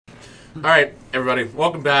All right, everybody,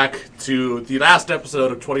 welcome back to the last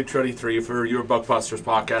episode of 2023 for your Buckbusters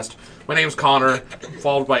podcast. My name's Connor,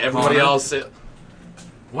 followed by everybody else.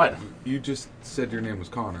 What? You just said your name was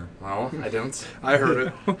Connor. No, I didn't. I heard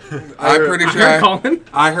it. I'm pretty sure heard Colin.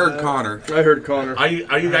 I heard Connor. I heard Connor. Are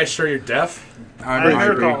you guys sure you're deaf? I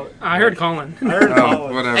heard agree. Colin. I heard Colin. I heard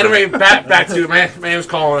Colin. Whatever. Anyway, back to my name's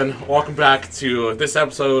Colin. Welcome back to this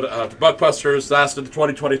episode of the Buckbusters, last of the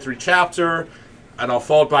 2023 chapter, and I'll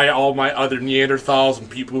followed by all my other Neanderthals and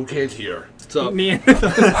people who can't hear. What's up? Me and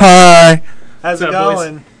Hi. How's it What's up, boys?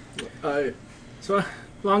 going? I so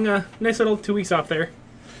long, nice little 2 weeks off there.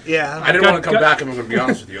 Yeah. I didn't want to come back, and I'm going to be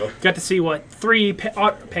honest with you. Got to see what three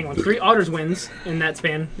Otters wins in that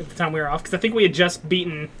span at the time we were off, because I think we had just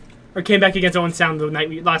beaten or came back against Owen Sound the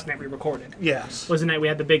last night we recorded. Yes. Was the night we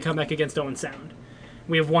had the big comeback against Owen Sound.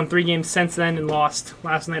 We have won 3 games since then and lost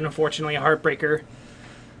last night, unfortunately, a heartbreaker.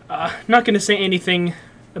 Not going to say anything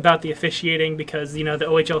about the officiating because the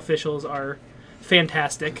OHL officials are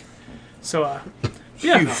fantastic. So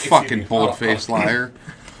yeah. You fucking bold-faced liar.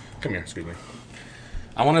 Come here, excuse me.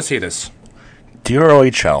 I want to say this. Dear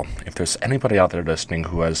OHL, if there's anybody out there listening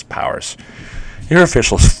who has powers, your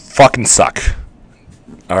officials fucking suck.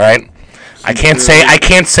 All right? I can't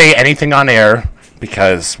say anything on air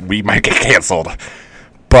because we might get canceled.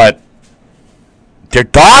 But they're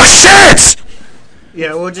dog shit!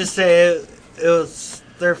 Yeah, we'll just say it was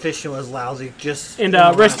their fishing was lousy. Just And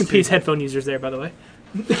the rest in last peace, two- headphone users there, by the way.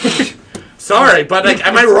 Sorry, but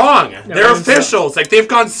am I wrong? They're I'm sorry. officials. They've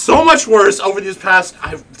gone so much worse over these past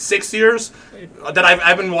 6 years that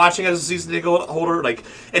I've been watching as a season ticket holder.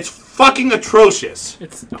 It's fucking atrocious.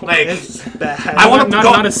 It's It's bad. I want-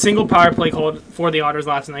 not a single power play called for the Otters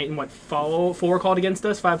last night, and 4 called against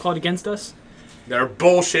us, 5 called against us. They're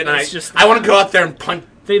bullshit. And It's I want to go out there and punt.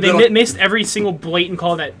 They little- missed every single blatant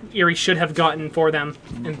call that Erie should have gotten for them,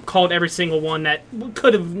 and called every single one that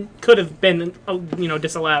could have been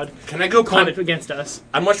disallowed. Can I go Called punt? it against us.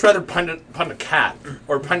 I'd much rather punt a cat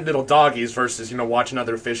or punt little doggies versus watch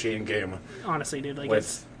another officiating game. Honestly, dude,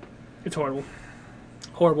 With it's horrible,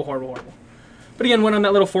 horrible. But again, went on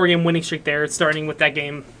that little 4-game winning streak there, starting with that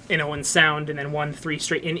game in Owen Sound, and then won 3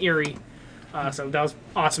 straight in Erie. So that was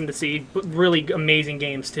awesome to see. But really amazing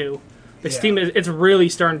games too. This Yeah. team it's really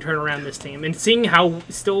starting to turn around. This team, and seeing how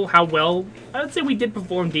well I would say we did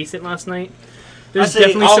perform decent last night. There's I'd say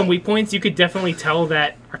definitely I'll- some weak points. You could definitely tell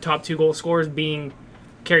that our top 2 goal scorers being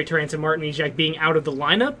Kerry Torrance and Martin Ejak being out of the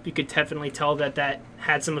lineup. You could definitely tell that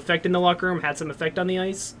had some effect in the locker room, had some effect on the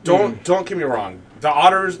ice. don't get me wrong. The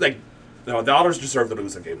Otters the Otters deserve to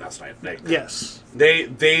lose the game last night. Yes.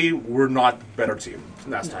 They were not the better team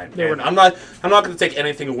last night. they were And not. I'm not going to take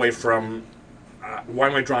anything away from. Why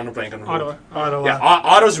am I drawing a blank on who? Ottawa. Ottawa. Yeah,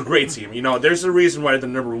 Ottawa's a great team. There's a reason why they're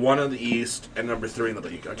number 1 in the East and number 3 in the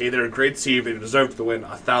league. Okay, they're a great team. They deserve to win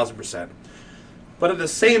 1,000%. But at the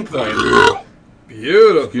same point,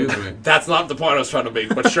 Beautiful. Excuse me. that's not the point I was trying to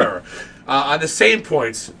make. But sure, on the same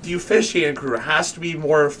point, the officiating crew has to be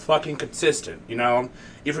more fucking consistent.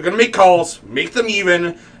 If you're gonna make calls, make them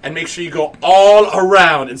even, and make sure you go all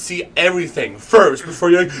around and see everything first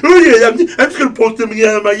before you're like, oh yeah, I'm just gonna post something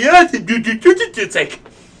out of my ass. It's like,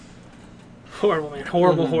 Horrible, man.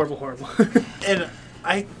 Horrible. And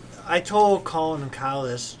I told Colin and Kyle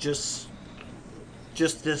this just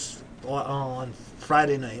this on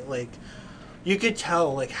Friday night. You could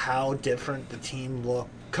tell how different the team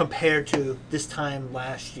looked compared to this time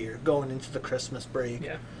last year, going into the Christmas break.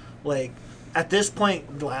 Yeah. At this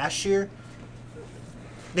point last year,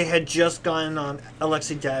 they had just gone on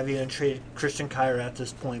Alexei Davia and traded Christian Kyra at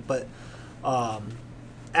this point, but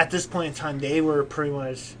at this point in time, they were pretty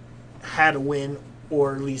much had a win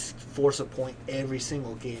or at least force a point every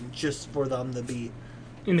single game just for them to be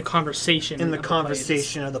In the conversation. in the of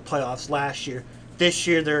conversation of the playoffs last year. This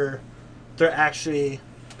year, they're actually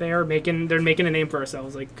they're making a name for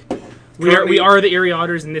ourselves. We are the Erie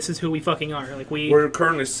Otters, and this is who we fucking are. we're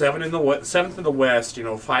currently 7th in the West.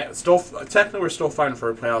 Technically we're still fighting for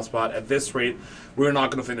a playoff spot. At this rate, we're not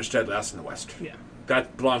going to finish dead last in the West. Yeah.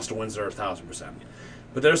 That belongs to Windsor 1,000%.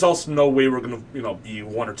 But there's also no way we're going to be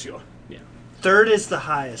 1 or 2. third is the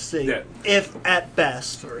highest. Yeah. If at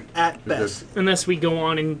best, Unless we go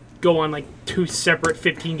on 2 separate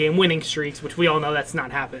 15-game winning streaks, which we all know that's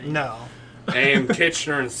not happening. no. And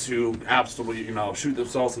Kitchener's who absolutely shoot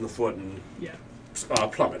themselves in the foot and Yeah.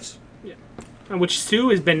 plummet. Which Sioux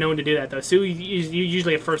has been known to do that, though. Sioux is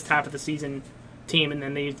usually a first half of the season team, and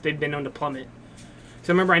then they've been known to plummet.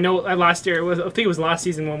 So I know last year, I think it was last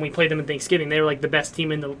season when we played them in Thanksgiving, they were the best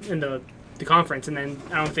team in the conference, and then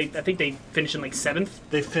I think they finished in 7th.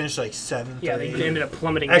 They finished 7th. Yeah, or they 8th. ended up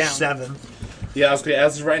plummeting At down. 7th. Yeah, I was gonna,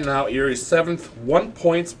 as of right now, Erie's 7th, 1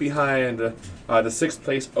 point behind the 6th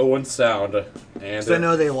place Owen Sound. And 'Cause I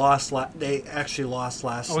know they lost. They actually lost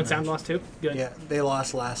last. Oh, and night. Sound lost too. Good. Yeah, they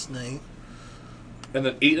lost last night. and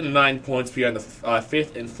then 8 and 9 points behind the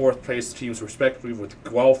 5th and 4th place teams, respectively, with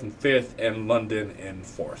Guelph in 5th and London in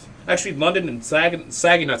 4th. Actually, London and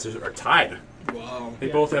Saggnuts are tied. Wow. They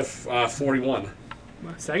Yeah. both have 41.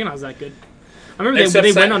 Well, Saginaw's that good. I remember Except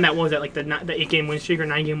they Sag- went on that. What was that, like the 8-game win streak or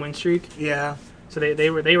 9-game win streak? Yeah, So they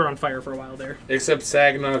were on fire for a while there. Except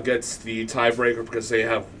Saginaw gets the tiebreaker because they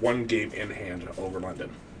have 1 game in hand over London.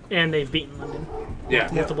 And they've beaten London Yeah.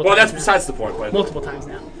 Multiple Well, that's times besides the point, but multiple times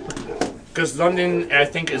now. because London, I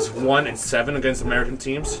think, is 1-7 against American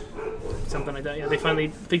teams. Something like that. Yeah, they finally. I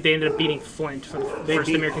think they ended up beating Flint for the first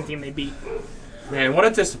beat- American team they beat. Man, what a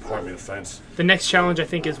disappointment offense. The next challenge I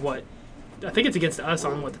think is what? I think it's against us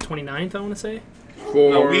on what, the 29th. I want to say.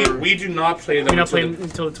 No, we do not play them. We're not until playing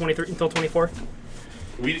until the 23rd, until 24th.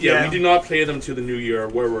 Yeah. we do not play them to the new year,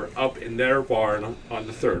 where we're up in their barn on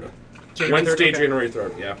the 3rd. January 3rd, Wednesday, okay. January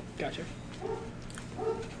 3rd. Yeah. Gotcha.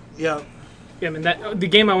 yeah. Yeah, I mean the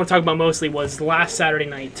game I want to talk about mostly was last Saturday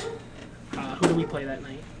night. Who did we play that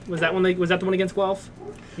night? Was that the one against Guelph?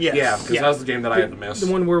 Yes. Yeah, because Yeah. that was the game that I had to miss.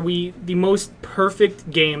 The one where the most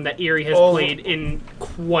perfect game that Erie has Oh. played in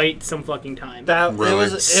quite some fucking time. That Really? it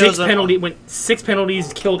was Six an- penalties, 6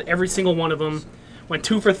 penalties, killed every single one of them. Went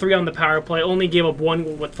 2 for 3 on the power play. Only gave up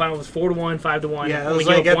one. What final was 4-1, 5-1. Yeah, it Only was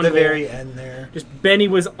gave like up at one the goal. very end there, Just Benny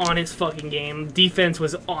was on his fucking game. Defense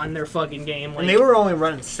was on their fucking game. Like, and they were only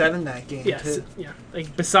running 7 that game yes, too. yeah.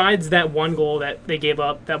 Like besides that one goal that they gave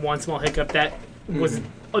up, that one small hiccup, that was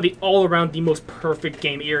the all around the most perfect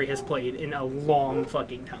game Erie has played in a long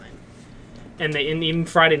fucking time. And even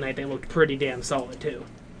Friday night they looked pretty damn solid too.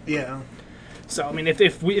 Yeah, So I mean, if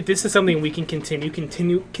this is something we can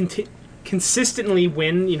consistently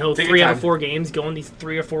win, Take 3 your out of time. 4 games, go on these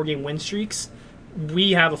 3 or 4 game win streaks,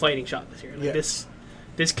 we have a fighting shot this year. Like, Yeah.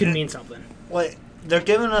 this could mean something. like they're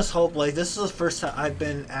giving us hope. Like this is the first time I've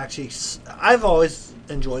been actually. I've always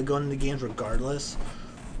enjoyed going to the games regardless,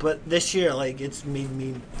 but this year, like it's made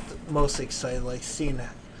me most excited. Like seeing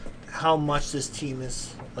how much this team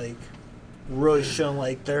is like really showing.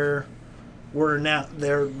 Like they're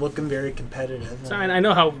looking very competitive. So I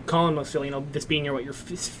know how Colin must feel. This being your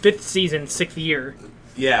 5th season, 6th year,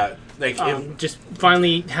 Yeah, like just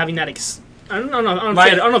finally having that. I don't know. I My-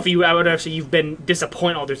 don't know if you've been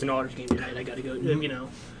disappointed. Oh, there's an Otters game tonight. I gotta go.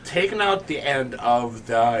 taking out the end of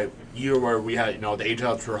the year where we had, the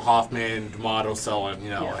age-outs for Hoffman, D'Amato, Sullen,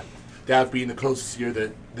 Yeah. that being the closest year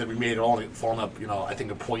that we made it, only falling up, I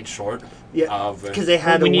think a point short. Yeah, of because they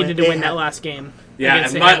had we to needed to they win that had- last game. Yeah,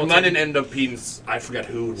 against and Hamilton. London ended up beating, I forget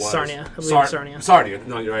who it was. Sarnia. I believe it was Sarnia. Sarnia.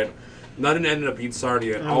 No, you're right. London ended up beating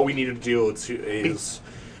Sarnia, and all we needed to do is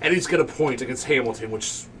at least get a point against Hamilton,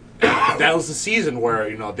 which that was the season where,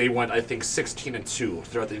 they went, I think, 16-2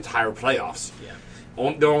 throughout the entire playoffs. Yeah.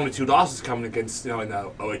 There were only 2 losses coming against, in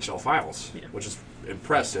the OHL finals, Yeah. which is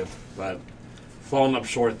impressive, but falling up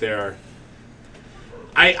short there.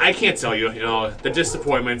 I can't tell you, the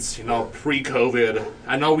disappointments, pre-COVID.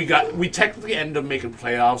 I know we technically ended up making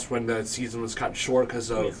playoffs when the season was cut short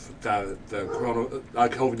because of the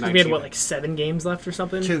COVID-19. We had like 7 games left or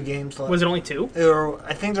something. 2 games left. Was it only 2?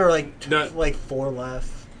 I think there were No. like 4 left.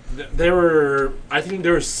 I think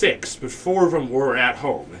there were 6, but 4 of them were at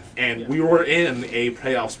home. And we were in a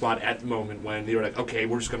playoff spot at the moment when they were like, okay,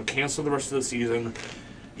 we're just going to cancel the rest of the season.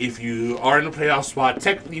 If you are in a playoff spot,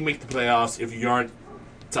 technically you make the playoffs. If you aren't,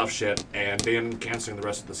 tough shit. And they ended up canceling the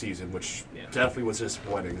rest of the season, which definitely was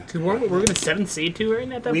disappointing. Because we're in the 7th seed too right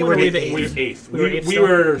at that We point. were Or the the eighth. We 8th? were 8th. We were eighth We still?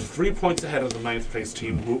 were 3 points ahead of the 9th place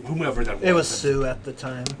team, whomever that was. It was Sue at the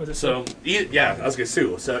time. Was it So, yeah, I was going to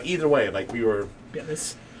Sue. So either way, we were... Yeah,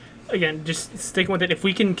 this again, just sticking with it. If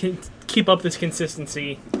we can keep up this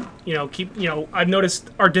consistency, I've noticed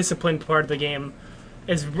our discipline part of the game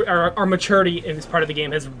is our maturity in this part of the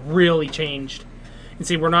game has really changed. And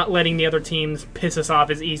see, we're not letting the other teams piss us off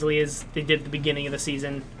as easily as they did at the beginning of the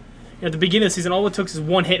season. At the beginning of the season, all it took is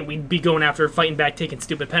one hit, and we'd be going after, fighting back, taking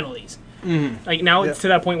stupid penalties. Like now, it's to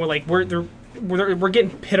that point where we're getting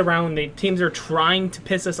pit around. The teams are trying to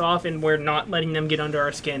piss us off, and we're not letting them get under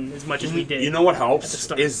our skin as much as we did. You know what at the helps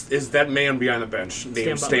start. is that man behind the bench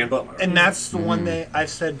named Stan Butler. And that's the one that I've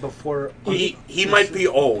said before. He might be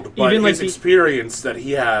old, but Even his like experience that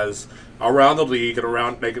he has around the league and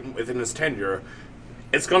around within his tenure,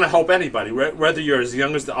 it's going to help anybody, whether you're as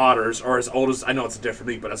young as the Otters or as old as, I know it's a different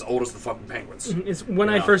league, but as old as the fucking Penguins. It's when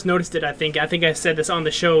I Yeah. first noticed it. I think I said this on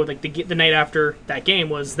the show. Like the night after that game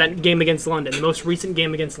was that game against London, the most recent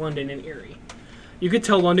game against London in Erie. You could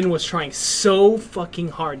tell London was trying so fucking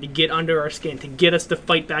hard to get under our skin, to get us to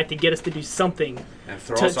fight back, to get us to do something And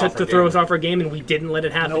throw to, us off to our throw game. us off our game, and we didn't let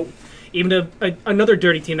it happen. Nope. Even another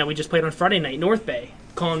dirty team that we just played on Friday night, North Bay.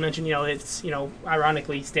 Colin mentioned, it's,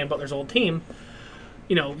 ironically, Stan Butler's old team.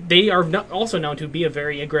 They are also known to be a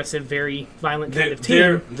very aggressive, very violent kind of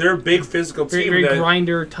team. They're a big physical Very, team. very that-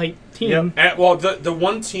 grinder type team. And, well, the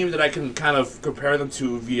one team that I can kind of compare them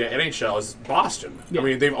to via NHL is Boston. Yeah. I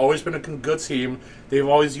mean, they've always been a good team. They've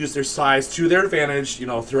always used their size to their advantage.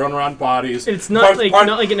 Throwing around bodies. And it's not Part-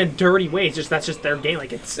 not like in a dirty way. It's just that's just their game.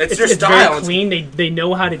 Like it's their it's style. very clean. They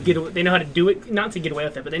know how to they know how to do it. Not to get away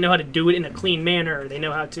with it, but they know how to do it in a clean manner. They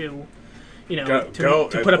know how to, Go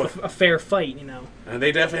to and put up a fair fight. And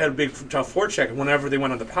they definitely had a big, tough forecheck. And whenever they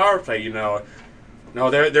went on the power play,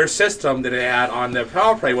 their system that they had on their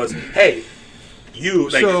power play was, hey,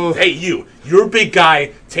 you're a big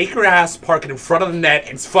guy. Take your ass, park it in front of the net,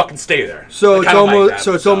 and fucking stay there. So I it's kinda like almost that,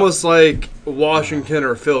 so it's almost like Washington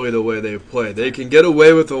or Philly the way they play. They can get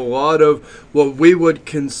away with a lot of what we would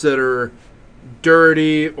consider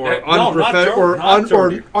dirty or No, not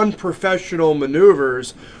dirty. unprofessional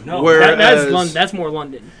maneuvers. No. Whereas That's more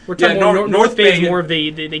London. We're Yeah, talking more North Bay is Bay- more of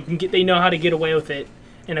they know how to get away with it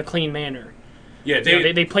in a clean manner. Yeah,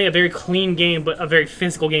 They play a very clean game, but a very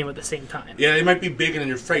physical game at the same time. yeah, they might be big and in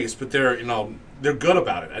your face, but they're good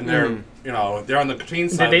about it, and they're on the clean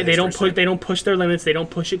side. They don't push their limits. They don't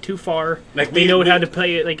push it too far. Like, they we- know we- how to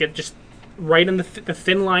play it just right on the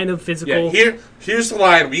thin line of physical. Yeah, here's the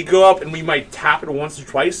line. We go up and we might tap it once or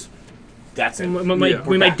twice. That's it.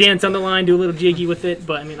 We might dance on the line, do a little jiggy with it,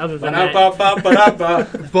 but I mean, other than that,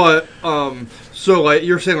 Ba-da-ba-ba-ba-da-ba. But so like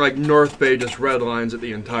you're saying, like North Bay just red lines it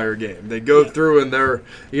the entire game. They go through and they're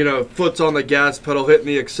foot's on the gas pedal, hitting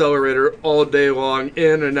the accelerator all day long,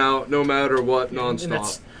 in and out, no matter what, and nonstop.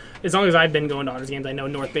 that's as long as I've been going to Otters games. I know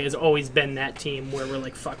North Bay has always been that team where we're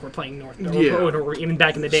like, fuck, we're playing North. Yeah. Or even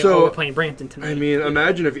back in the day, So, we're playing Brampton tonight. I mean,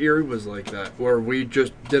 imagine if Erie was like that, where we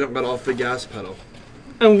just didn't let off the gas pedal.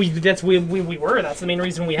 and we were. That's the main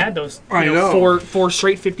reason we had those. I know. Four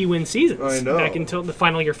straight 50-win seasons. I know. Back until the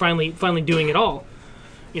final year, finally doing it all.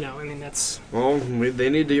 I mean, that's. Well, they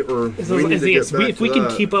need to, or As, we need as, to as get we, back if to we can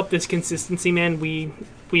that. keep up this consistency, man, we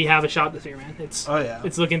have a shot this year, man. It's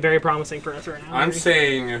it's looking very promising for us right now. I'm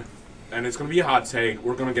saying, and it's going to be a hot take,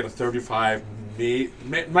 we're going to get a 35,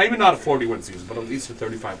 maybe not a 40-win season, but at least a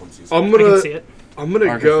 35-win season. I'm I can see gonna, it. I'm gonna I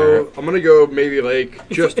can go. see it. I'm gonna go maybe like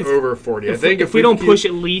just if- over 40. I think if we don't keep- push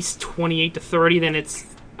at least 28 to 30, then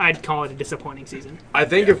I'd call it a disappointing season. I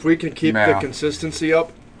think if we can keep the Yeah. consistency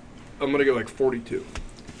up, I'm gonna go like 42.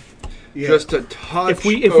 Yeah. Just a touch. If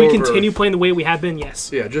we over. continue playing the way we have been,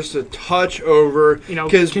 yes. Yeah, just a touch over.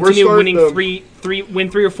 Because we're Continue starting winning to, win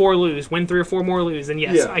 3 or 4, lose, win 3 or 4 more, lose, and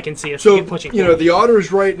yes, Yeah. I can see us So keep pushing. the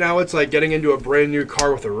Otters right now, it's like getting into a brand new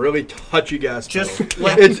car with a really touchy gas pedal. Just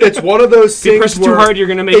let it's one of those If you things press it too where hard, you're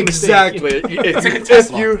gonna make a mistake. exactly.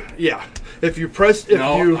 If you press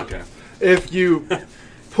Okay. if you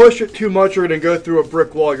push it too much, you're gonna go through a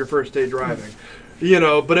brick wall your first day driving.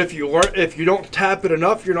 But if you don't tap it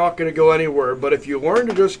enough, you're not gonna go anywhere. But if you learn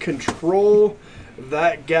to just control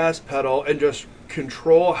that gas pedal and just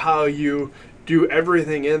control how you do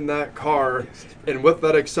everything in that car, and with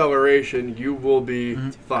that acceleration, you will be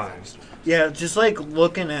fine. Yeah, just like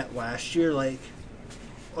looking at last year, like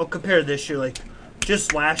I'll compare this year, like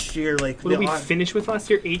just last year, like What did we finish with last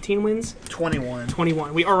year? 18 wins? 21.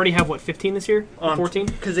 21. We already have, 15 this year? 14?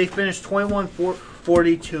 Because they finished 21,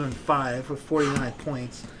 42, and 5 with 49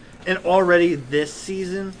 points. And already this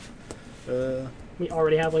season, We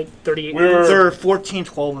already have, 38 We're- wins. they're 14,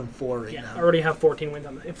 12, and 4 right Yeah, I now. already have 14 wins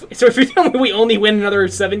on the. So if you're telling me we only win another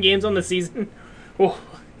 7 games on the season, oh,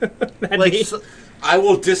 that'd Like, be- so, I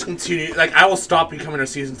will discontinue, I will stop becoming a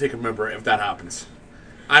season ticket member if that happens.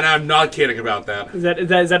 And I'm not kidding about that. is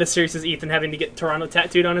that as serious as Ethan having to get Toronto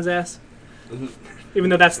tattooed on his ass? Even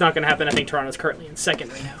though that's not going to happen, I think Toronto's currently in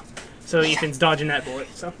second right now. So Ethan's dodging that bullet.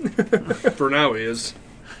 So For now, he is.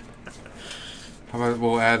 How about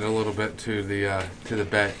we'll add a little bit to the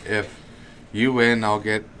bet. If you win, I'll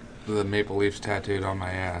get the Maple Leafs tattooed on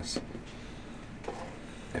my ass.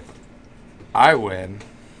 If I win,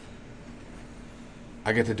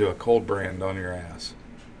 I get to do a cold brand on your ass.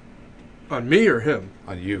 On me or him?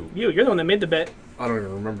 On you. you're the one that made the bet. I don't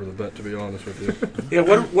even remember the bet, to be honest with you. Yeah,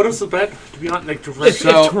 what is the bet? To be honest, If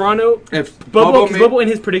So- Toronto, If Bubba in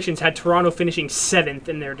his predictions had Toronto finishing 7th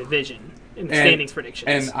in their division in the standings predictions.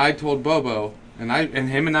 And I told Bobo, and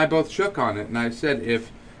him and I both shook on it, and I said if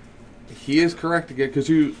he is correct again, because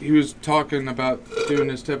he was talking about doing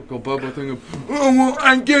his typical Bobo thing of, oh, well,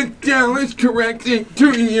 I guess Dallas corrected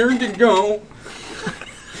 2 years ago.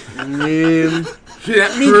 I mean,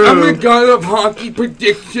 That means True. I'm the god of hockey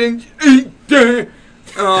predictions.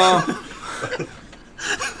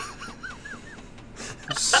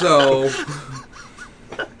 So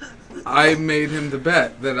I made him the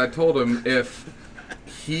bet that I told him if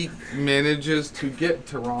he manages to get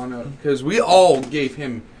Toronto, because we all gave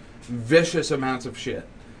him vicious amounts of shit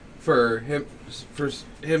for him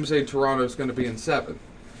saying Toronto's going to be in 7th,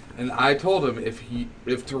 and I told him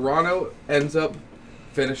if Toronto ends up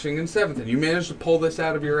finishing in 7th and you manage to pull this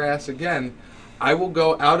out of your ass again, I will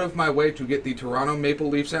go out of my way to get the Toronto Maple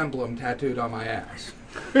Leafs emblem tattooed on my ass.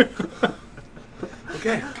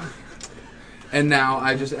 Okay. And now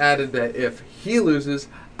I just added that if he loses,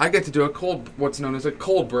 I get to do what's known as a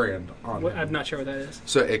cold brand on him. I'm not sure what that is.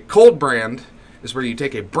 So a cold brand is where you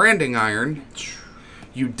take a branding iron,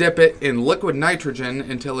 you dip it in liquid nitrogen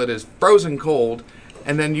until it is frozen cold,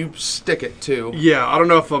 and then you stick it to. Yeah, I don't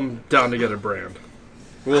know if I'm down to get a brand.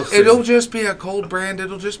 We'll see. It'll just be a cold brand.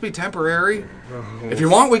 It'll just be temporary. If you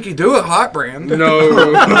want, we could do a hot brand.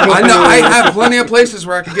 No. I know. I have plenty of places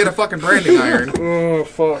where I could get a fucking branding iron. Oh,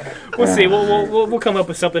 fuck. We'll see. We'll come up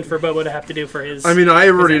with something for Bobo to have to do for his. I mean, I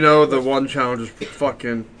already know the one challenge is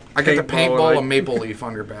fucking I get to paintball and a maple leaf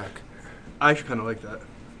on your back. I actually kind of like that.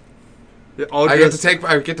 Yeah, I get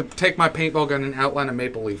to take my paintball gun and outline a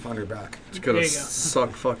maple leaf on your back. It's gonna There you go.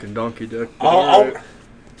 suck fucking donkey dick. I'll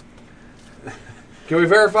Can we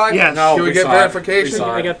verify? Yes. No, Can we we get saw it. verification? We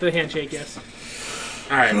saw I got the handshake. Yes.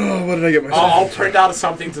 all right. Oh, what did I get myself? I'll print out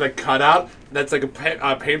something to like cut out. That's like a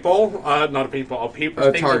paintball, not a paintball, a paper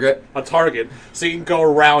A thing target. A target, so you can go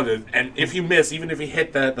around it. And if you miss, even if you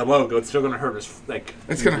hit the logo, it's still gonna hurt us. Like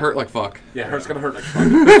It's gonna hurt like fuck. yeah, it's gonna hurt like fuck.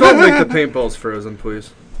 Don't make the paintballs frozen,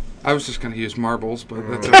 please. I was just gonna use marbles, but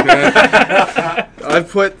that's okay. I've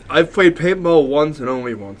played paintball once and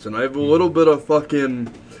only once, and I have a little bit of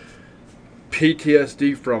fucking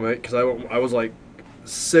PTSD from it because I was like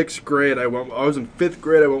 6th grade. I was in 5th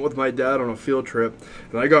grade. I went with my dad on a field trip,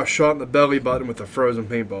 and I got shot in the belly button with a frozen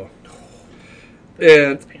paintball.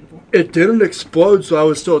 And It's painful. it didn't explode, so I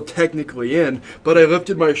was still technically in. But I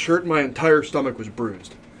lifted my shirt, and my entire stomach was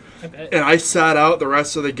bruised. I bet. And I sat out the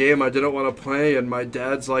rest of the game. I didn't want to play, and my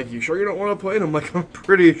dad's like, "You sure you don't want to play?" And I'm like, "I'm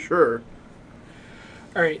pretty sure."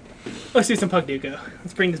 All right. Let's do some Puck Duco.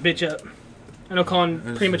 Let's bring this bitch up. I know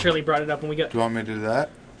Colin prematurely brought it up when we got. Do you want me to do that?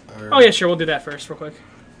 Or- Oh yeah, sure. We'll do that first, real quick.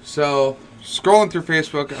 So, scrolling through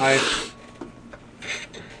Facebook,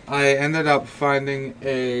 I ended up finding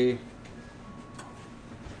a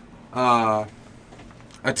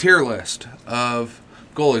tier list of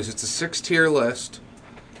goalies. It's a 6-tier list.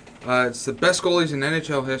 It's the best goalies in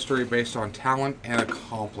NHL history based on talent and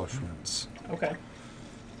accomplishments. Okay.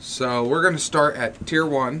 So we're going to start at tier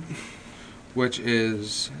 1, which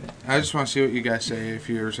is. I just want to see what you guys say. If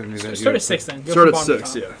there's any that Start you at 6 then. Go Start from at bottom to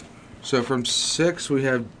 6, top. yeah. So from 6, we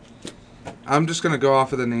have. I'm just going to go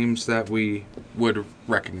off of the names that we would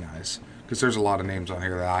recognize. Because there's a lot of names on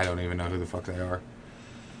here that I don't even know who the fuck they are.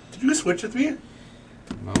 Did you switch with me?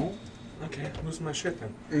 No? Okay, I'm losing my shit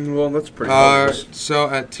then. Well, that's pretty obvious. So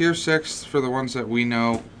at tier 6, for the ones that we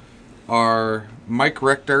know, are Mike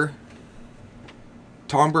Richter,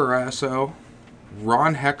 Tom Barrasso,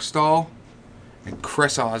 Ron Hextall, and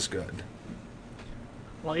Chris Osgood.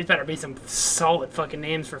 Well, these better be some solid fucking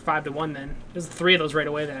names for 5-1 then. There's 3 of those right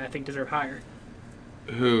away that I think deserve higher.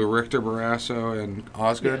 Who? Richter, Barrasso, and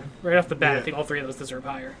Osgood? Yeah, right off the bat, I Yeah. think all 3 of those deserve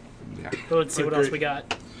higher. Yeah. But let's see what else Agreed. we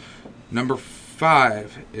got. Number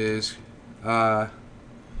 5 is, let's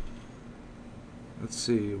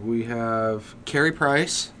see, we have Carey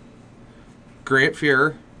Price, Grant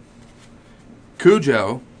Fuhr,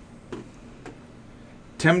 Cujo,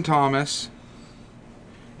 Tim Thomas,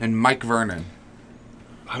 and Mike Vernon.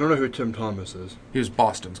 I don't know who Tim Thomas is. He was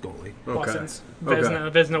Boston's goalie. Okay. Boston's Okay.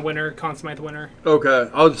 Vezina winner, Conn Smythe winner. Okay,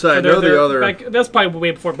 I would say I So know they're- the other. Like, that's probably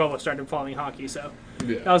way before Bobo started following hockey, so. That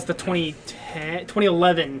Yeah, was the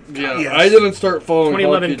 2011 yeah. Yes. I didn't start following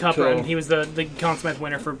 2011 hockey Cup till- run. He was the Conn Smythe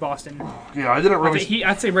winner for Boston. Yeah, I didn't really.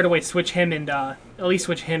 I'd say right away switch him and at least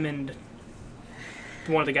switch him and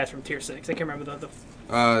one of the guys from Tier 6. I can't remember the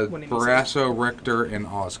What name was it? Barrasso, Richter, and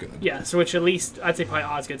Osgood. yeah. So which at least I'd say probably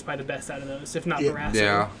Osgood's probably the best out of those, if not Yeah. Barrasso.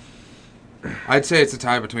 Yeah. I'd say it's a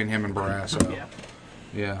tie between him and Barrasso.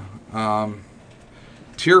 Yeah. Yeah.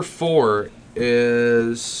 Tier 4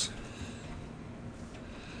 is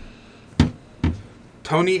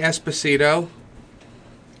Tony Esposito,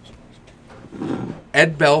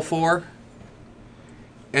 Ed Belfour,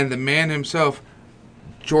 and the man himself,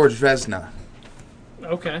 George Vezina.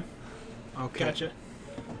 Okay. Okay. Gotcha.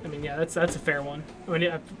 I mean, yeah, that's a fair one. I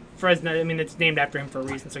mean, Fresno. I mean, it's named after him for a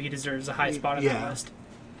reason, so he deserves a high spot on Yeah. that list.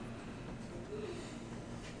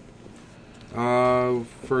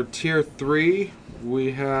 For tier 3,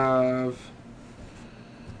 we have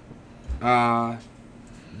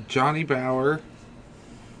Johnny Bauer,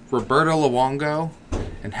 Roberto Luongo,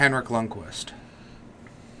 and Henrik Lundqvist.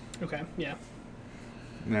 Okay, yeah.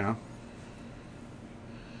 Now,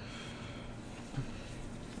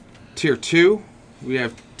 tier 2, we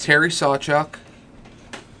have Terry Sawchuk,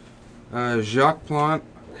 Jacques Plante,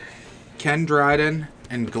 Ken Dryden,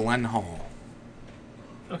 and Glenn Hall.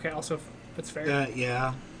 Okay, also, that's fair.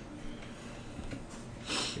 Yeah.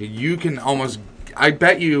 You can almost... I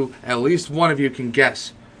bet you at least one of you can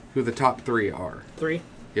guess who the top 3 are. 3.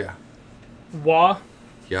 Yeah. Waugh,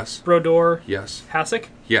 Yes. Brodeur, Yes. Hasek.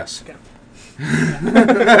 Yes. Okay.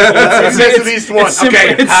 It's at least one. It's simple,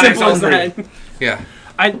 Okay, it's Haddix simple on as three. that. Yeah.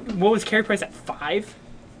 What was Carey Price at 5?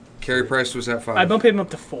 Carey Price was at 5. I bumped him up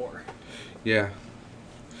to 4. Yeah.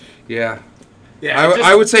 Yeah. Yeah,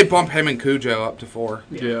 I would say bump him and Cujo up to 4.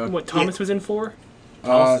 Yeah. What, Thomas was in 4?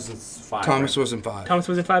 Thomas is 5. Thomas right? was in 5. Thomas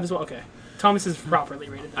was in 5 as well? Okay. Thomas is properly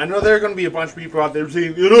rated. I know there are going to be a bunch of people out there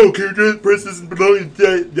saying, Cujo Price doesn't belong in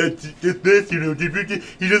this,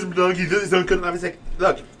 he doesn't belong, he doesn't good. I was like,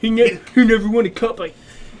 look, He never won a cup. Like,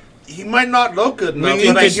 he might not look good enough. need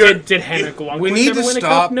but I to hear- did Henrik Lundqvist we need ever to win a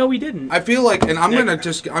stop- cup? No, he didn't. I feel like, and I'm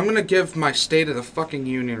gonna give my state of the fucking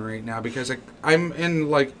union right now because I'm in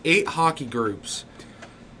like 8 hockey groups,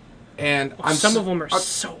 and Some of them are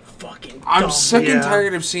so fucking I'm dumb. sick and Yeah.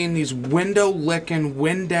 tired of seeing these window licking,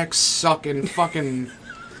 Windex sucking fucking.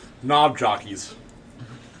 knob jockeys.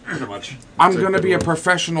 Pretty much. I'm That's a gonna good be a one.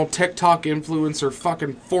 professional TikTok influencer,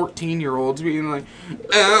 fucking 14-year-olds being like,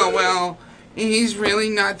 oh well, he's really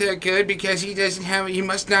not that good because he doesn't have. He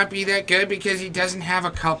must not be that good because he doesn't have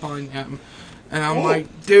a cup on him. And I'm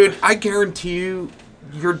like, dude, I guarantee you,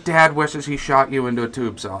 your dad wishes he shot you into a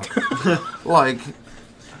tube sock. like,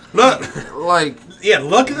 Look, yeah,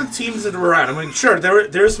 look at the teams that we're at. I mean, sure,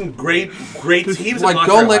 there are some great teams. like in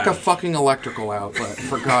go Montreal lick a last. fucking electrical outlet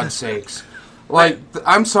for God's sakes. Like,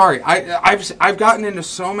 I'm sorry, I've gotten into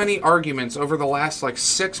so many arguments over the last like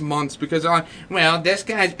 6 months because well, this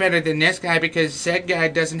guy's better than this guy because said guy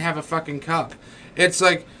doesn't have a fucking cup. It's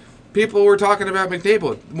like people were talking about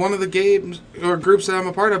McDavid. One of the games or groups that I'm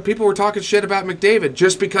a part of, people were talking shit about McDavid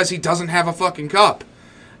just because he doesn't have a fucking cup,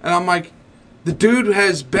 and I'm like, the dude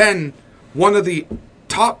has been one of the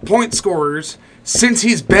top point scorers since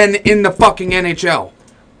he's been in the fucking NHL.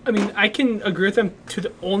 I mean, I can agree with them to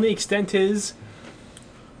the only extent is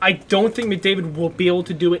I don't think McDavid will be able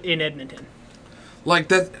to do it in Edmonton. Like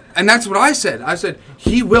that, and that's what I said. I said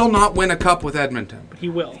he will not win a cup with Edmonton. But he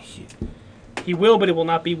will. He will, but it will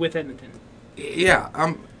not be with Edmonton. Yeah,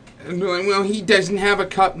 and they're like, well, he doesn't have a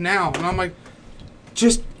cup now, and I'm like,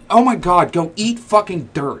 just oh my god, go eat fucking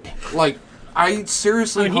dirt. Like, I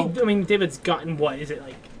seriously hope. David's gotten what is it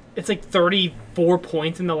like? It's like 34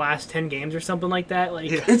 points in the last 10 games or something like that.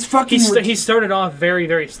 Like It's fucking. he started off very,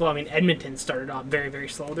 very slow. I mean, Edmonton started off very, very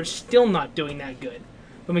slow. They're still not doing that good.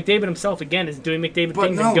 But McDavid himself, again, is doing McDavid But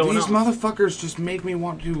things no, and going these off. motherfuckers just make me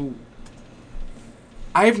want to.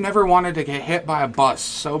 I've never wanted to get hit by a bus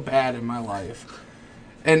so bad in my life.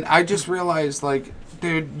 And I just realized, like,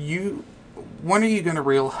 dude, when are you going to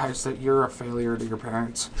realize that you're a failure to your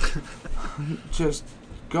parents? Just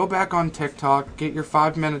go back on TikTok, get your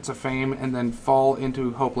 5 minutes of fame, and then fall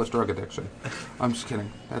into hopeless drug addiction. I'm just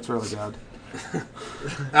kidding. That's really bad.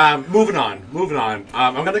 Moving on.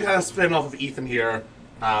 I'm going to kind of spin off of Ethan here.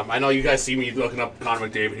 I know you guys see me looking up Connor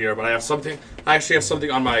McDavid here, but I actually have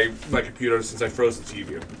something on my computer since I froze the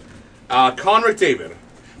TV. Connor McDavid.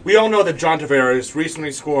 We all know that John Tavares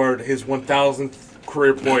recently scored his 1,000th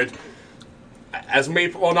career point as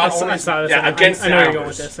Maple. Well, not only I saw this. against I the know you're going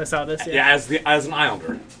Islanders. with this. I saw this. Yeah, as an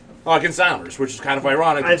Islander. Oh, against the Islanders, which is kind of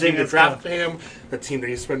ironic. I The think team that it's drafted him, the team that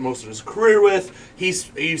he spent most of his career with, he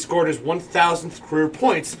scored his 1,000th career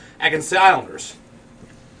points against the Islanders.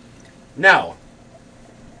 Now,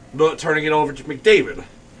 turning it over to McDavid.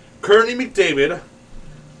 Currently, McDavid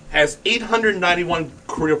has 891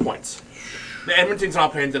 career points. The Edmonton's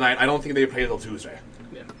not playing tonight. I don't think they play until Tuesday.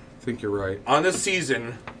 I think you're right. On this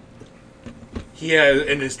season, he has,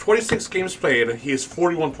 in his 26 games played, he has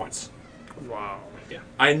 41 points. Wow. Yeah.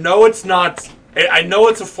 I know it's not. I know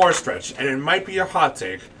it's a far stretch, and it might be a hot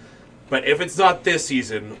take. But if it's not this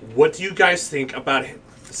season, what do you guys think about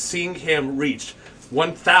seeing him reach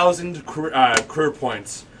 1,000 career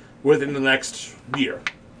points within the next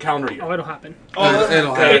calendar year? Oh, it'll happen.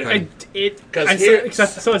 It'll happen.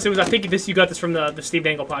 So it was. I think you got this from the Steve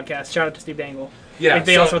Dangle podcast. Shout out to Steve Dangle. Yeah,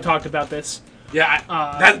 They so- also talked about this.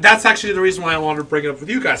 Yeah, that's actually the reason why I wanted to bring it up with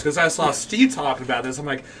you guys, because I saw Steve talking about this. I'm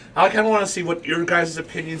like, I kind of want to see what your guys'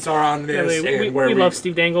 opinions are on this. We love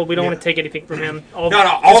Steve Dangle. We don't want to take anything from him. All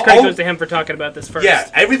all credit goes to him for talking about this first. Yeah,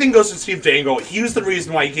 everything goes to Steve Dangle. He was the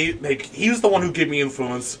reason why he was the one who gave me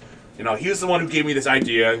influence. You know, he was the one who gave me this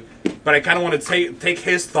idea. But I kind of want to take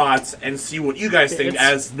his thoughts and see what you guys think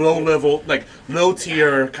as low-level, like,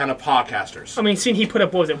 low-tier kind of podcasters. I mean, seeing he put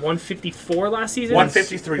up, what was it, 154 last season?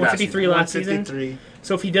 153 last season.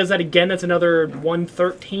 So if he does that again, that's another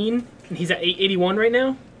 113. And he's at 881 right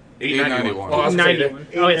now? 891. Oh, 91.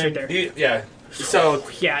 Oh, it's right there. Yeah. So...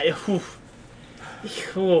 Yeah.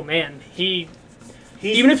 Oh, man. Even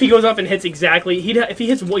if he goes up and hits exactly... if he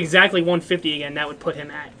hits exactly 150 again, that would put him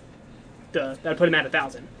at... That'd put him at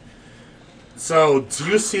 1,000. So, do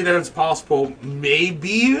you see that it's possible,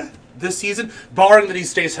 maybe this season, barring that he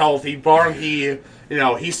stays healthy, barring him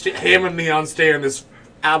and Leon stay on this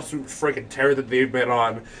absolute freaking tear that they've been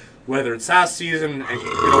on, whether it's last season, and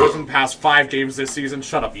within the past 5 games this season.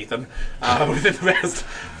 Shut up, Ethan. Within the past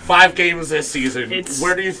 5 games this season,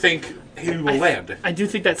 where do you think he will land? I do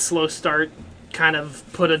think that slow start kind of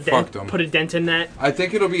put a dent in that. I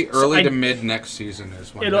think it'll be early to mid next season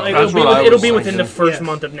is when it'll be within the first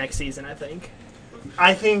month of next season, I think.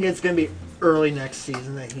 I think it's going to be early next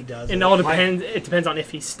season that he does. And all depends. It depends on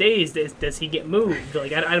if he stays. Does he get moved?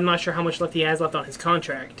 Like I'm not sure how much he has left on his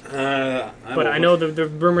contract. But I know the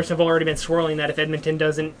rumors have already been swirling that if Edmonton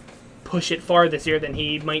doesn't push it far this year, then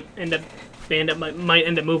he might end up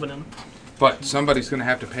moving him. But somebody's going to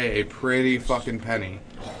have to pay a pretty fucking penny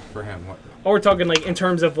for him. Or we're talking like in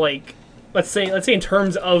terms of like, let's say in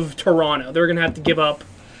terms of Toronto, they're gonna have to give up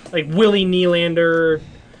like Willie Nylander,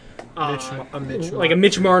 like a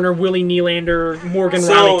Mitch Marner, Willie Nylander, Morgan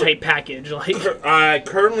Riley type package. Like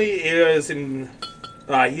currently is in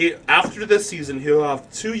after this season, he'll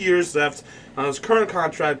have 2 years left on his current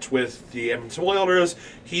contract with the Edmonton Oilers.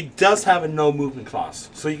 He does have a no movement clause,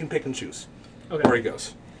 so he can pick and choose where he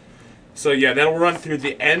goes. So, yeah, that'll run through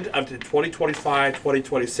the end of the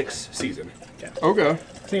 2025-2026 season. Yeah. Okay.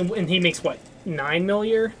 And he makes, what, 9 mil a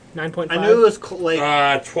year? 9.5? I knew it was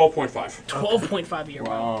 12.5. 12.5 a year.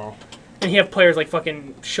 Wow. And you have players like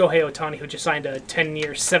fucking Shohei Ohtani, who just signed a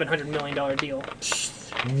 10-year, $700 million deal.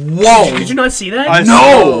 Whoa! Did you not see that?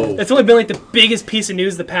 No! That's only been like the biggest piece of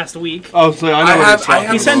news the past week. Oh, so I know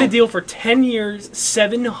what He signed a deal for 10 years,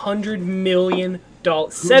 $700 million.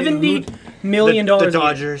 $70 million. The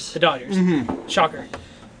Dodgers. The Dodgers. Mm-hmm. Shocker.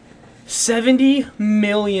 $70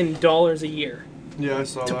 million a year. Yeah, I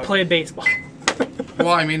saw to that. play baseball. Well,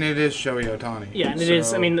 I mean, it is Shohei Ohtani. Yeah, and it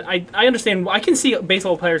is. I mean, I understand. I can see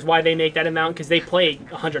baseball players why they make that amount because they play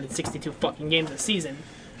 162 fucking games a season.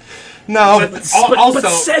 No, but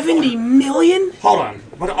 70 million? Hold on.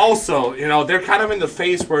 But also, they're kind of in the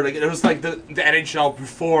phase where it was like the NHL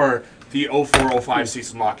before the 04-05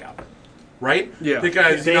 season lockout. Right? Yeah.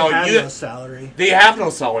 Because they have no salary. They have no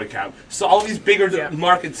salary cap. So all these bigger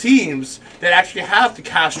market teams that actually have the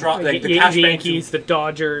cash draw, like the cash the bank Yankees, the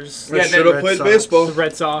Dodgers, they should have played baseball. The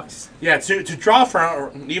Red Sox. Yeah, to draw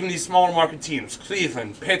from even these smaller market teams,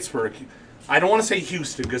 Cleveland, Pittsburgh. I don't want to say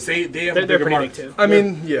Houston because they have they're bigger pretty market big too. I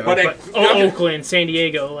mean, yeah. But Oakland, San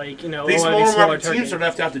Diego, these a lot of these smaller smaller market teams are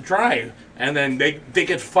left out to dry, and then they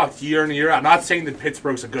get fucked year in and year out. Not saying that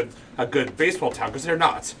Pittsburgh's a good baseball town because they're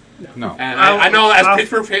not. No. And I know as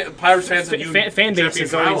Pittsburgh Pirates fans that you fan base Jeffy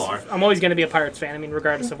is and Kyle always. are. I'm always going to be a Pirates fan. I mean,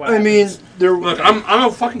 regardless of what. I mean, Look, I'm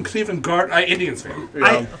a fucking Cleveland Indians fan.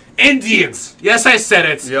 Yeah. Indians. Yes, I said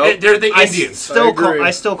it. Yep. They're the Indians.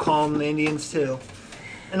 I still call them the Indians too,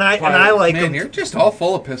 and I like Man, them. you're just all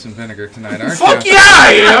full of piss and vinegar tonight, aren't Fuck you? yeah,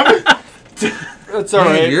 I am. That's all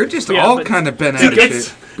right. You're just Yeah, all but- kind of bent Dude, out of it's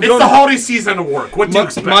shit. the holiday season of work. What do you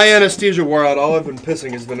expect? My anesthesia wore out. All I've been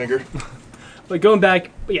pissing is vinegar. But going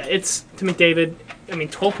back, yeah, it's to McDavid. I mean,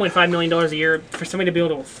 $12.5 million a year for somebody to be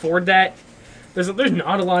able to afford that. There's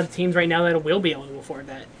not a lot of teams right now that will be able to afford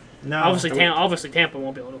that. No, Obviously, Tampa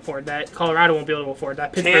won't be able to afford that. Colorado won't be able to afford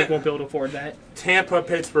that. Pittsburgh won't be able to afford that. Tampa,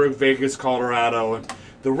 Pittsburgh, Vegas, Colorado, and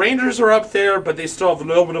the Rangers are up there, but they still have a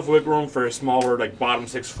little bit of wiggle room for a smaller, like bottom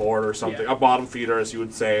 6 forward or something, Yeah. a bottom feeder, as you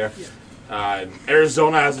would say.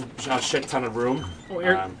 Arizona has a shit ton of room.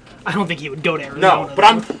 I don't think he would go to Arizona. No, but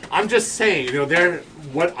I'm just saying,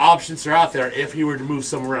 what options are out there if he were to move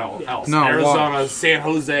somewhere else? No, Arizona, watch. San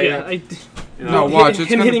Jose. Yeah, No, watch. It's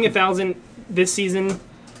him gonna- hitting 1,000 this season.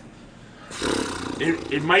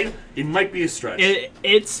 It might be a stretch.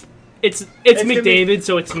 It's gonna McDavid,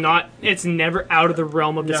 so it's never out of the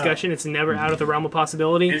realm of No. discussion. It's never out of the realm of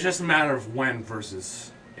possibility. It's just a matter of when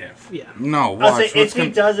versus if. Yeah. No, I'll watch. say What's if he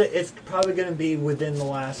gonna, does it, it's probably going to be within the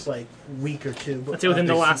last week or two. Let's say within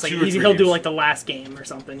the last, two or three he'll do games. like the last game or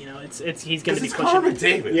something. You know, it's he's going to be It's pushing. Connor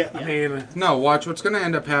McDavid. Yeah. I mean, no, watch. What's going to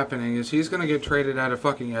end up happening is he's going to get traded out of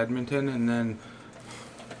fucking Edmonton, and then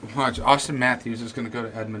watch. Austin Matthews is going to go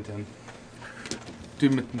to Edmonton.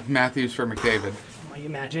 Do Matthews for McDavid. Oh, you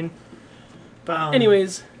imagine. Um,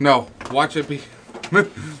 Anyways, No, watch it be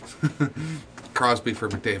Crosby for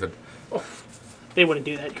McDavid. they wouldn't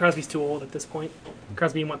do that. Crosby's too old at this point.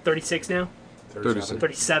 Crosby, what, 36 now? 37.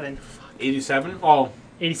 37. 87. Oh,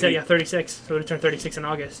 87, yeah, 36. So it'll turn 36 in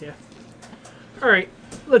August, yeah. All right,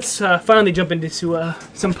 let's finally jump into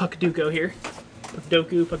some Puckduko here.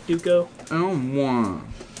 Puckduko. Oh, one.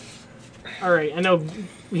 All right, I know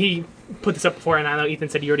he put this up before, and I know Ethan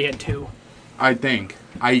said he already had 2. I think.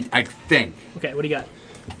 I think. Okay, what do you got?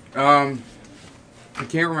 I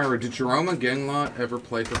can't remember. Did Jerome Ginlot ever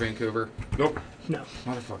play for Vancouver? nope. No.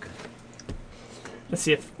 Motherfucker. Let's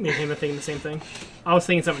see if me and him are thinking the same thing. I was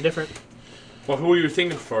thinking something different. Well, who were you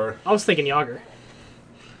thinking for? I was thinking Yager.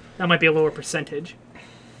 That might be a lower percentage.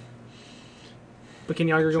 But can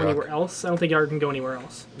Yager go Chuck. anywhere else? I don't think Yager can go anywhere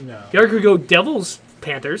else. No. Yager could go Devils,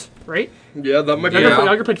 Panthers, right? Yeah, that might be. Yeah.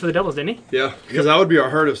 Yager played for the Devils, didn't he? Yeah, because that would be our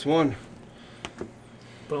hardest one.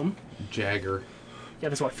 Boom. Jagger. Yeah,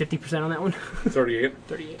 that's what, 50% on that one? 38.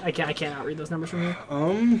 38. I cannot read those numbers from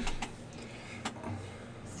here.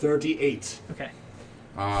 38. Okay.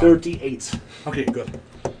 38. Okay, good.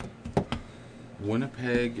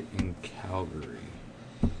 Winnipeg and Calgary.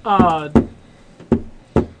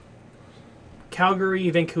 Calgary,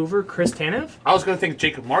 Vancouver, Chris Tanev? I was going to think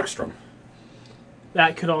Jacob Markstrom.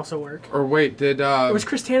 That could also work. Or wait, did Or was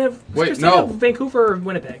Chris Tanev, wait, Chris no. Tanev Vancouver or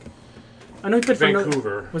Winnipeg? I know he played for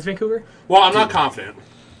Vancouver. Was Vancouver? Well, I'm not confident.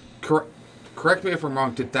 correct me if I'm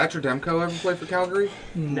wrong. Did Thatcher Demko ever play for Calgary?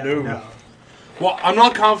 No. No. Well, I'm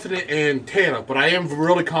not confident in Taylor, but I am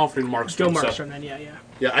really confident in Markstrom. Joe so- Markstrom then, yeah.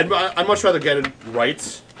 Yeah, I'd much rather get it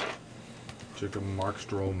right. Jacob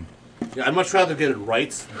Markstrom. Yeah, I'd much rather get it right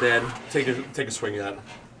than take a swing at it.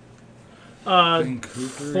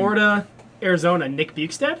 Vancouver. Florida, Arizona, Nick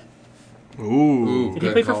Bukestad? Ooh, Did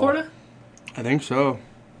he play for Florida? I think so.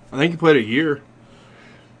 I think he played a year.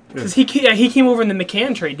 Because he came over in the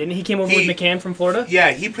McCann trade, didn't he? He came over He- with McCann from Florida?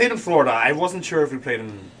 Yeah, he played in Florida. I wasn't sure if he played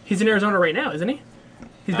in He's in Arizona right now, isn't he?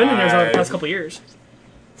 He's been in Arizona the I- past couple years.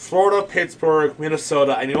 Florida, Pittsburgh,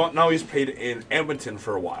 Minnesota, and you don't know he's played in Edmonton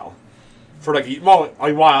for a while. For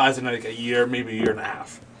a while, as in a year, maybe a year and a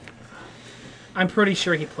half. I'm pretty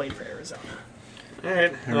sure he played for Arizona. All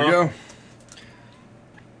right, Here we go.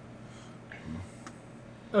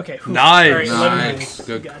 Okay. whew. Nice. All right, 11 Nice. minutes.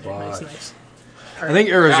 Good Nice, clutch. nice. I think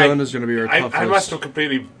Arizona's going to be our I toughest. must have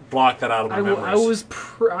completely blocked that out of my I memories.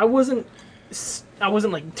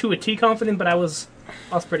 wasn't like to a T confident, but I was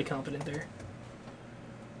pretty confident there.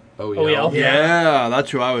 Oh, OEL? Yeah,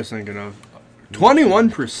 that's who I was thinking of.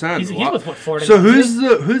 21%. He's Wow. with what, Florida? So now, who's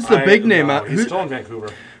isn't the big name? No, he's Who, still in Vancouver.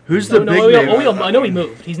 who's he? the No, big OEL, name? I know he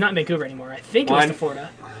moved. He's not in Vancouver anymore. I think it was Well, to Florida.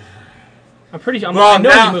 I'm pretty sure. Well, I know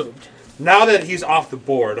now- he moved. Now that he's off the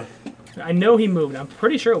board, I know he moved. I'm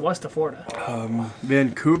pretty sure it was to Florida.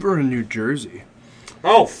 Vancouver and New Jersey.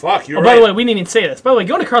 oh fuck, you're Oh, right. by the way, we didn't even say this. By the way,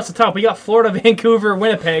 going across the top, we got Florida, Vancouver,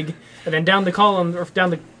 Winnipeg, and then down the column, or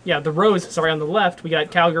down the rows, sorry, on the left, we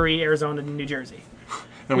got Calgary, Arizona, and New Jersey.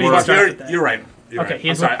 And We we're didn't start You're, with that. you're right. You're Okay, right. he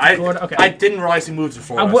I'm is sorry. with Florida? Okay. I didn't realize he moved to I,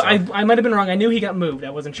 Florida. w- I might have been wrong. I knew he got moved. I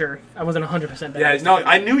wasn't sure. I wasn't 100% there. yeah, no,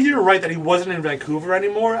 I knew you were right that he wasn't in Vancouver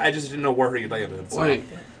anymore. I just didn't know where he landed. So.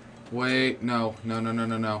 Wait, no.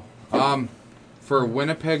 For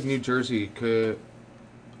Winnipeg, New Jersey, could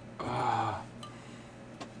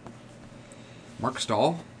Mark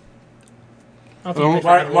Stahl? I don't think he played for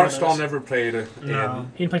either one Mark of Stahl those. never played in. No.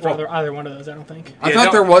 He didn't play for either one of those, I don't think. I Yeah, thought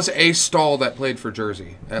no. there was a Stahl that played for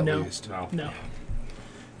Jersey, at No. least. No. No.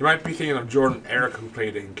 You might be thinking of Jordan Eric, who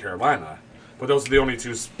played in Carolina, but those are the only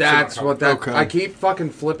two. That's what that. Okay. I keep fucking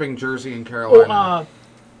flipping Jersey and Oh, Carolina.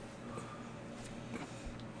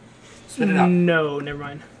 Spit it out. no, never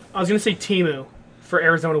mind. I was going to say Timu for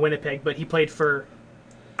Arizona, Winnipeg, but he played for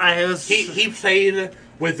He played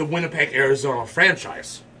with the Winnipeg, Arizona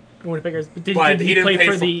franchise. Winnipeg. Did But he he didn't play play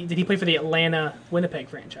for for- Did he play for the Atlanta, Winnipeg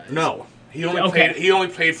franchise? No, he only Okay. played. He only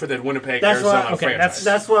played for the Winnipeg, That's Arizona what- okay, franchise.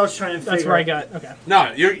 That's what I was trying to figure That's where I out. got. Okay.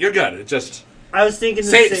 No, you're good. It just I was thinking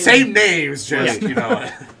the same names, just you know,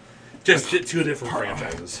 just two different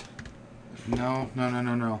franchises. No.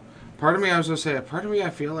 Part of me, I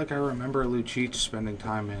feel like I remember Lucic spending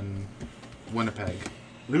time in Winnipeg.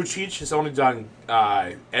 Lucic has only done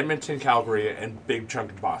Edmonton, Calgary, and big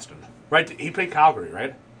chunk in Boston. Right? He played Calgary,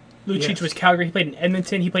 right? Lucic Yes. was Calgary. He played in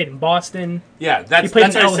Edmonton. He played in Boston. Yeah, He that's played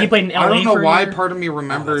that's in what I He said. played in LA I don't know for a why year. part of me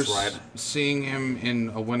remembers right. seeing him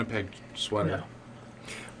in a Winnipeg sweater. No.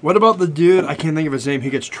 What about the dude? I can't think of his name. He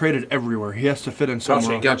gets traded everywhere. He has to fit in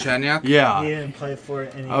somewhere. Galchenyuk? Yeah. He didn't play for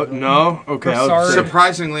it anymore. Oh, no? Okay. I would Brassard. say-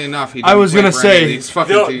 Surprisingly enough, he I didn't was play gonna for any say, of these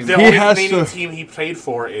fucking The, teams. the He only has Canadian to- team he played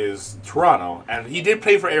for is Toronto, and he did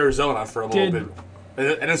play for Arizona for a little Did-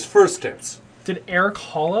 bit. And his first stints. Did Eric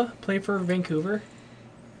Holla play for Vancouver?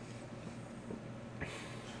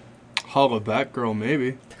 Holla back girl,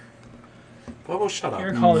 maybe. Well, shut up.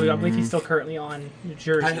 Eric Holla, I believe he's still currently on New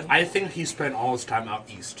Jersey. I think he spent all his time out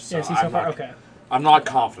east. So Is he so I'm far? not, Okay. I'm not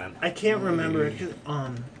confident. I can't remember.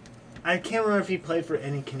 I can't remember if he played for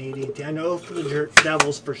any Canadian team. I know for the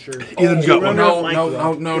Devils for sure. Ethan's got one. No, Mike no,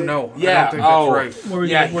 Rowe. no, no, no. Yeah, I don't think oh. that's right. What were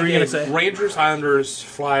you, Yeah, what were you he going to did. say? Rangers, Islanders,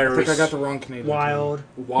 Flyers. I think I got the wrong Canadian. Wild.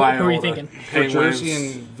 Wild. Who were you thinking? For Penguins. Jersey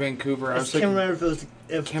and Vancouver, I I was just can't thinking. remember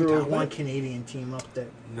if, Cam there was Talbot? one Canadian team up there.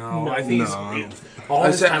 No, No. I think No. he's all I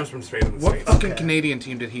his said- time's been spent in the What States. fucking Okay. Canadian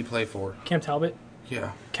team did he play for? Cam Talbot?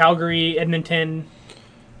 Yeah. Calgary, Edmonton.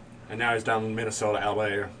 And now he's down in Minnesota,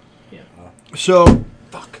 LA. So,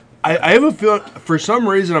 Fuck. I have a feeling, for some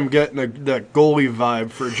reason, I'm getting that goalie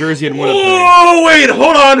vibe for Jersey and Winnipeg. Oh, wait,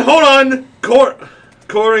 hold on.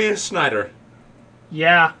 Corey Snyder.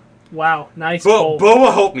 Yeah. Wow. Nice Boa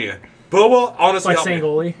goal. helped me. Boa honestly By helped saying me.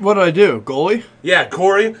 goalie. What did I do? Goalie? Yeah,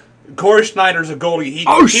 Corey Schneider's a goalie. He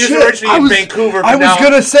was shit! originally in Vancouver, but I was now...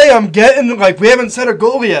 gonna say I'm getting we haven't said a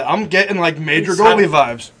goalie yet. I'm getting major goalie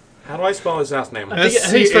vibes. How do I spell his last name? I think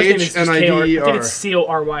his first name is just K-R. I SCHNIDER. think it's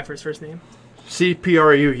C-O-R-Y for his first name.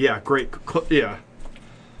 CPRU. Yeah, great. Yeah.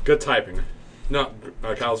 Good typing. No,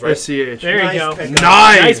 Kyle's right. SCH. There Nice you go. pick. Nice.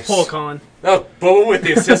 Nice pull, Colin. Oh, Boa with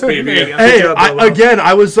the assist, baby. There you go. Hey, job, Bobo.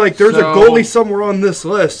 I was like, there's a So- goalie somewhere on this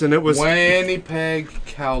list, and it was. Winnipeg,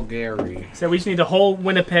 Calgary. So we just need the whole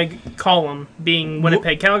Winnipeg column being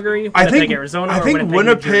Winnipeg, Calgary, I Winnipeg, think Arizona, I or think Winnipeg,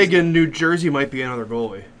 Winnipeg New Jersey. and New Jersey might be another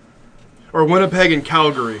goalie, or Winnipeg and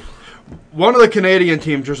Calgary. One of the Canadian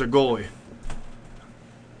teams, there's a goalie.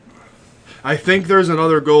 I think there's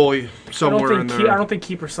another goalie somewhere in there. I don't think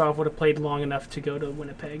Keepersov would have played long enough to go to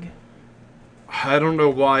Winnipeg. I don't know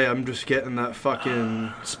why I'm just getting that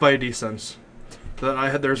fucking Spidey sense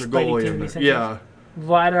that there's a Spidey goalie team, in you there. said, Yeah,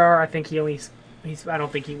 Vladar, I think I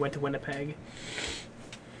don't think he went to Winnipeg.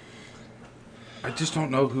 I just don't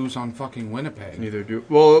know who's on fucking Winnipeg. neither do.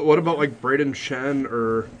 Well, what about Braden Shen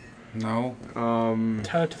or No.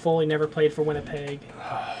 Tyler Toffoli never played for Winnipeg.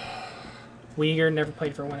 Uyghur never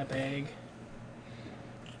played for Winnipeg.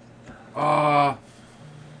 what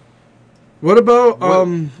about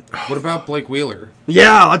What about Blake Wheeler?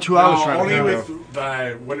 Yeah, that's who I was trying only to with think of.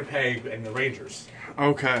 the Winnipeg and the Rangers.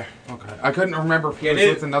 Okay. Okay. I couldn't remember if he was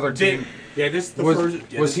Did- with another did- team. Yeah, this is the Was, first.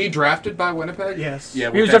 Yeah, was he drafted by Winnipeg? Yes.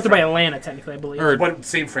 Yeah, He was drafted by Atlanta, technically, I believe. Or, But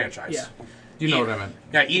same franchise. Yeah. you know what I meant.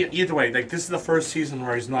 Yeah. Either way, this is the first season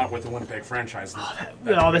where he's not with the Winnipeg franchise.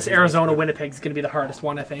 This Arizona Winnipeg is going to be the hardest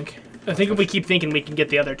one, I think. I think if we keep thinking, we can get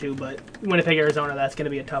the other two, but Winnipeg Arizona, that's going to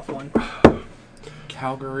be a tough one.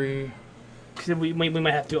 Calgary. 'Cause we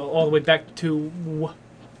might have to go all the way back to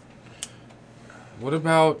What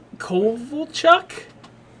about Kovalchuk.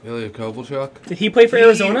 Ilya Kovalchuk? Did he play for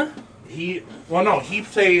Arizona? He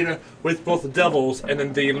played with both the Devils and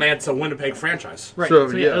then the Atlanta Winnipeg franchise. Right. So,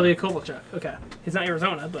 So, yeah. yeah, Ilya Kovalchuk. Okay, he's not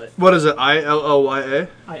Arizona, but What is it? ILLYA?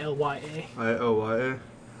 ILYA IOYA?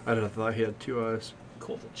 I don't know. I thought he had two eyes.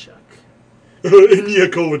 Kovalchuk. Yeah,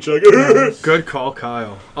 Kovalchuk. Good call,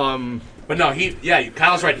 Kyle. But no,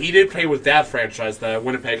 Kyle's right. He did play with that franchise, the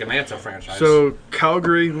Winnipeg Atlanta franchise. So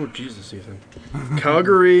Calgary. Oh Jesus, Ethan.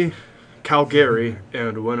 Calgary,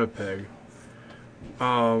 and Winnipeg.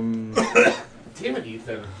 damn it,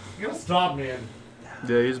 Ethan. You gotta stop, man.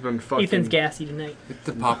 Yeah, he's been fucking. Ethan's gassy tonight. It's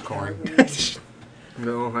the popcorn.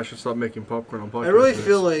 No, I should stop making popcorn on podcast. I really days.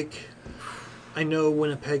 feel like I know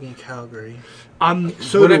Winnipeg and Calgary.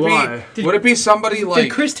 So would do it be? I. Would it be somebody like?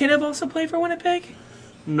 Did Chris Tanev also play for Winnipeg?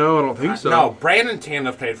 No, I don't think so. No, Brandon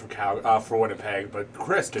Tanev played for Winnipeg, but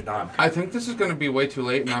Chris did not. I think this is going to be way too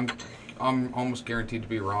late, and I'm almost guaranteed to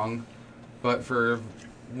be wrong. But for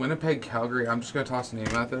Winnipeg, Calgary, I'm just going to toss a name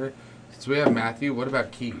out there. So we have Matthew. What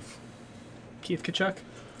about Keith? Keith Kachuk.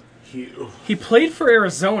 He, He played for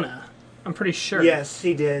Arizona. I'm pretty sure. Yes,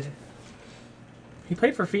 he did. He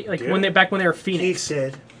played for Did? when they were Phoenix. Keith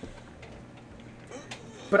did.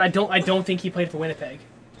 But I don't think he played for Winnipeg.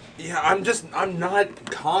 yeah, I'm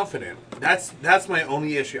not confident. That's my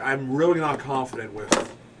only issue. I'm really not confident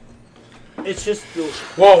with. It's just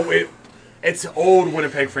Well, it's old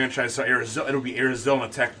Winnipeg franchise, so Arizona. It'll be Arizona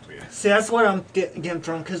technically. see that's what I'm getting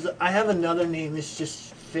from because I have another name. It's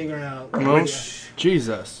just figuring out. Well,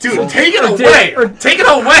 Jesus. Dude, take it away! Take it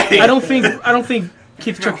away! I don't think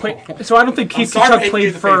Keith Kachuk played. So I don't think Keith Kachuk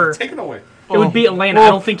played for. Take it away. It would be Atlanta. Well,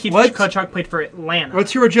 I don't think Keith let's- Kachuk played for Atlanta.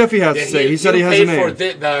 Let's hear what Jeffy has to say. He said he has a paid for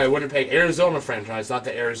name. the Winnipeg, Arizona franchise, not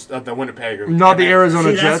the Winnipeg. Not the Arizona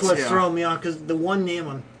See, that's Jets. what's Yeah. throwing me off because the one name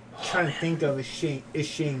I'm trying to think of is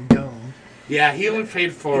Shane Doan. Yeah, he only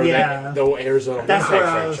paid for Yeah. the Arizona That's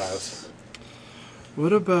Winnipeg where I was- franchise.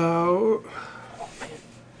 What about?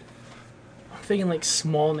 I'm thinking like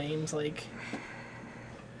small names, like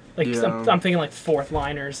Yeah. I'm thinking like fourth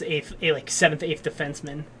liners, like seventh, eighth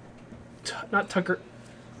defenseman. Not Tucker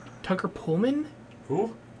Pullman.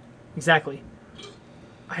 Who? Exactly.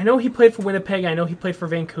 I know he played for Winnipeg. I know he played for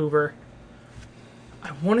Vancouver.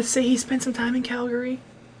 I want to say he spent some time in Calgary.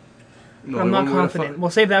 No, I'm not we wanna confident.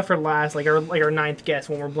 We'll save that for last, like our ninth guess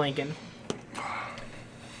when we're blanking.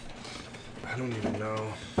 I don't even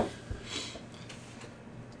know.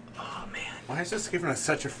 Oh man. Why is this giving us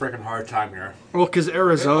such a freaking hard time here? Well, because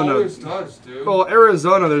Arizona. always does, dude. Well,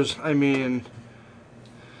 Arizona. There's. I mean.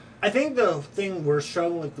 I think the thing we're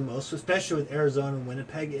struggling with the most, especially with Arizona and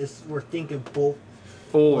Winnipeg, is we're thinking both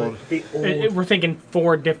Old. like, the old. We're thinking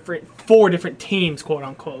four different teams, quote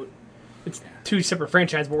unquote. It's two separate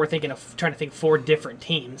franchises, but we're trying to think four different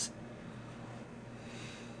teams.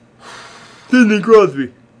 Sidney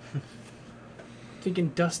Crosby. Thinking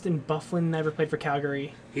Dustin Byfuglien never played for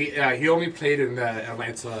Calgary. He only played in the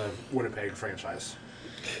Atlanta Winnipeg franchise.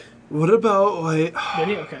 What about like? Did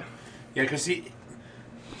he? Okay. Yeah, because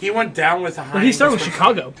he went down with a high. Well, he started with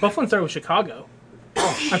Chicago. Byfuglien started with Chicago.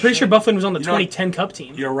 I'm pretty sure Byfuglien was on the You know what? 2010 Cup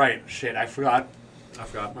team. You're right. Shit, I forgot.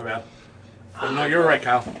 My bad. But no, you're right,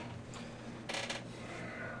 Kyle.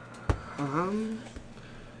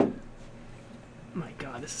 My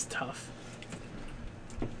God, this is tough.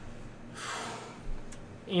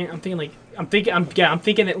 And I'm thinking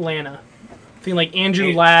Atlanta. I'm thinking like Andrew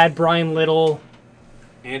Hey. Ladd, Brian Little.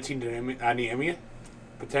 Niemi,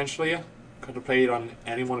 potentially, could have played on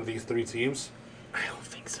any one of these three teams. I don't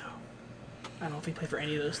think so. I don't think he played for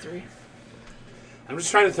any of those three. I'm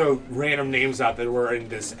just trying to throw random names out that were in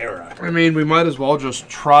this era. I mean, we might as well just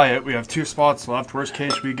try it. We have 2 spots left. Worst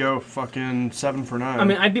case, we go fucking 7 for 9. I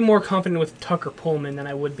mean, I'd be more confident with Tucker Pullman than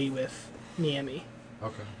I would be with Niemi.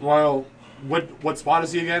 Okay. Well, what spot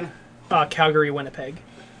is he again? Calgary, Winnipeg.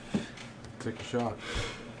 Take a shot.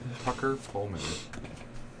 Tucker Pullman.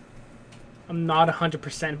 I'm not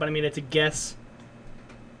 100%, but I mean, it's a guess.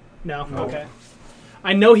 No? Okay.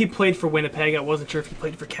 I know he played for Winnipeg. I wasn't sure if he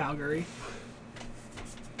played for Calgary.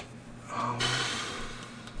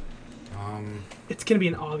 It's gonna be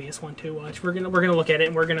an obvious one too. Watch. We're gonna look at it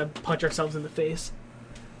and we're gonna punch ourselves in the face.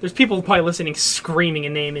 There's people probably listening, screaming a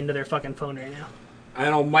name into their fucking phone right now. I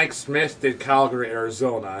know Mike Smith did Calgary,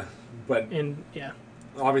 Arizona, but And yeah,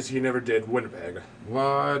 obviously he never did Winnipeg.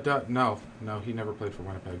 What? No, he never played for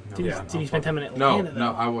Winnipeg. No, did he spend time in No, Atlanta?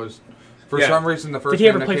 no, though? I was. For Yeah. some reason, the first Did he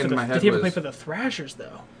ever name that play came for to my the? head Did he ever was play for the Thrashers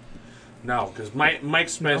though? No, because Mike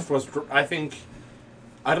Smith was. I think.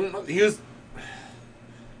 I don't know.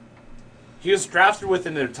 He was drafted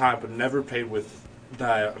within their time, but never played with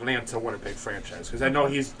the Atlanta Winnipeg franchise. Because I know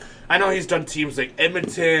he's done teams like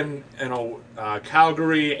Edmonton,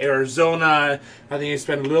 Calgary, Arizona. I think he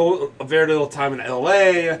spent very little time in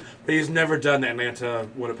LA, but he's never done the Atlanta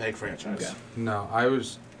Winnipeg franchise. Okay. No, I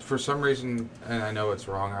was for some reason, and I know it's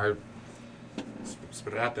wrong.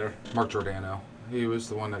 Spit it out there. Mark Giordano. He was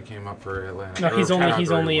the one that came up for Atlanta. No, or he's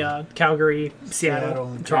only Calgary. Calgary,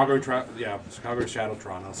 Seattle, Seattle. Toronto. Calgary, Seattle,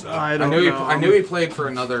 Toronto. So I I don't knew know. I knew he played for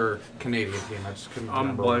another Canadian team. I just couldn't I'm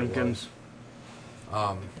remember what it blanking.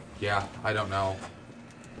 was. Yeah, I don't know.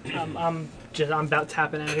 I'm about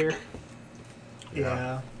tapping out here.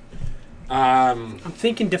 Yeah. I'm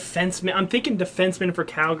thinking defenseman for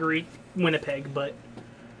Calgary, Winnipeg, but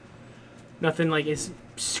nothing like is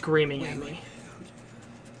screaming at me.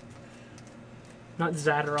 Not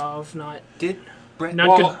Zadorov, not Did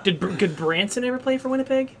Brent? did Branson ever play for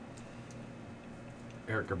Winnipeg?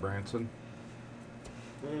 Erica Branson.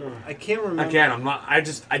 I can't remember. again,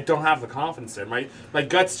 I don't have the confidence there. My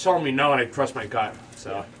gut's telling me no, and I trust my gut.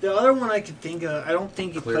 So The other one I could think of, I don't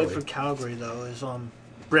think he Clearly. played for Calgary though, is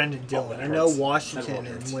Brendan Dillon. that I know hurts. Washington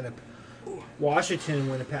That and Winnipeg. Washington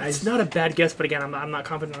and Winnipeg. It's not a bad guess, but again, I'm not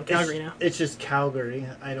confident on Calgary now. It's just Calgary.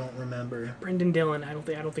 I don't remember. Brendan Dillon, I don't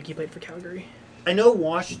think he played for Calgary. I know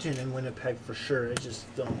Washington and Winnipeg for sure. I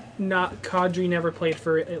just don't. Not Kadri never played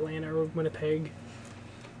for Atlanta or Winnipeg.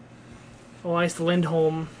 Elias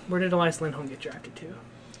Lindholm. Where did Elias Lindholm get drafted to?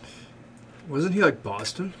 Wasn't he like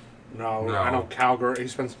Boston? no, No. I know Calgary. He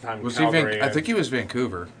spent some time in Was he? Calgary. I think he was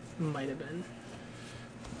Vancouver. Might have been.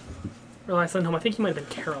 Or last time home, I think he might have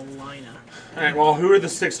been Carolina. All right. Well, who are the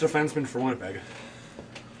 6 defensemen for Winnipeg?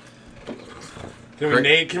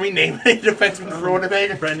 Can we name any defensemen for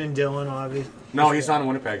Winnipeg? Brendan Dillon, obviously. No, he's not in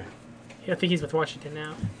Winnipeg. Yeah, I think he's with Washington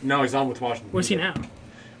now. No, he's not with Washington. Where's he now?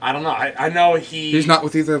 I don't know. I know He's not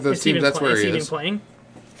with either of those Is he teams. even That's where is he even is. playing?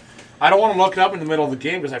 I don't want to look it up in the middle of the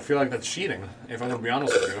game because I feel like that's cheating. If I'm going to be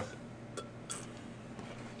honest with you.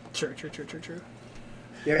 True.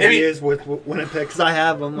 Yeah, Maybe- he is with Winnipeg because I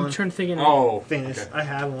have him I'm on trying to think. Oh, fantasy. okay. I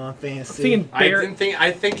have him on fantasy. Thinking I Barrett. didn't think.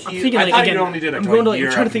 I think I'm he. thinking I like thought again. he only did a I'm going to year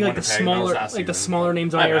I'm trying to up think in like the Winnipeg. That was smaller, last like the season. smaller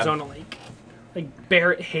names on My bad. Arizona, like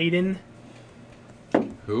Barrett Hayden.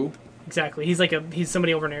 Who? Exactly. He's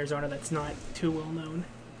somebody over in Arizona that's not too well known.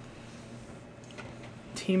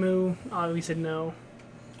 Timu, we said no.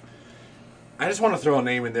 I just want to throw a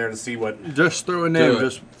name in there to see what. Just throw a name. Do it.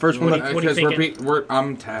 Just first one. What do you Because thinking?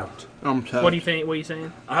 I'm tapped. I'm tapped. What do you think? What are you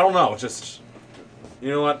saying? I don't know. Just. You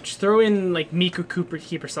know what? Just throw in like Miku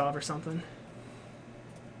Kiprusoff or something.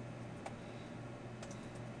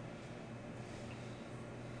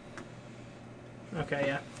 Okay,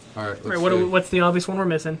 yeah. All right. Let's All right, see. what's the obvious one we're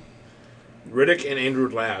missing? Riddick and Andrew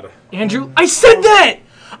Ladd. Andrew, I said that.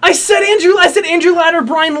 I said Andrew Ladd or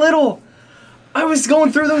Brian Little. I was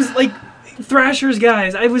going through those like Thrashers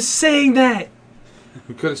guys. I was saying that.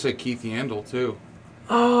 We could have said Keith Yandel too.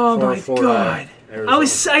 Oh my For, god.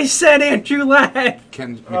 Arizona. I said Andrew Ladd.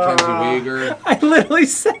 Mackenzie Weegar. I literally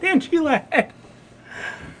said Andrew Ladd.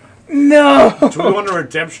 No. Do we want a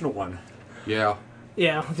redemption one? Yeah.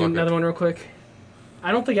 Yeah, I'll do Fuck another it. one real quick.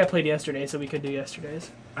 I don't think I played yesterday, so we could do yesterday's.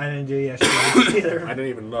 I didn't do yesterday either. I didn't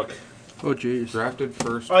even look. Oh jeez. Drafted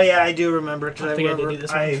first. Oh yeah, I do remember because I I think I did remember do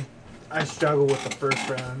this one. I struggle with the first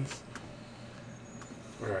rounds.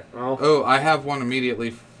 All right. Well, Oh, I have one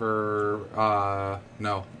immediately for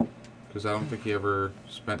no, because I don't think he ever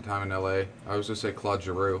spent time in L.A. I was gonna say Claude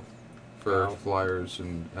Giroux for No. Flyers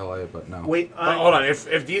in L.A., but no. Wait, hold on.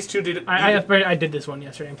 If these two did, I did this one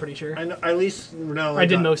yesterday, I'm pretty sure. I know, at least no. I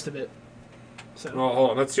did most of it. So Well,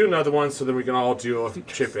 hold on. Let's do another one so then we can all do a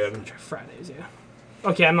chip in. Fridays, yeah.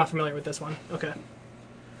 Okay, I'm not familiar with this one. Okay.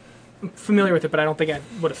 I'm familiar with it, but I don't think I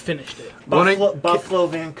would have finished it. Buffalo,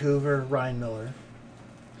 Vancouver, Ryan Miller.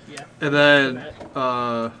 Yeah. And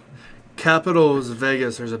then Capitals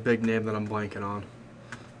Vegas. There's a big name that I'm blanking on.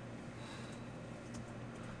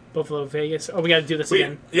 Buffalo, Vegas. Oh, we got to do this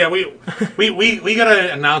again. We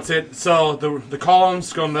gotta announce it. So the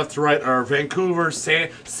columns going left to right are Vancouver, San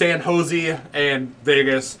Jose, and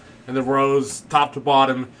Vegas, and the rows top to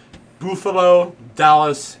bottom, Buffalo,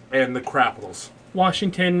 Dallas, and the Capitals.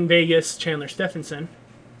 Washington, Vegas, Chandler Stephenson.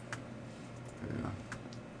 Yeah.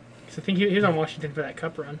 'Cause I think he was on Washington for that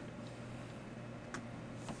cup run.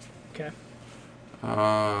 Okay.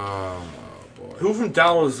 Oh boy. Who from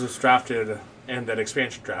Dallas was drafted in that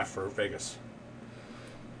expansion draft for Vegas?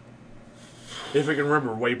 If we can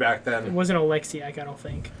remember way back It then. wasn't Oleksiak, I don't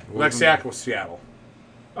think. Lexiak was Seattle.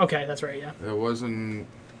 Okay, that's right, yeah. It wasn't.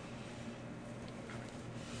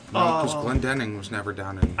 No, because Glenn Denning was never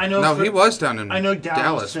down in. I know No, for- he was down in I know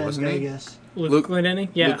Dallas and wasn't Vegas. Luke Glendening?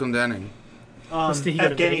 Yeah. he? Luke Glendening. Did he go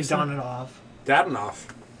to Evgeny Vegas then? Donatov. Dadonov.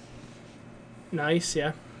 Nice,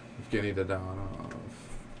 yeah. Evgeny Dadonov.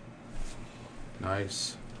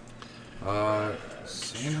 Nice.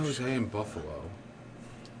 San Jose and Buffalo.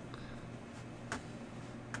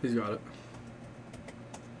 He's got it.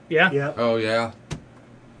 Yeah. Yep. Oh yeah,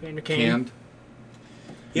 Vander Kane. canned.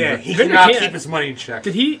 Yeah, he Vander cannot Kane- keep his money in check.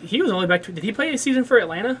 Did he was only back to, did he play a season for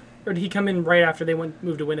Atlanta? Or did he come in right after they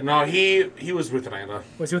moved to Winnipeg? No, he was with Atlanta.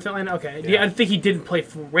 Was he with Atlanta? Okay. Yeah. I think he didn't play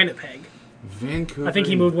for Winnipeg. Vancouver. I think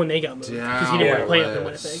he moved when they got moved because he didn't want to play up in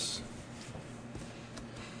Winnipeg. Dallas.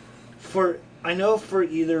 I know for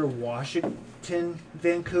either Washington,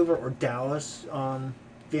 Vancouver, or Dallas,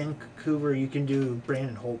 Vancouver, you can do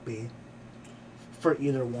Brandon Holtby for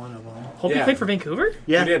either one of them. Hope he Yeah. played for Vancouver?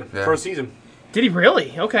 Yeah, He did Yeah. for a season. Did he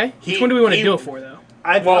really? Okay. Which one do we want to do it for though?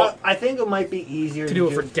 I think it might be easier To do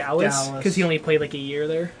it for Dallas because he only played like a year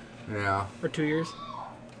there Yeah. or 2 years.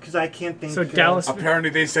 Because I can't think. So Dallas, Apparently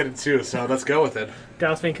they said it too, so let's go with it.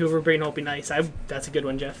 Dallas, Vancouver, Braden Hope be nice. That's a good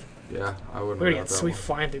one, Jeff. Yeah, I wouldn't. We're gonna have get that sweet one.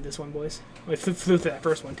 flying through this one, boys. We flew through that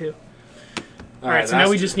first one too. All All right, so now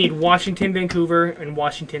we just need Washington, Vancouver, and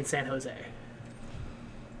Washington, San Jose.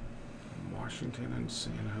 Washington and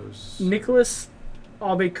San Jose. Nicholas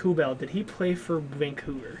Aube-Kubel, did he play for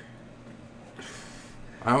Vancouver?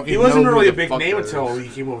 I don't He even wasn't know who really a the big fuck name that until is. he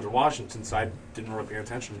came over to Washington, so I didn't really pay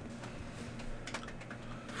attention.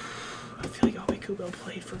 I feel like Aube-Kubel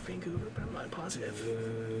played for Vancouver, but I'm not positive.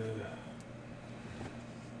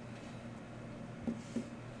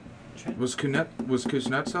 Was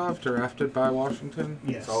Kuznetsov drafted by Washington?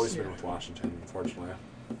 Yes. It's always been with Washington, unfortunately.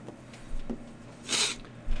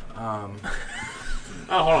 Oh,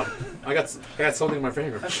 hold on. I got something in my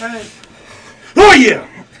finger. I'm trying to. Oh yeah.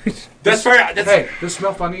 That's very. That's, Hey, does it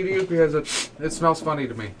smell funny to you? Because it smells funny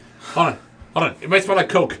to me. Hold on. It might smell like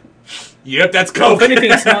Coke. Yep, that's Coke. If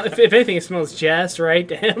anything, if anything, it smells just right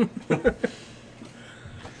to him.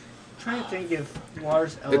 Trying to think if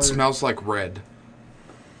Lars Eller. It smells like red.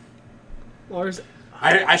 Lars,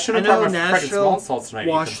 I should I have know brought my freaking Nashville, small salts tonight.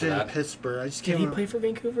 Washington, Ethan, and Pittsburgh. I just did can't he remember. play for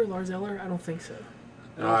Vancouver? Lars Eller? I don't think so.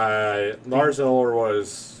 for that. Lars Eller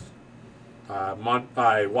was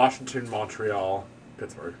Washington, Montreal,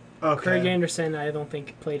 Pittsburgh. Craig Okay. Anderson, I don't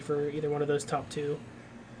think played for either one of those top two.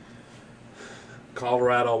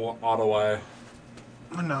 Colorado, Ottawa.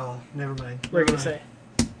 Oh, no, never mind. What are you Never gonna mind.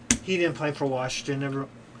 say? He didn't play for Washington. Never.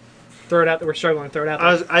 Throw it out there. We're struggling. Throw it out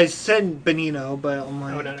there. I said Benino, but I'm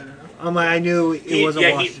like, Oh no. I'm like, I knew it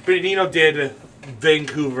wasn't Washington. Benino did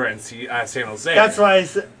Vancouver and San Jose. That's why I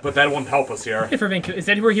said. But that won't help us here. Played for Vancouver. Is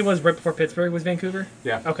that where he was right before Pittsburgh? Was Vancouver?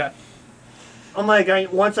 Yeah. Okay. I'm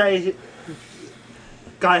like, once I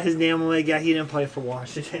got his name, I'm like, yeah, he didn't play for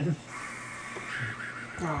Washington.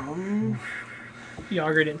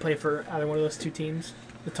 Yager didn't play for either one of those two teams.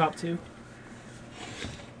 The top two.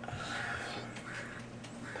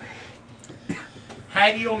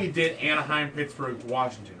 Haggy only did Anaheim, Pittsburgh,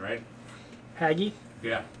 Washington, right? Haggy,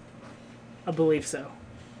 Yeah. I believe so.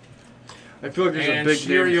 I feel like there's And a big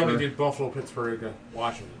Sheary name only for, did Buffalo, Pittsburgh,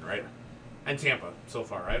 Washington, right? And Tampa so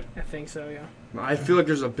far, right? I think so. Yeah. I feel like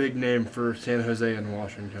there's a big name for San Jose and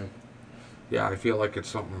Washington. Yeah, I feel like it's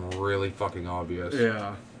something really fucking obvious.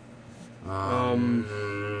 Yeah.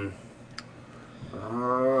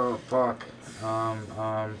 Oh fuck.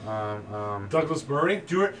 Douglas Murray.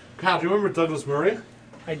 Kyle, do you remember Douglas Murray?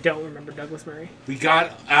 I don't remember Douglas Murray. We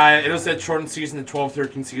got it was that shortened season, the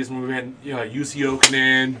 12-13 season. We had UC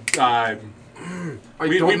Oakland. I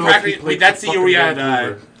We don't know if practically- he played that's for the year we fucking had,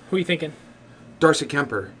 Vancouver. Who are you thinking? Darcy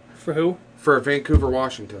Kemper For who? for Vancouver,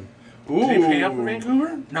 Washington. Did he play up for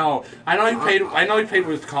Vancouver? No, I know he played. I know he played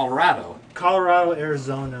with Colorado. Colorado,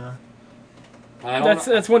 Arizona. I don't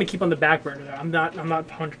know. That's one to keep on the back burner. Though. I'm not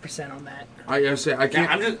 100% on that. I say I can't.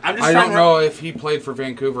 I'm just I trying don't to know if he played for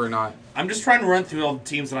Vancouver or not. I'm just trying to run through all the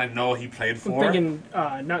teams that I know he played I'm for. thinking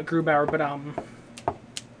not Grubauer, but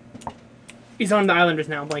he's on the Islanders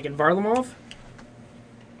now. I'm blanking. Varlamov.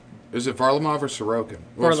 Is it Varlamov or Sorokin?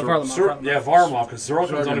 Varlamov. Yeah, Varlamov, because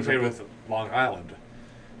Sorokin's only Sorokin's played okay. with Long Island.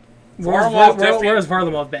 Where definitely- has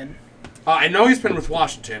Varlamov been? I know he's been with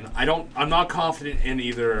Washington. I'm not confident in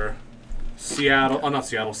either Seattle. Oh, not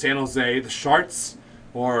Seattle. San Jose, the Sharks,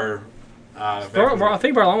 or. Vancouver. I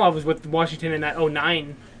think Varlamov was with Washington in that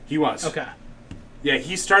 09. He was. Okay. Yeah,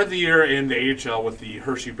 he started the year in the AHL with the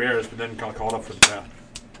Hershey Bears, but then got called up for the draft.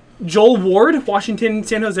 Joel Ward, Washington,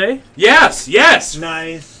 San Jose. Yes.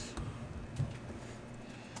 Nice.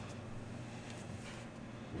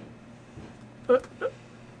 I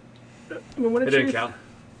mean, what It did didn't you- count.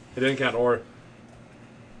 It didn't count. Or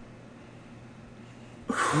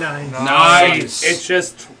Nice. Nice. it's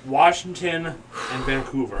just Washington and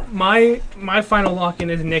Vancouver. My final lock in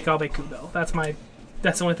is Nick Aube-Kubel. That's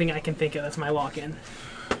the only thing I can think of. That's my lock in.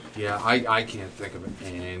 Yeah, I can't think of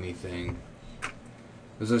anything.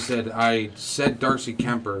 As I said Darcy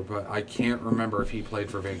Kemper, but I can't remember if he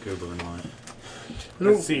played for Vancouver or not.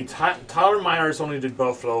 Let's see. Tyler Myers only did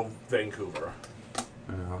Buffalo, Vancouver.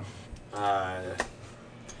 Yeah.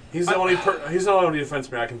 He's the only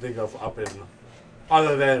defenseman I can think of up in,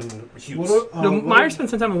 other than Hughes. No, Myers spent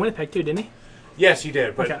some time in Winnipeg too, didn't he? Yes, he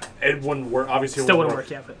did, but Okay. it wouldn't work. Obviously, it Still wouldn't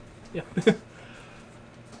wouldn't work. Yeah, but yeah.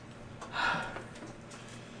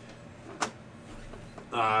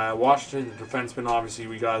 Washington defenseman, obviously,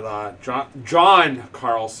 we got John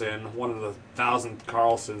Carlson, one of the 1,000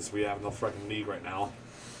 Carlsons we have in the freaking league right now.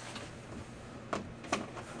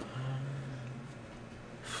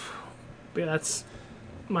 But yeah, that's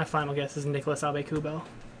my final guess is Nicholas Aube-Kubel.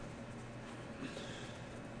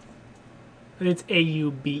 And it's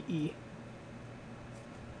Aube.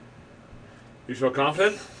 You feel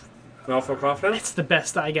confident? You all feel confident? It's the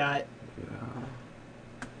best I got.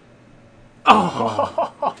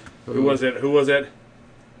 Who was it?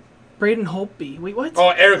 Braden Holtby. Wait, what? Oh,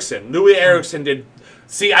 Erickson. Louis Erickson did.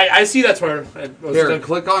 See, I see that's where. I was Here, gonna-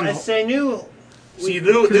 click on. I say knew. See, we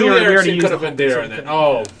Louis already Erickson used could have the been there, Holtby, and then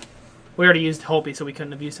so we We already used Holtby, so we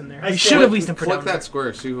couldn't have used him there. I We said- should have used him for Click down that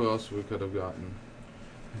square. See who else we could have gotten.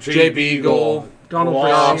 Jay Jay Beagle, Beagle, Donald Wall,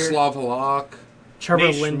 Brashear, Yaroslav Halak. Trevor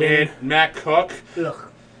Nate Linden. Schmidt, Matt Cook. Ugh.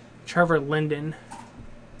 Trevor Linden.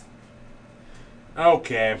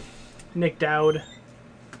 Okay. Nick Dowd.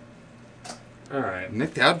 All right.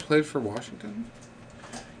 Nick Dowd played for Washington?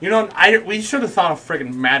 You know, we should have thought of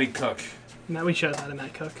friggin' Matty Cook. No, we should have had a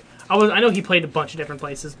Matt Cook. I know he played a bunch of different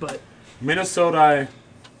places, but Minnesota,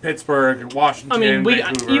 Pittsburgh, Washington, I mean,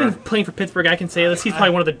 Vancouver. even playing for Pittsburgh, I can say this. He's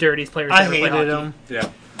probably one of the dirtiest players to I ever play hated hockey. him. Yeah.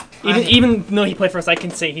 Even though he played for us, I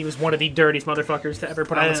can say he was one of the dirtiest motherfuckers to ever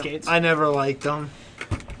put on the skates. I never liked him.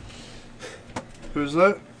 Who's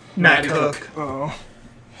that? Matt Matty Cook. Oh.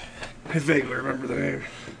 I vaguely remember the name.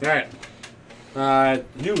 All right.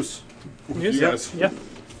 News. Yes. You guys. Yeah.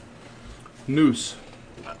 Noose.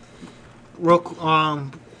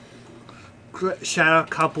 Shout out a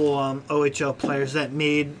couple OHL players that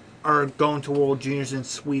are going to World Juniors in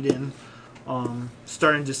Sweden.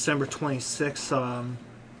 Starting December 26th,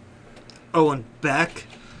 Owen Beck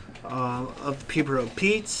of the Peterborough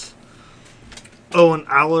Petes, Owen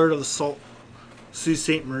Allard of the Sault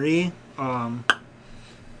Ste. Marie,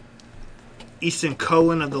 Easton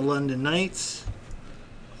Cohen of the London Knights.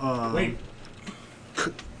 Wait.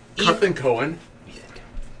 Ethan Cohen.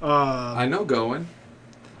 I know going.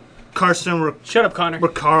 Carson Shut up, Connor.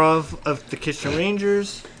 Makarov of the Kitchener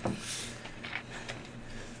Rangers.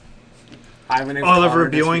 Hi, my name's Oliver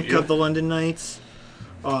Connor. Nice to meet Bjoink you. of the London Knights.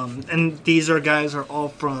 And these guys are all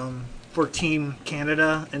for Team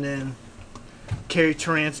Canada. And then Kerry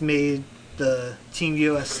Torrance made the Team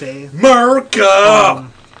USA. America!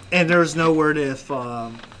 And there was no word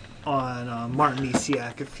on Martin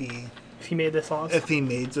Misiak if If he made this loss. he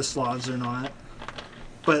made the slots or not.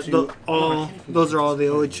 But those are all the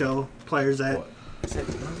OHL players that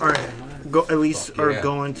are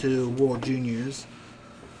going to World Juniors.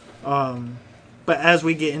 But as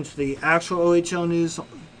we get into the actual OHL news,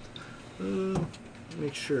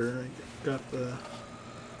 make sure I got the.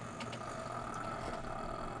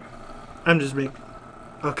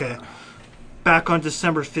 Okay. Back on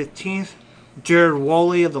December 15th, Jared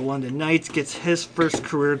Wally of the London Knights gets his first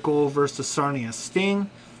career goal versus the Sarnia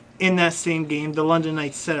Sting. In that same game, the London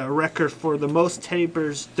Knights set a record for the most teddy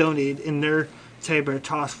bears donated in their teddy bear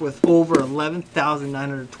toss with over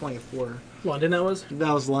 11,924. London, that was.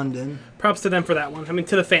 That was London. Props to them for that one. I mean,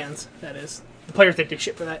 to the fans, that is. The players didn't do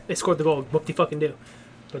shit for that. They scored the goal. Whoop de fucking do.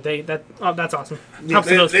 But that's awesome. Props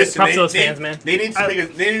to those fans, man. They need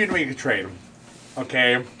to make a trade.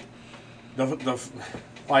 Okay.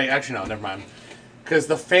 Actually no, never mind. Because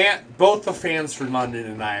both the fans for London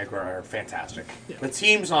and Niagara are fantastic. Yeah. The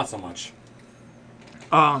team's not so much.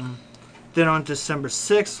 Then on December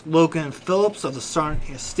 6th, Logan Phillips of the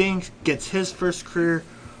Sarnia Sting gets his first career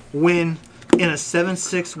win in a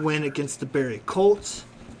 7-6 win against the Barrie Colts.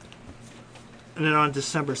 And then on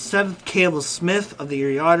December 7th, Caleb Smith of the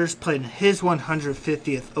Erie Otters played in his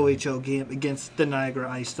 150th OHL game against the Niagara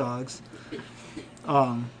Ice Dogs.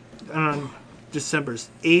 And on December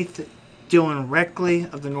 8th, Dylan Reckley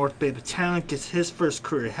of the North Bay Battalion gets his first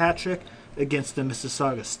career hat trick against the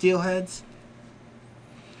Mississauga Steelheads.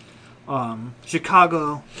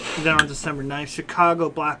 Chicago, then on December 9th, Chicago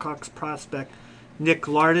Blackhawks prospect Nick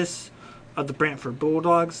Lardis of the Brantford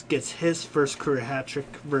Bulldogs gets his first career hat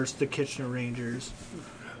trick versus the Kitchener Rangers.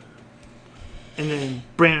 And then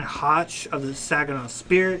Brandon Hotch of the Saginaw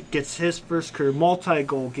Spirit gets his first career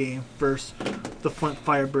multi-goal game versus the Flint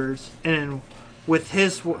Firebirds. And then with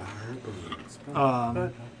his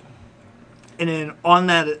and then on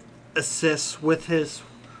that assist with his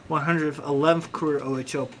 111th career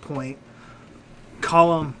OHL point,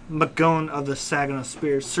 Colin McGowan of the Saginaw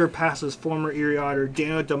Spirit surpasses former Erie Otter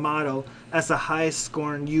Daniel D'Amato as the highest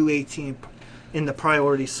scoring U18 in the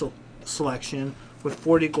priority selection with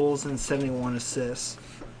 40 goals and 71 assists.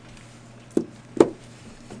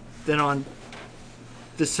 Then on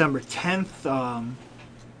December 10th,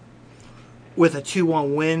 with a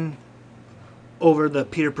 2-1 win over the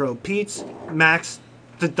Peterborough Petes, Max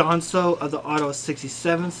D'Adonso of the Ottawa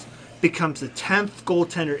 67s becomes the 10th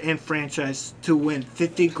goaltender in franchise to win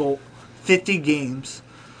 50 games.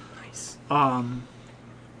 Nice. And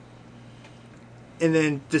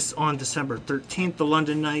then on December 13th, the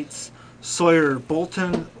London Knights Sawyer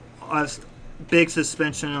Bolton big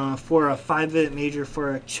suspension for a 5-minute major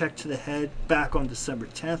for a check to the head back on December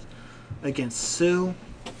 10th against Sioux.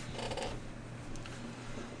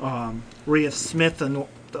 Rhea Smith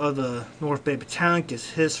of the North Bay Battalion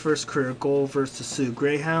gets his first career goal versus the Sioux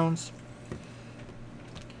Greyhounds.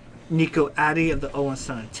 Nico Addy of the Owen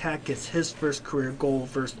Sound Attack gets his first career goal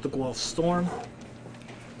versus the Guelph Storm.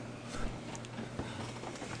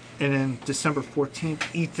 And then December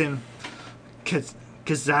 14th, Ethan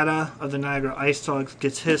Kazada of the Niagara Ice Dogs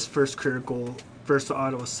gets his first career goal versus the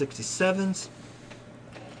Ottawa 67s.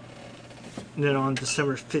 And then on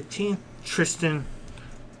December 15th, Tristan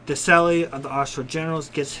DeSalle of the Oxford Generals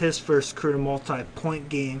gets his first career multi-point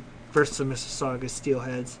game versus the Mississauga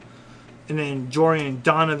Steelheads. And then Jorian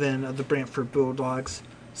Donovan of the Brantford Bulldogs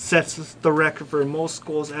sets the record for most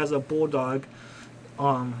goals as a Bulldog,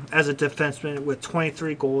 as a defenseman with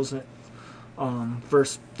 23 goals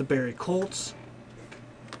versus the Barrie Colts.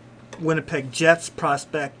 Winnipeg Jets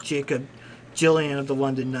prospect Jacob Gillian of the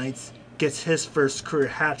London Knights gets his first career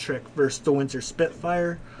hat trick versus the Windsor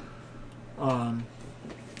Spitfire. And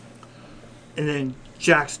then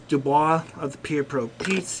Jacques Dubois of the Peterborough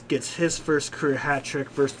Petes gets his first career hat trick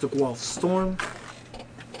versus the Guelph Storm.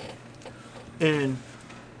 And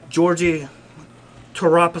Georgi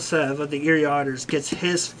Tarapasev of the Erie Otters gets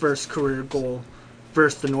his first career goal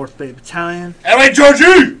versus the North Bay Battalion. Hey,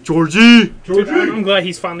 Georgie! Georgie! I'm glad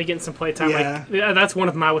he's finally getting some play time. Yeah. Like, that's one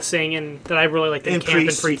of them I was saying that I really liked in camp in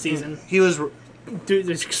preseason. He was... Dude,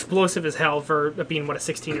 he's explosive as hell for being, what, a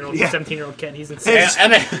 16-year-old, Yeah. 17-year-old kid. He's insane.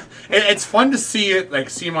 It's fun to see it, like,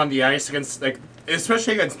 see him on the ice against, like,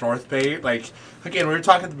 especially against North Bay. Like, again, we were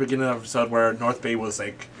talking at the beginning of the episode where North Bay was,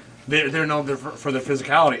 like, they're known for their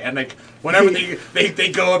physicality. And, like, whenever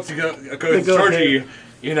they go up to go against Georgie,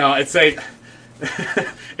 you know, it's like...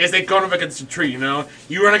 it's like going up against a tree, you know?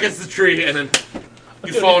 You run against the tree, and then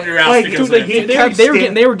you fall on your ass Like, because dude, of like,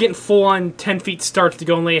 it. They were getting full on 10-feet starts to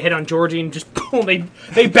go and lay a hit on Georgie, and just boom,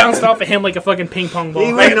 they bounced off of him like a fucking ping pong ball.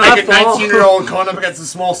 He Like, not like a fall. 19-year-old going up against a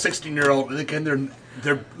small 16-year-old, and again,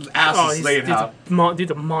 their asses He's laid out. dude's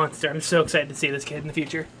a monster. I'm so excited to see this kid in the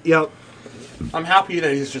future. Yep. I'm happy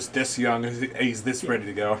that he's just this young, he's this ready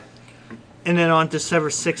to go. And then on December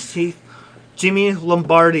 16th, Jimmy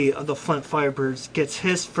Lombardi of the Flint Firebirds gets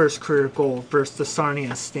his first career goal versus the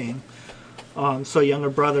Sarnia Sting. So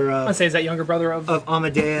younger brother I'd say is that younger brother of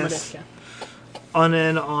Amadeus. yeah. And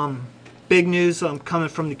then big news coming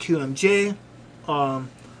from the QMJ.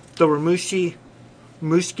 The Rimouski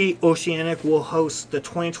Oceanic will host the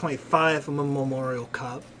 2025 Memorial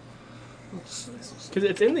Cup. Because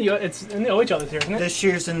it's in the OHL this year, isn't it? This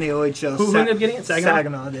year's in the OHL. Who ended up getting it?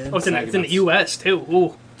 Saginaw did. Oh, it's in the U.S. too.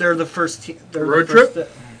 Ooh, They're the first team. Road trip? that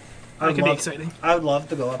could be exciting. I would love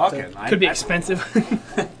to go up there. Could be expensive.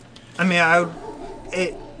 I mean,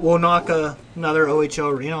 it will knock another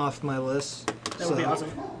OHL arena off my list. That would be awesome.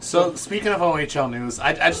 So, speaking of OHL news,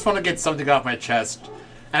 I just want to get something off my chest.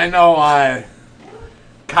 And I know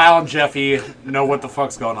Kyle and Jeffy know what the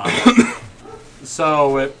fuck's going on.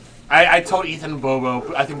 So, I told Ethan and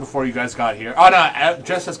Bobo, I think before you guys got here. Oh, no,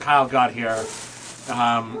 just as Kyle got here,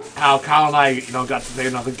 how Kyle and I, got to play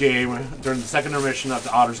another game during the second intermission of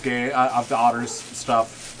the Otters game, of the Otters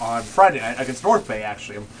stuff on Friday night against North Bay,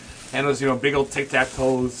 actually. And it was, big old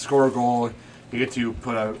tic-tac-toe, score a goal, you get to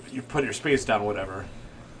put your space down, whatever.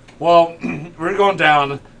 Well, we're going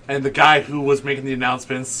down, and the guy who was making the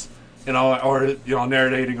announcements, or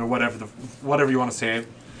narrating or whatever you want to say,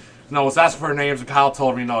 was asking for names, and Kyle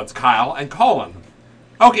told me, it's Kyle and Colin.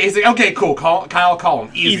 Okay, he's like, okay, cool, Kyle, Colin,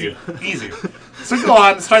 easy. So we go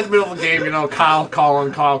on, start in the middle of the game, Kyle,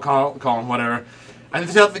 Colin, whatever. And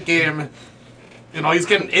throughout the game, he's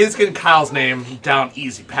getting Kyle's name down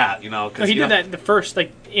easy pat, Cause he did that the first,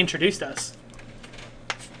 introduced us.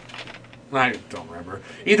 I don't remember.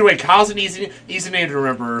 Either way, Kyle's an easy name to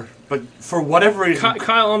remember, but for whatever reason, We got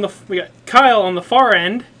Kyle on the far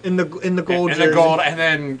end in the gold jersey. and the gold, and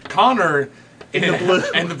then Connor in the blue.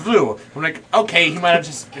 and the blue. I'm like, okay, he might have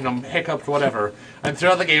just hiccuped, whatever. And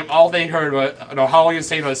throughout the game, all they heard was, how he was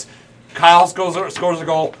saying was, Kyle scores a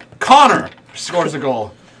goal, Connor scores a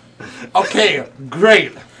goal. Okay,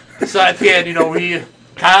 great. So at the end,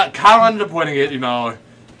 Kyle ended up winning it.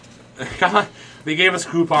 They gave us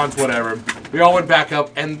coupons, whatever. We all went back up,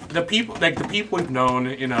 and the people we've known,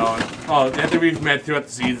 that we've met throughout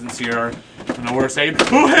the seasons here, we're saying,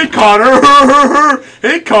 "Oh, hey Connor,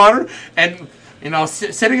 hey Connor," and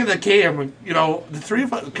sitting in the game, the three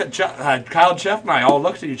of us, Kyle, Jeff, and I all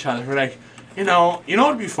looked at each other. We're like, what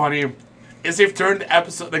would be funny is if during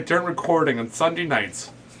recording on Sunday nights,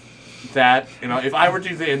 that if I were to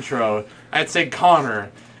do the intro, I'd say Connor.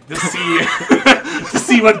 To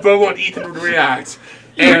see what Bobo and Ethan would react.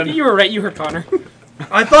 You were right. You heard Connor.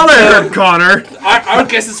 I thought I heard Connor. I would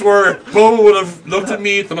guess it's where Bobo would have looked at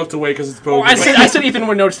me, Ethan looked away because it's Bobo. I said Ethan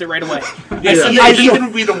would notice it right away. Ethan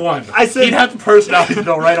would be the one. He'd have the personality to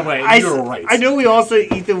know right away. You were right. I know we all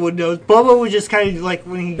said Ethan would know. Bobo would just kind of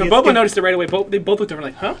when he gets... Bobo noticed it right away. They both looked over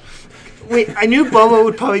like, huh? Wait, I knew Bobo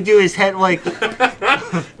would probably do his head like...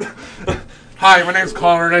 Hi, my name's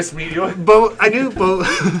Connor. Nice to meet you. I knew Bobo...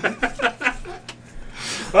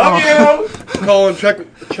 Love you! Colin, check.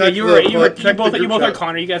 Yeah, you were right. You check both the group heard chat.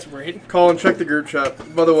 Connor. You guys were right. Colin, check the group chat.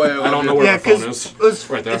 By the way, I don't know where Yeah, my phone because is.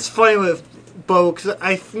 Right there. it's funny with Bo because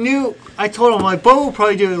I told him like Bo will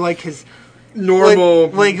probably do like his Normal.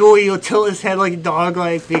 like he'll tilt his head like a dog,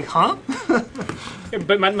 like big hump.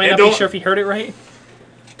 But might not be sure if he heard it right.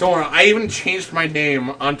 Don't worry, I even changed my name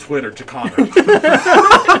on Twitter to Connor.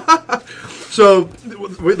 So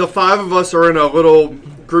the five of us are in a little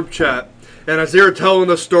group chat, and as they were telling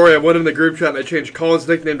the story, I went in the group chat and I changed Colin's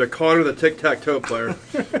nickname to Connor the Tic-Tac-Toe player.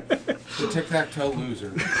 The tic-tac-toe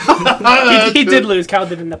loser. He did lose. Kyle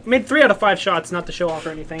did enough. Made 3 out of 5 shots, not to show off or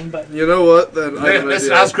anything, but You know what? Then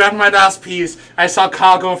Listen, I was grabbing my last piece. I saw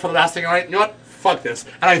Kyle going for the last thing. I'm like, you know what? Fuck this.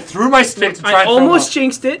 And I threw my stick to try I and throw him almost up.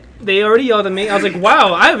 jinxed it. They already yelled at me. I was like,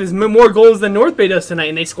 wow, I have more goals than North Bay does tonight,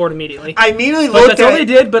 and they scored immediately. I immediately But looked that's all they at.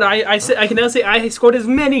 did, but I can now say I scored as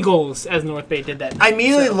many goals as North Bay did that. I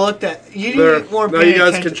immediately looked at you. There. Didn't more Now pay you guys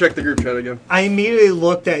attention. can check the group chat again. I immediately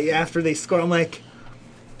looked at you after they scored. I'm like,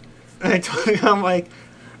 and I told you, I'm like,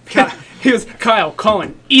 He goes, Kyle,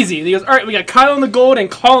 Colin, easy. He goes, all right, we got Kyle in the gold and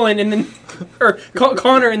Colin in the, or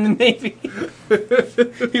Connor in the Navy.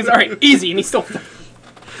 He goes, all right, easy, and he's still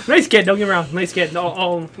nice kid. Don't get me wrong, nice kid.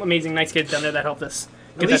 All amazing, nice kids down there that helped us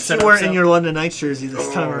at get that least set you up. weren't So, in your London Knights jersey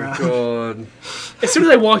this time Oh around. God. as soon as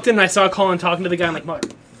I walked in, and I saw Colin talking to the guy. I'm like,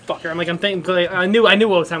 motherfucker. I'm like, I knew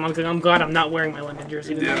what was happening. I'm like, I'm glad I'm not wearing my London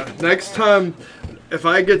jersey tonight. Yeah. Next time, if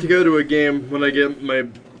I get to go to a game when I get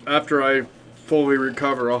after I fully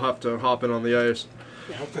recover, I'll have to hop in on the ice.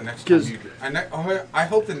 I hope the next time I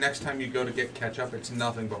hope the next time you go to get ketchup, it's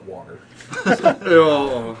nothing but water.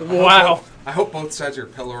 Oh. Wow. I hope both sides of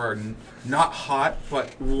your pillow are not hot,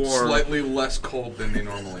 but Warm. slightly less cold than they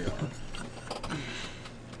normally are.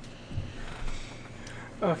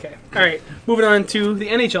 Okay. All right. Moving on to the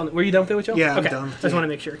NHL. Were you done with the NHL? Yeah, I'm okay. done. I just want to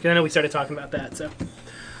make sure because I know we started talking about that. So,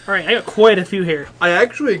 all right, I got quite a few here. I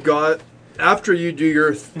actually got, after you do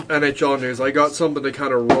your NHL news, I got something to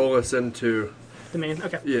kind of roll us into. The main.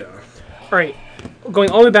 Okay. Yeah. All right.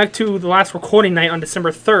 Going all the way back to the last recording night on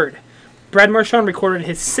December 3rd, Brad Marchand recorded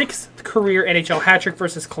his 6th career NHL hat trick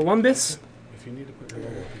versus Columbus. If you need to put your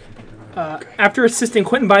logo, you can put your logo. After assisting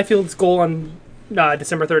Quentin Byfield's goal on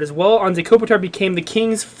December 3rd as well, Anze Kopitar became the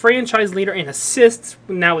Kings' franchise leader in assists,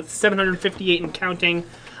 now with 758 and counting.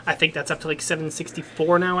 I think that's up to like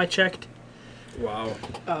 764 now, I checked. Wow.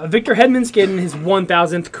 Victor Hedman's getting his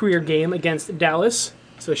 1,000th career game against Dallas.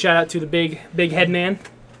 So shout out to the big head man.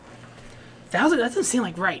 1,000? That doesn't seem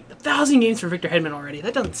like right. 1,000 games for Victor Hedman already.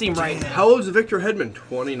 That doesn't seem right. How old is Victor Hedman?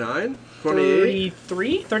 29? 28?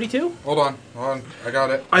 33? 32? Hold on, I got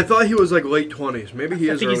it. I thought he was like late 20s. Maybe he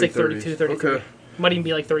I is think he's early like 32, 30s. 33. Okay. Might even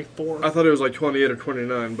be like 34. I thought it was like 28 or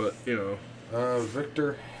 29, but you know.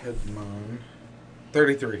 Victor Hedman,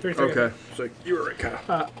 33. 33. Okay. So you were right,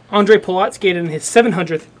 Kyle. Andre Palat skated in his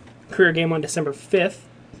 700th career game on December 5th.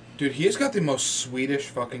 Dude, he's got the most Swedish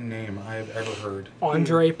fucking name I have ever heard.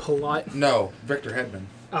 Andre Palat. No, Victor Hedman.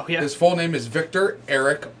 Oh, yeah. His full name is Victor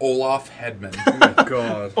Eric Olaf Hedman. Oh my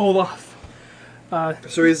God. Olaf.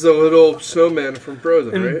 So he's the little snowman from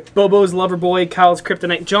Frozen, And right? Bobo's lover boy, Kyle's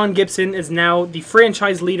kryptonite, John Gibson, is now the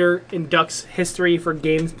franchise leader in Ducks history for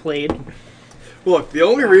games played. Look, the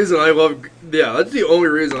only reason I love... Yeah, that's the only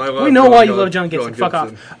reason I love... We know why you love John Gibson. Fuck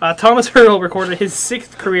off. Thomas Hurdle recorded his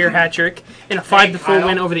 6th career hat trick in a 5-4 Kyle.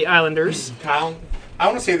 win over the Islanders. Kyle, I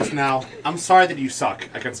want to say this now. I'm sorry that you suck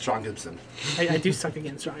against John Gibson. I do suck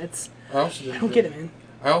against John. I I don't get it, man.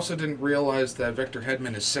 I also didn't realize that Victor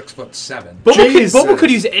Hedman is 6'7". Bobo could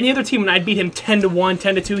use any other team and I'd beat him 10-1,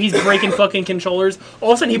 10-2. He's breaking fucking controllers.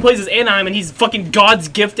 All of a sudden he plays as Anaheim and he's fucking God's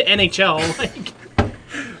gift to NHL. Like,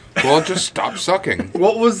 Well, just stop sucking.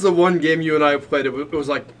 What was the one game you and I played? It was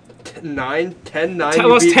like 10-9. I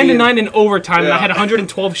lost 10-9 in overtime and I Yeah. had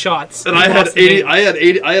 112 shots. And I had lost the 80. game. I had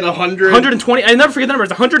 80. I had 100. 120. I never forget the numbers.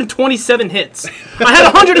 127 hits. I had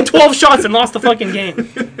 112 shots and lost the fucking game.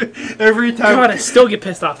 Every time. God, I still get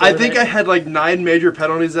pissed off. I over think that. I had like 9 major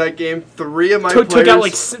penalties that game. 3 of my took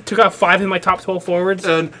players. took out 5 of my top 12 forwards.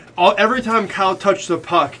 And every time Kyle touched the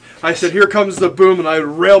puck, I said, "Here comes the boom," and I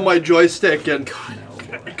would rail my joystick, and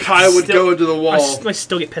Kyle would Still- go into the wall. I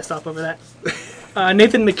still get pissed off over that.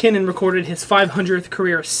 Nathan McKinnon recorded his 500th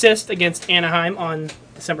career assist against Anaheim on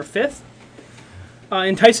December 5th.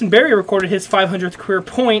 And Tyson Berry recorded his 500th career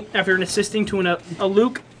point after assisting to a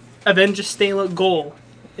Luke Avengestela goal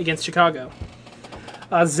against Chicago.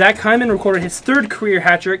 Zach Hyman recorded his 3rd career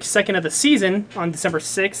hat trick, 2nd of the season, on December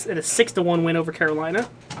 6th in a 6-1 win over Carolina.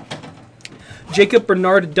 Jacob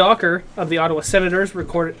Bernard Docker of the Ottawa Senators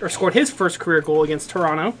scored his 1st career goal against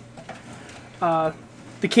Toronto.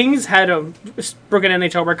 The Kings had a broken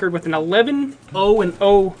NHL record with an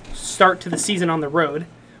 11-0-0 start to the season on the road,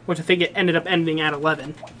 which I think it ended up ending at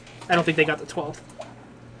 11. I don't think they got the 12th.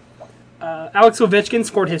 Alex Ovechkin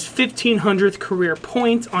scored his 1,500th career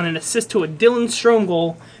point on an assist to a Dylan Strome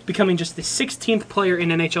goal, becoming just the 16th player in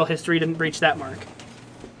NHL history to reach that mark.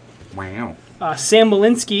 Wow. Sam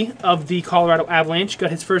Malinsky of the Colorado Avalanche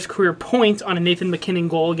got his first career point on a Nathan MacKinnon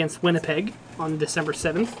goal against Winnipeg on December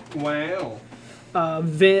 7th. Wow.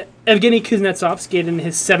 Evgeny Kuznetsov skated in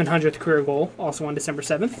his 700th career goal, also on December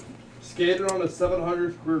 7th. Skated on a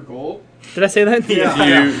 700th career goal. Did I say that?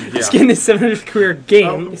 Yeah. Skated in his 700th career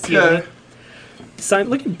game. Excuse me. Okay.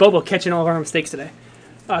 Look at Bobo catching all of our mistakes today.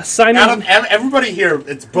 Simon. Everybody here,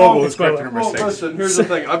 it's Bobo who's It's Bobo. correcting our Well, mistakes. listen, here's the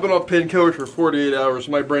thing. I've been on painkillers for 48 hours.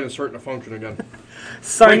 My brain is starting to function again. Wait,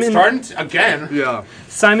 Simon again? Yeah.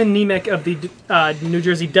 Simon Nemec of the New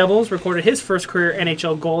Jersey Devils recorded his first career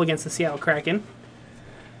NHL goal against the Seattle Kraken.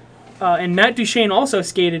 And Matt Duchene also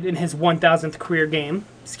skated in his 1,000th career game,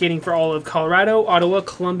 skating for all of Colorado, Ottawa,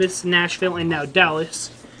 Columbus, Nashville, and now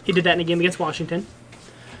Dallas. He did that in a game against Washington.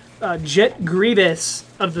 Jet Grievous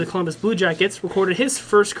of the Columbus Blue Jackets recorded his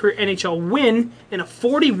first career NHL win in a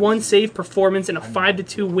 41-save performance in a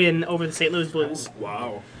 5-2 win over the St. Louis Blues.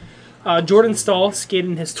 Wow. Jordan Stahl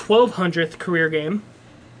skated in his 1,200th career game.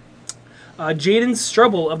 Jaden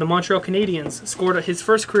Struble of the Montreal Canadiens scored his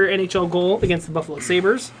first career NHL goal against the Buffalo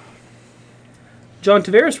Sabres. John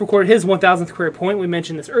Tavares recorded his 1,000th career point, we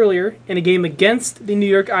mentioned this earlier, in a game against the New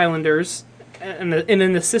York Islanders, and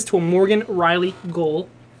an assist to a Morgan Riley goal.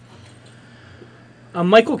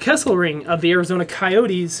 Michael Kesselring of the Arizona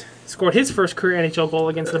Coyotes scored his first career NHL goal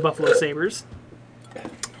against the Buffalo Sabres.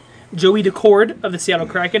 Joey Decord of the Seattle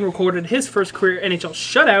Kraken recorded his first career NHL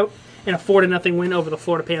shutout in a 4-0 win over the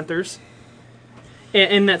Florida Panthers.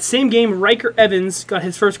 In that same game, Riker Evans got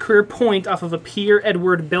his first career point off of a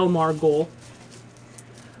Pierre-Edouard Bellemare goal.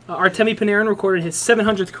 Artemi Panarin recorded his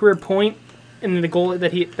 700th career point in the goal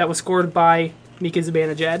that was scored by Mika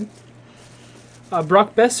Zibanejad.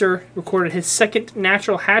 Brock Besser recorded his second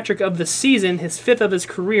natural hat trick of the season, his fifth of his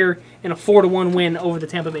career, in a 4-1 win over the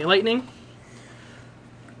Tampa Bay Lightning.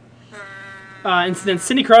 And then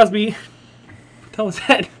Sidney Crosby, tell his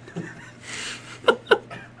head.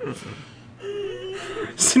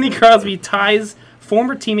 Sidney Crosby ties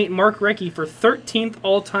former teammate Mark Recchi for 13th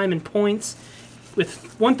all-time in points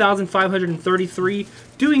with 1,533,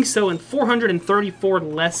 doing so in 434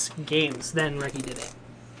 less games than Recchi did it.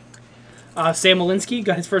 Sam Malinsky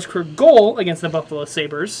got his first career goal against the Buffalo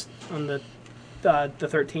Sabres on the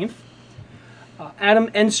 13th. Adam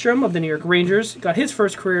Enstrom of the New York Rangers got his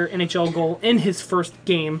first career NHL goal in his first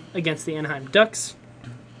game against the Anaheim Ducks.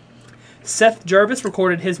 Seth Jarvis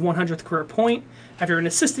recorded his 100th career point after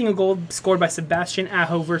assisting a goal scored by Sebastian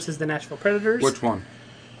Aho versus the Nashville Predators. Which one?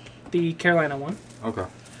 The Carolina one. Okay.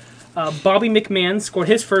 Bobby McMahon scored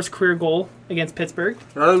his first career goal against Pittsburgh.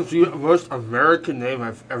 That is the most American name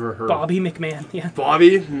I've ever heard. Bobby McMahon, yeah.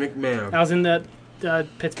 Bobby McMahon. That was in the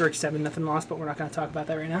Pittsburgh 7-0 loss, but we're not going to talk about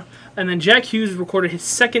that right now. And then Jack Hughes recorded his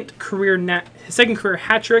second career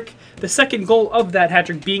hat trick, the second goal of that hat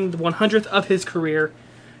trick being the 100th of his career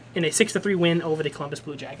in a 6-3 win over the Columbus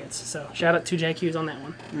Blue Jackets. So shout out to Jack Hughes on that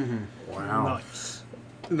one. Mm-hmm. Wow. Nice.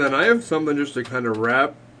 Then I have something just to kind of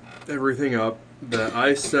wrap everything up that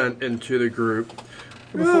I sent into the group.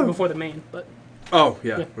 Before the main, but Oh,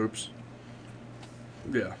 yeah. Yeah. Oops.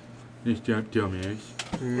 Yeah. These dummies.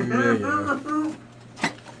 Yeah.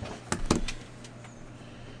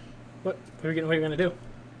 what are you going to do?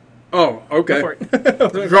 Oh, okay. Go for it.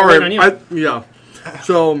 Waiting Sorry. on you. Yeah.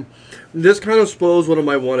 So, this kind of spoils one of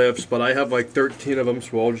my what-ifs, but I have like 13 of them,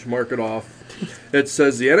 so I'll just mark it off. It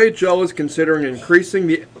says the NHL is considering increasing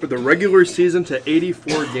the regular season to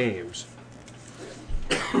 84 games.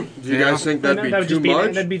 Do you guys think that'd be too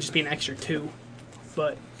much? That'd be just be an extra 2.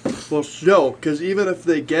 But Well, no, because even if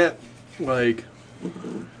they get, like,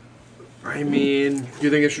 I mean, do you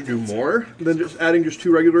think it should do more than just adding just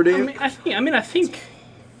 2 regular days? I think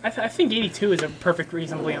 82 is a perfect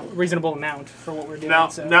reasonable amount for what we're doing. Now,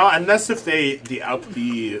 so. unless if they up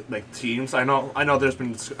the like teams, I know there's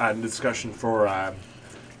been discussion for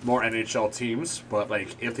more NHL teams, but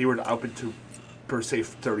like if they were to up it to per se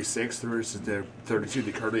 36 versus the 32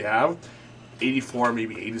 they currently have, 84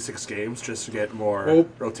 maybe 86 games just to get more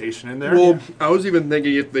rotation in there. Well, I was even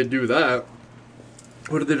thinking if they do that,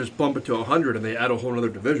 what if they just bump it to 100 and they add a whole other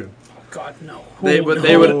division? God no.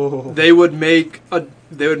 They would make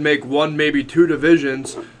one, maybe 2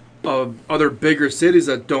 divisions of other bigger cities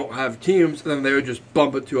that don't have teams, and then they would just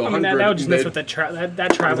bump it to 100. that would just mess with that travel. Would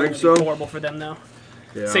be horrible for them though.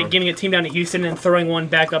 Yeah. Say giving a team down to Houston and throwing one way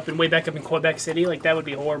back up in Quebec City, like that would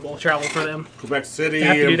be horrible travel for them. Quebec City. They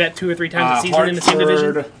have to do that 2 or 3 times a season in the same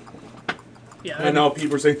division. Yeah, I know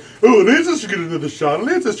people are saying, "Oh, Atlanta should get another shot.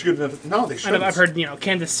 Atlanta should get another." No, they shouldn't. I've heard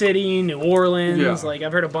Kansas City, New Orleans. Yeah. Like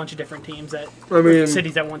I've heard a bunch of different teams that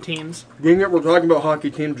cities that want teams. Being that we're talking about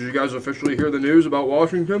hockey teams, did you guys officially hear the news about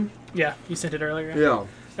Washington? Yeah, you sent it earlier. Yeah.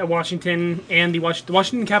 That Washington and the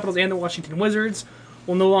Washington Capitals and the Washington Wizards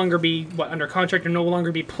will no longer be under contract or no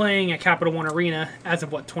longer be playing at Capital One Arena as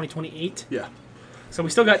of 2028. Yeah. So we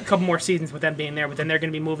still got a couple more seasons with them being there, but then they're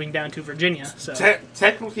going to be moving down to Virginia. So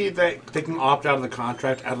Technically, they can opt out of the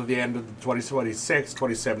contract out of the end of the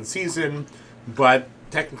 2026-27 season, but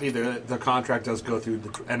technically the contract does go through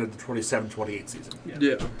the end of the 27-28 season.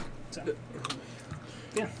 Yeah. So,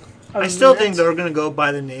 yeah. I still think they're going to go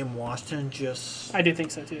by the name Washington. Just I do think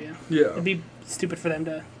so too. Yeah. Yeah. It'd be stupid for them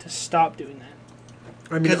to stop doing that.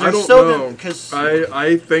 I mean, 'Cause I they're don't still know. gonna- 'cause-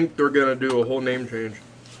 I think they're going to do a whole name change.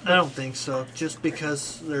 I don't think so. Just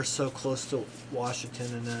because they're so close to Washington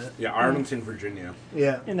and that. Yeah, Arlington, Virginia.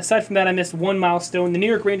 Yeah. And aside from that, I missed one milestone. The New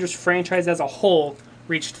York Rangers franchise as a whole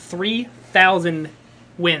reached 3,000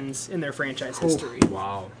 wins in their franchise history.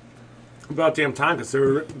 Wow. About damn time, because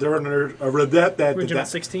they're in Original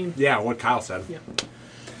 16. Yeah, what Kyle said. Yeah.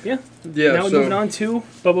 Yeah. Yeah. Now so moving on to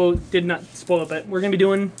Bobo did not spoil it, but we're going to be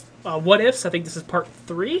doing what ifs. I think this is part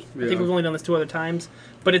 3. I Yeah. think we've only done this 2 other times,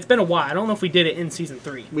 but it's been a while. I don't know if we did it in season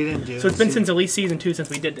 3. We didn't do it. So it's been since at least season 2 since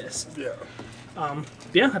we did this. Yeah.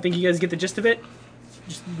 Yeah, I think you guys get the gist of it.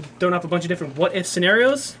 Just throwing up a bunch of different what if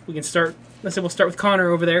scenarios. We can start. Let's say we'll start with Connor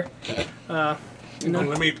over there. Let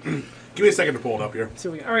me give me a second to pull it up here.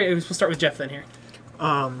 So all right, we'll start with Jeff then here.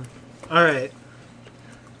 All right.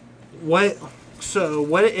 What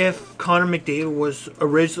if Connor McDavid was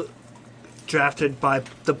originally drafted by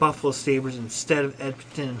the Buffalo Sabres instead of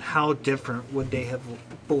Edmonton? How different would they have?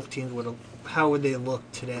 Both teams would have. How would they look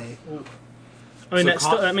today? I mean,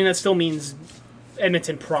 So that still means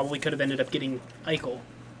Edmonton probably could have ended up getting Eichel.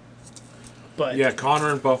 But Yeah,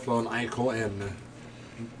 Connor and Buffalo and Eichel and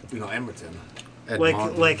Edmonton.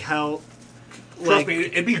 Like how? Trust me,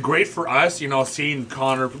 it'd be great for us, seeing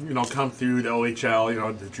Connor, come through the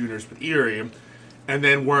OHL, the juniors with Erie, and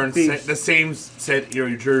then wearing the same set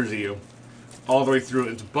Erie jersey all the way through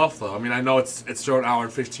into Buffalo. I mean, I know it's still an hour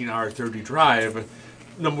and 15-hour 30 drive.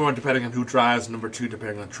 Number 1, depending on who drives. Number 2,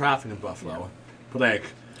 depending on traffic in Buffalo. But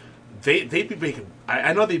they'd be making.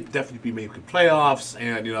 I know they'd definitely be making playoffs,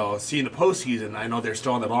 and seeing the postseason. I know they're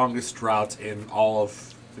still on the longest drought in all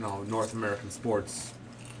of North American sports.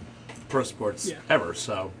 Pro sports ever,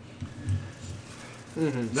 so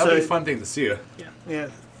that'll be a fun thing to see. Yeah.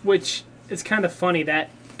 which is kind of funny. That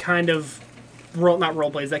kind of not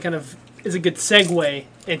role plays. That kind of is a good segue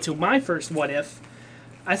into my first what if.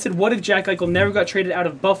 I said, what if Jack Eichel never got traded out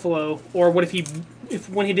of Buffalo, or what if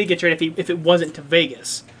when he did get traded, if it wasn't to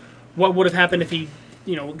Vegas, what would have happened if he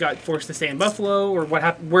got forced to stay in Buffalo, or what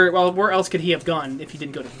happened? Where else could he have gone if he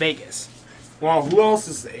didn't go to Vegas? Well, who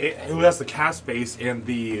has the cap space and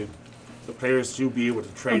the players to be able to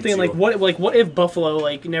trade? I'm thinking what if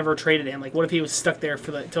Buffalo never traded him? What if he was stuck there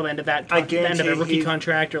for till the end of that the end of a rookie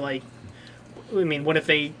contract, or what if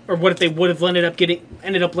they would have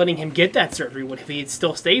ended up letting him get that surgery? What if he had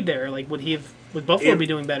still stayed there? Would Buffalo be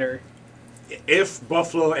doing better? If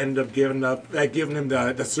Buffalo ended up giving him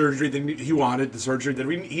the surgery that he wanted, the surgery that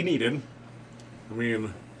he needed, I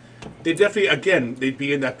mean, they definitely they'd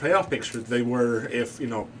be in that playoff picture that they were if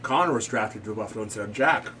Connor was drafted to Buffalo instead of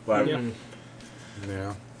Jack. But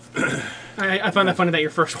Yeah. I found that funny that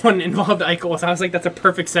your first one involved Eichel. So I was like, that's a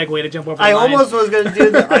perfect segue to jump over. I mine. almost was going to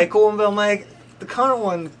do the Eichel one, but I'm like, the Connor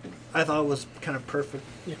one I thought was kind of perfect.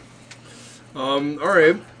 All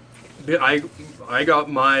right. I got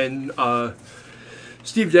mine.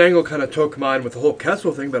 Steve Dangle kind of took mine with the whole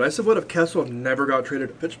Kessel thing, but I said, what if Kessel never got traded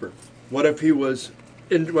to Pittsburgh? What if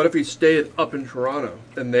he stayed up in Toronto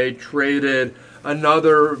and they traded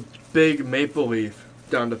another big Maple Leaf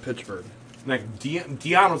down to Pittsburgh?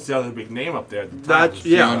 Dion was the other big name up there. That would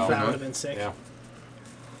have been sick. Yeah.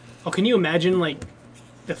 Oh, can you imagine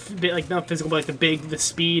not physical, but the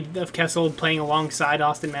speed of Kessel playing alongside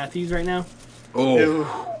Austin Matthews right now?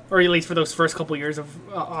 Oh. Or at least for those first couple years of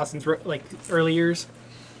Austin's early years.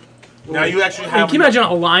 Now you actually have. Can you imagine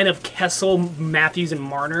a line of Kessel, Matthews, and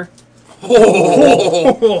Marner?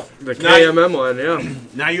 The KMM line, yeah.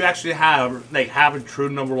 Now you actually have a true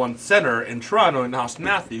number 1 center in Toronto in Austin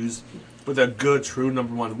Matthews, with a good true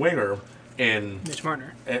number 1 winger in Mitch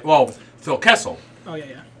Marner. Phil Kessel. Oh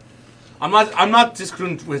yeah. I'm not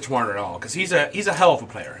discrediting Mitch Marner at all, because he's a hell of a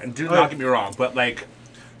player, and do not get me wrong, but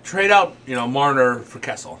trade out Marner for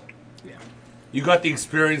Kessel. Yeah. You got the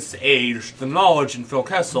experience, the age, the knowledge in Phil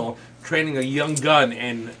Kessel, training a young gun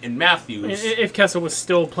in Matthews. If Kessel was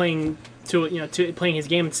still playing to playing his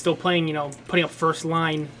game and still playing, putting up first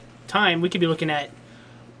line time, we could be looking at,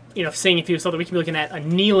 saying if he was something, we could be looking at a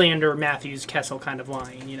Nylander, Matthews, Kessel kind of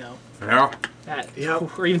line, Yeah.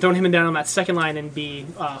 or even throwing him down on that second line and be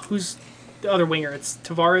who's the other winger? It's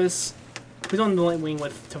Tavares. Who's on the wing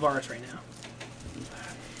with Tavares right now?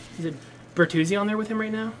 Is it Bertuzzi on there with him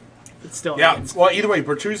right now? It's still Well, either way,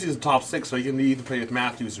 Bertuzzi is the top 6, so you can either play with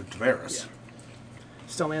Matthews or Tavares. Yeah.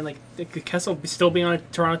 Still, man, like Kessel still being on a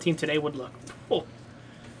Toronto team today would look. Oh,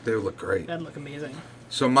 They would look great. that'd look amazing.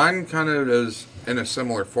 So mine kind of is in a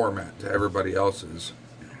similar format to everybody else's.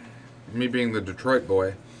 Me being the Detroit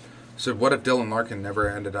boy. So what if Dylan Larkin never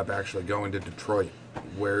ended up actually going to Detroit?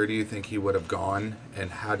 Where do you think he would have gone, and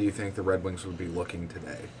how do you think the Red Wings would be looking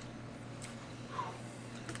today?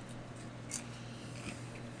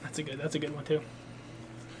 That's a good one too.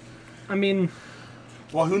 I mean,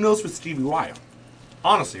 Well, who knows with Stevie Y?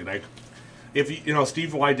 Honestly, like, if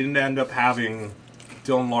Stevie Y didn't end up having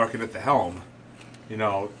Dylan Larkin at the helm, who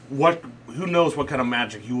knows what kind of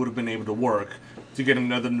magic he would have been able to work to get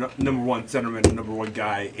another number one centerman, number one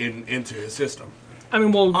guy into his system. I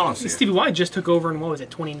mean, well, Honestly. Stevie Y just took over in,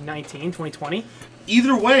 2019, 2020?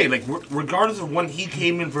 Either way, like, regardless of when he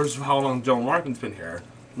came in versus how long Dylan Larkin's been here,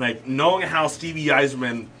 like, knowing how Stevie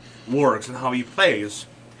Yzerman works and how he plays,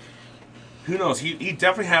 who knows? He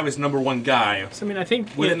definitely have his number one guy. So, I mean, I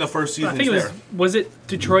think Within the first season I think he's was it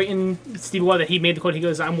Detroit and Stevie Y that he made the quote? He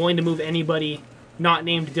goes, "I'm willing to move anybody not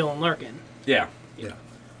named Dylan Larkin." Yeah. Yeah.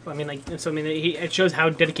 I mean, it shows how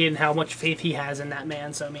dedicated and how much faith he has in that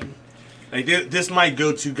man. So, I mean, Like, this my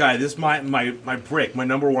go-to guy. This my brick, my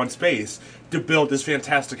number one space to build this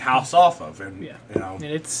fantastic house off of. And, yeah, and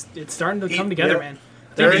it's starting to come together, yeah. man.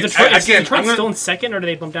 There Is is- Detroit, is again, Detroit I'm gonna- still in second, or do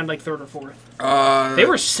they bump down to like third or fourth? They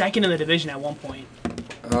were second in the division at one point.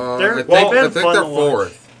 They've I been think fun they're to watch.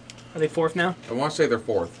 fourth. Are they fourth now? I want to say they're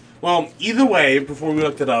fourth. Well, either way, before we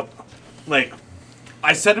looked it up, like,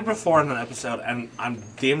 I said it before in an episode, and I'm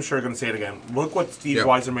damn sure going to say it again. Look what Steve Yep.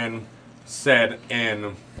 Yzerman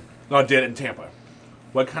did in Tampa.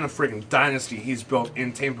 What kind of freaking dynasty he's built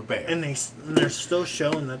in Tampa Bay. And they're still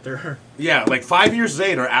showing that they're. Yeah, like 5 years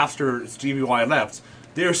later, after Stevie Y left,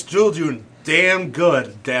 they're still doing damn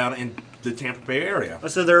good down in the Tampa Bay area.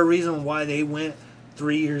 So they're a reason why they went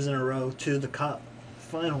 3 years in a row to the Cup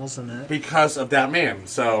finals and that. Because of that man.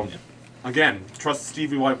 So, again, trust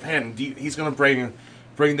Stevie Y pen. He's going to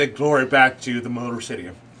bring that glory back to the Motor City.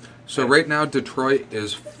 So right now, Detroit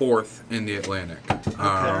is fourth in the Atlantic.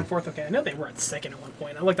 They're in fourth. Okay, I know they were at second at one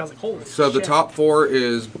point. I looked. I was like, holy. So the shit. top four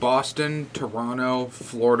is Boston, Toronto,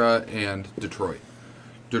 Florida, and Detroit.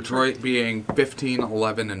 Detroit being 15,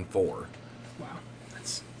 11, and 4. Wow,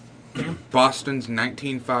 that's damn. Boston's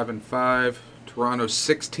 19, 5, and 5. Toronto's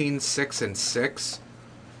 16, 6, and 6.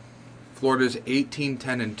 Florida's 18,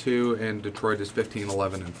 10, and 2, and Detroit is 15,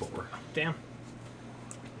 11, and 4. Damn.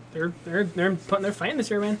 They're putting their fight in this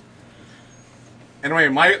year, man. Anyway,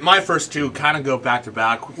 my first two kind of go back to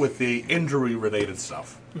back with the injury related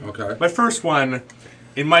stuff. Okay. My first one,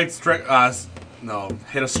 it might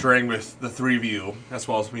hit a string with the three of you as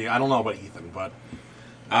well as me. I don't know about Ethan, but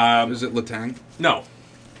Is it Letang? no.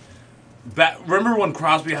 Remember when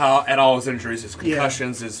Crosby had all his injuries, his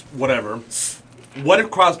concussions, his whatever? What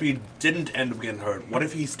if Crosby didn't end up getting hurt? What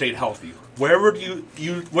if he stayed healthy? Where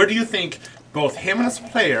do you think both him as a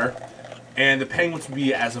player and the Penguins would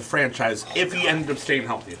be as a franchise if he ended up staying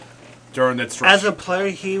healthy during that stretch? As a player,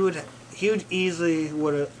 he would easily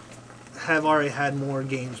have already had more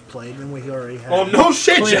games played than what he already had. Oh no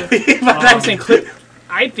shit, Jimmy! I'm saying,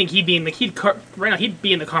 I think he'd be in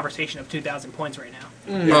the conversation of 2,000 points right now.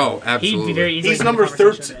 Oh, absolutely. He'd be very easily. He's in the number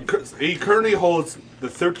conversation 13. of it. He currently holds the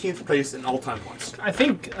 13th place in all-time points. I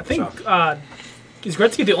think. So. Is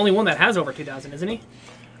Gretzky the only one that has over 2,000? Isn't he?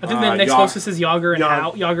 I think the next Yager. closest is Yager and Yager.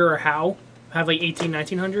 Howe. Yager or Howe have like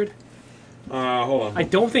 1900. Hold on. I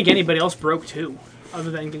don't think anybody else broke 2. Other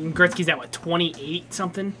than Gretzky's at what 28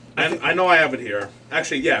 something. I know I have it here.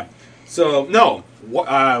 Actually, yeah. So, no.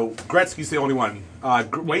 Gretzky's the only one.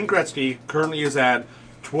 Wayne Gretzky currently is at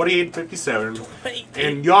 28.57,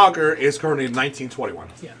 and Yager is currently at 19.21.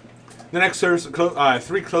 Yeah. The next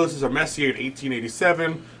three closest are Messier at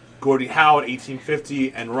 1887, Gordie Howe at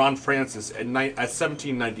 1850, and Ron Francis at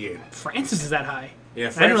 1798. Francis is that high. Yeah, I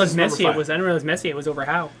didn't Francis realize is number Messier 5. was. I didn't realize Messier was over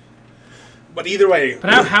Howe. But either way,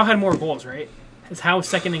 But Howe had more goals, right? Is Howe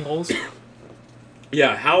second in goals?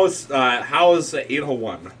 yeah, Howe is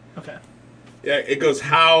 801. Okay. Yeah, it goes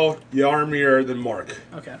Howe, Yarmir, then Mark.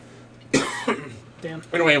 Okay. Damn.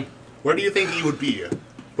 Anyway, where do you think he would be?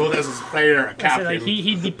 Both as a player, a I said, captain. like,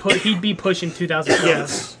 he'd be pushing 2,000 points.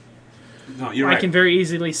 Yes. No, you're I right. can very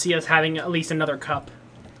easily see us having at least another cup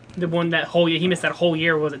The one that whole year, he missed that whole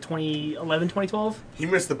year, was it 2011, 2012? He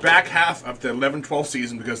missed the back half of the 11-12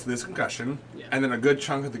 season because of this concussion, Yeah. and then a good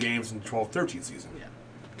chunk of the games in the 12-13 season. Yeah.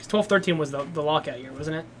 Because 12-13 was the lockout year,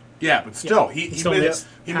 wasn't it? Yeah, but still, Yeah. he Still missed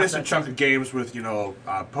half a that chunk season. of games with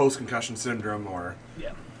post-concussion syndrome or.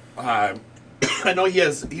 Yeah. I know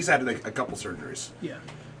he's had like a couple surgeries, Yeah.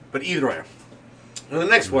 but either way. And the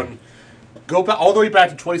next one, go back all the way back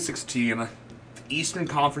to 2016, the Eastern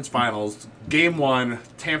Conference Finals, Game 1,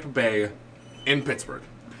 Tampa Bay, in Pittsburgh.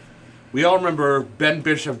 We all remember Ben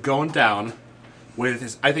Bishop going down with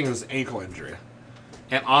his ankle injury,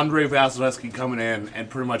 and Andre Vasilevsky coming in and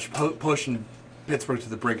pretty much pushing Pittsburgh to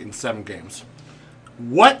the brink in 7 games.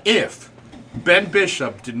 What if Ben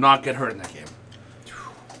Bishop did not get hurt in that game?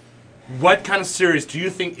 What kind of series do you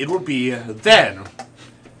think it would be then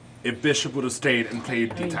if Bishop would have stayed and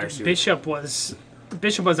played the entire series?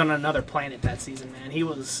 Bishop was on another planet that season, man. He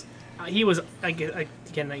was he was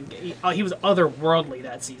otherworldly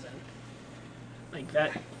that season. Like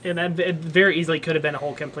that, and that it very easily could have been a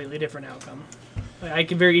whole completely different outcome. Like, I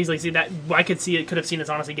could very easily see that. I could see it could have seen us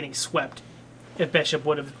honestly getting swept if Bishop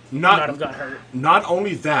would have not have got hurt. Not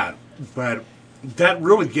only that, but that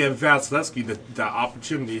really gave Vasilevsky the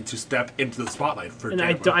opportunity to step into the spotlight for And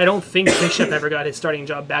Tampa. I don't think Bishop ever got his starting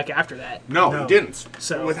job back after that. No, No. he didn't.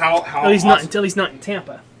 So with how at least not awesome- until he's not in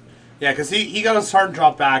Tampa. Yeah, because he got a starting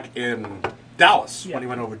job back in Dallas Yeah. when he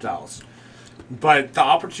went over to Dallas. But the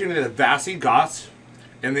opportunity that Vasi got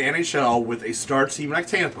in the NHL with a star team like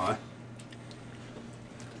Tampa,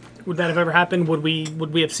 Would that have ever happened? Would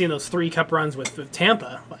we have seen those 3 cup runs with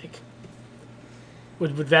Tampa? Like,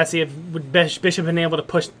 would Bishop have been able to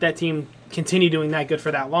push that team, continue doing that good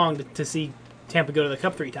for that long to see Tampa go to the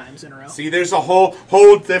cup 3 times in a row? see, there's a whole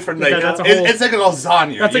different like That's a whole- it's like a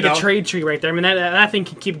lasagna. That's like you know? a trade tree right there. I mean, that thing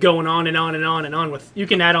can keep going on and on and on and on. With you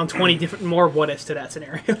can add on 20 different more what ifs to that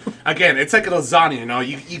scenario. Again, it's like a lasagna. You know,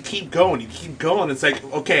 you keep going, It's like,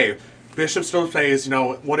 okay, Bishop still plays. You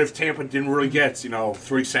know, what if Tampa didn't really get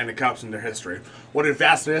 3 Stanley Cups in their history? What if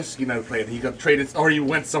Vasilevsky never played? He got traded, or he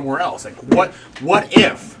went somewhere else. Like, what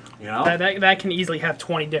if? You know, that can easily have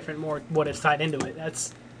 20 different more what ifs tied into it.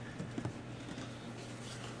 That's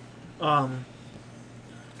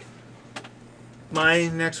My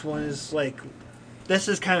next one is like, this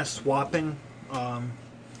is kind of swapping.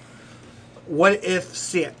 What if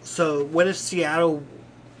Seattle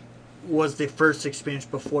was the first expansion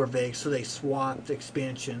before Vegas, so they swapped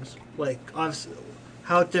expansions? Like, obviously,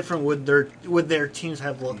 how different would their teams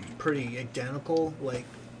have looked? Pretty identical, like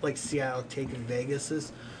Seattle taking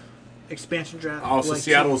Vegas's expansion draft. oh, so like,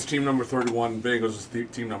 Seattle was team number 31. Vegas was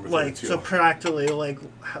team number 32. Like, so practically, like,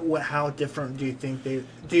 how different do you think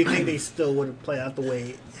they still would have played out the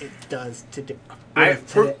way it does today?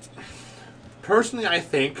 Personally, I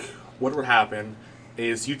think what would happen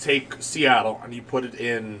is you take Seattle and you put it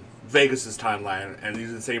in Vegas's timeline, and you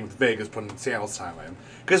do the same with Vegas, put it in Seattle's timeline.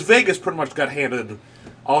 Because Vegas pretty much got handed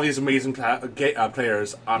all these amazing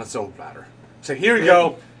players on a silver platter. So here you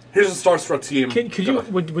go. Here's a starstruck team.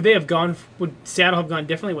 would they have gone? Would Seattle have gone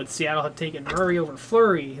differently? Would Seattle have taken Murray over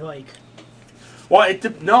Fleury? Like, Well,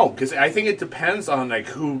 no, because I think it depends on like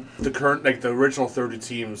who the original 30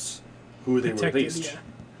 teams who they protected, released. yeah.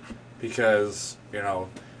 Because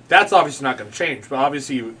that's obviously not going to change. But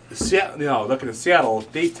obviously, looking at Seattle,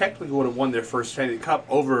 they technically would have won their first Stanley Cup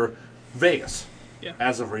over Vegas, Yeah.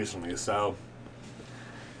 as of recently. So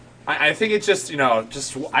I think it's just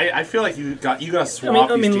I feel like you got to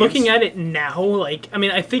swap. I mean, these looking teams. at it now, like, I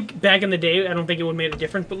mean, I think back in the day, I don't think it would have made a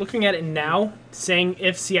difference. But looking at it now, saying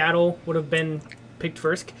if Seattle would have been picked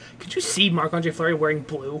first, could you see Marc-Andre Fleury wearing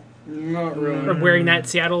blue Not really. or wearing that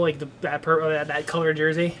Seattle like that color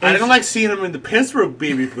jersey? I don't like seeing them in the Pittsburgh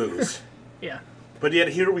baby blues, Yeah, but yet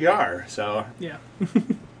here we are. So yeah,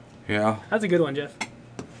 yeah. that's a good one, Jeff.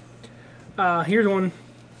 Here's one.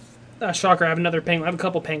 Shocker! I have another Penguin. I have a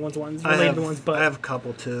couple Penguins ones related ones, but I have a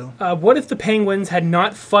couple too. what if the Penguins had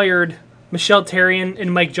not fired Michel Therrien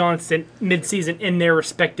and Mike Johnston mid-season in their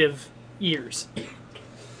respective years?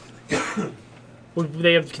 Would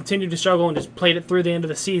they have continued to struggle and just played it through the end of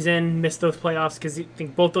the season, missed those playoffs? Because I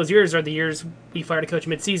think both those years are the years we fired a coach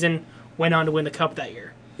mid-season, went on to win the Cup that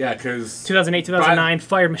year. Yeah, because 2008, 2009,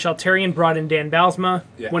 fired Michel Therrien, brought in Dan Balsma,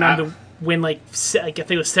 Yeah, went on to win I think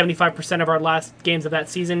it was 75% of our last games of that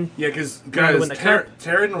season. yeah, because to guys, win the Cup.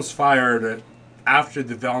 Taryn was fired after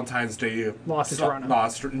the Valentine's Day Loss in Toronto.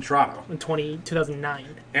 loss in Toronto, In 2009.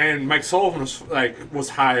 and Mike Sullivan was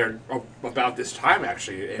hired about this time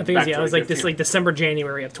actually. I think it was like this December,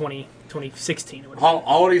 January of 2016. It would have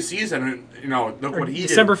holiday season, and look what he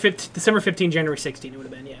December did. 15, January 16. It would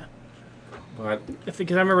have been, yeah. But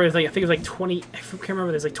Because I remember I think it was like 20. I can't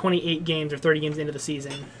remember. There's like 28 games or 30 games into the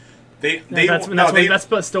season. That's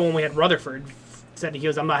still when we had Rutherford said he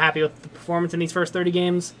goes, I'm not happy with the performance in these first 30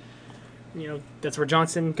 games. You know, that's where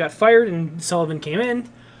Johnson got fired and Sullivan came in.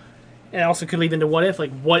 And it also could lead into what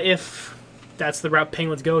if that's the route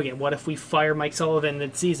Penguins go again? What if we fire Mike Sullivan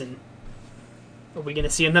mid-season? Are we going to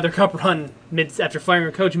see another cup run after firing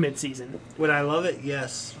a coach mid-season? Would I love it?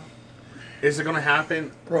 Yes. is it going to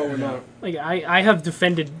happen? Probably not. Like I have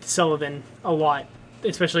defended Sullivan a lot,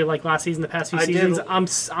 especially like last season, the past few seasons.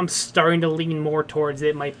 I'm starting to lean more towards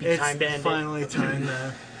it might be time to end finally time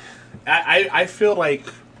to. I feel like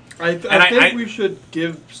I think we should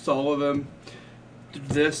give Sullivan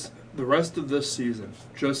the rest of this season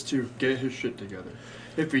just to get his shit together.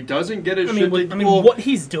 If he doesn't get his shit together... what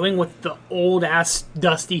he's doing with the old-ass,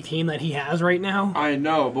 dusty team that he has right now... I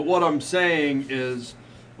know, but what I'm saying is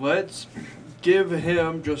let's give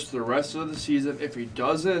him just the rest of the season. If he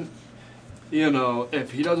doesn't,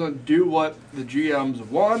 if he doesn't do what the GMs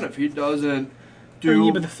want, if he doesn't do...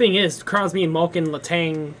 Yeah, but the thing is, Crosby and Malkin,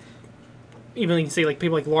 Letang, even you can say like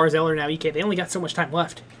people like Lars Eller now, EK, they only got so much time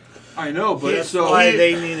left. I know, but That's why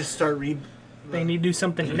they need to start They need to do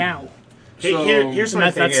something now. here's my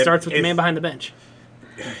thing. That starts with the man behind the bench.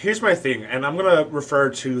 Here's my thing, and I'm going to refer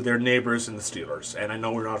to their neighbors in the Steelers. And I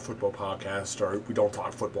know we're not a football podcast, or we don't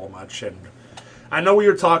talk football much. And I know we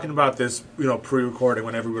were talking about this, pre-recording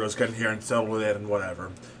when everybody was getting here and settled in and whatever.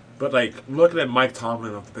 But, looking at Mike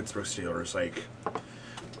Tomlin of the Pittsburgh Steelers,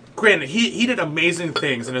 granted, he did amazing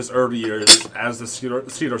things in his early years as the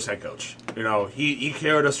Steelers head coach. He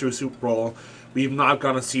carried us to a Super Bowl. We've not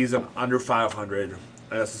gone a season under 500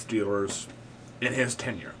 as the Steelers in his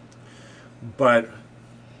tenure. But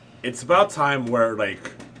it's about time where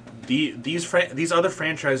these other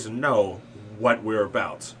franchises know what we're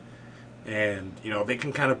about, and they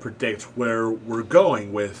can kind of predict where we're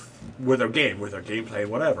going with our game, with our gameplay,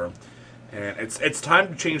 whatever. And it's time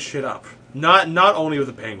to change shit up. Not only with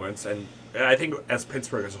the Penguins, and I think as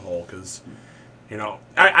Pittsburgh as a whole, because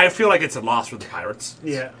I feel like it's a loss for the Pirates.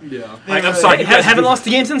 Yeah. I'm sorry, Haven't lost a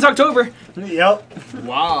game since October. Yep.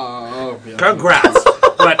 Wow. Yeah. Congrats.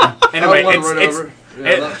 But anyway,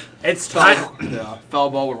 it's time. Foul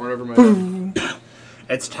ball would run over my head.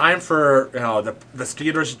 It's time for the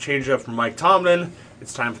Steelers to change it up from Mike Tomlin.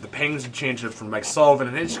 It's time for the Penguins to change it from Mike Sullivan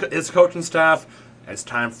and his coaching staff. It's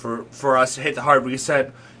time for us to hit the hard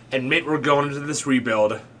reset and admit we're going into this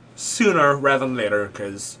rebuild sooner rather than later,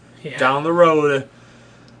 because down the road,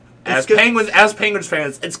 as Penguins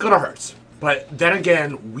fans, it's gonna hurt. But then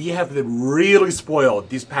again, we have been really spoiled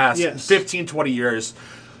these past 15, 20 years,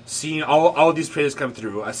 seeing all these players come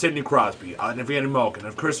through. Sidney Crosby, Evander Malkin,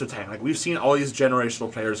 and Chris Letang. We've seen all these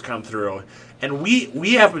generational players come through, and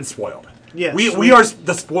we have been spoiled. Yes. We are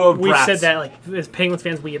the spoiled brats. We've said that, as Penguins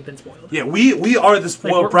fans, we have been spoiled. Yeah, we are the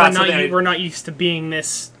spoiled brats. We're not used to being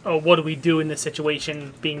this, what do we do in this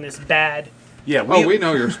situation, being this bad. Yeah, we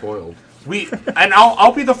know you're spoiled.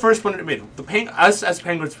 I'll be the first one to admit, us as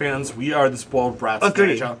Penguins fans, we are the spoiled brats of the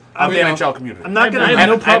NHL community. I'm not gonna.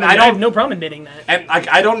 I have no problem admitting that. And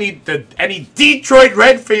I don't need any Detroit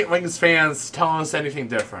Red Wings fans telling us anything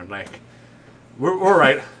different. We're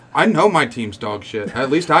right. I know my team's dog shit. At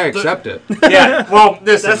least I accept it. Yeah, well,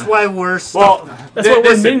 that's why we're that's what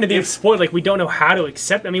we're admitting to being spoiled. We don't know how to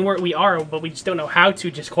accept. I mean, we are, but we just don't know how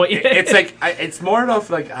to just quite yet. It's it's more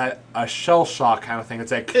of a shell shock kind of thing.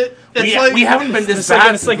 It's we haven't been this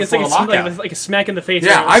bad. It's like a smack in the face.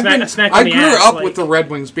 Yeah, I grew up with the Red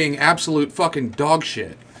Wings being absolute fucking dog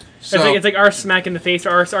shit. So, it's like our smack in the face,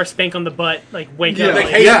 or our spank on the butt. Wake up!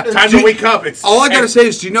 Time to wake up. All I gotta say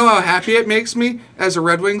is, do you know how happy it makes me as a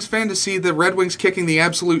Red Wings fan to see the Red Wings kicking the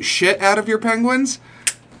absolute shit out of your Penguins?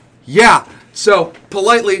 Yeah. So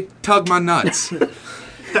politely tug my nuts.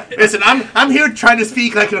 Listen, I'm here trying to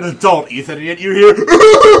speak like an adult, Ethan, and yet you're here.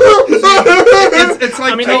 It's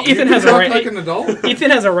like Ethan has a right. Like an adult.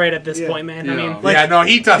 Ethan has a right at this point, man. Yeah. No,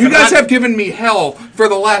 he doesn't. You guys have given me hell for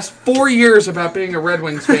the last 4 years about being a Red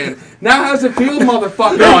Wings fan. Now how's it feel,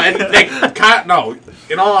 motherfucker? No, and Kyle, no.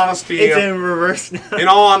 In all honesty, it's in reverse now. In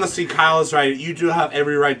all honesty, Kyle is right. You do have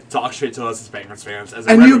every right to talk shit to us as Penguins fans.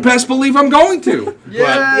 And you best believe I'm going to.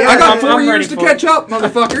 I got 4 years to catch up,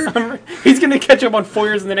 motherfucker. He's going to catch up on 4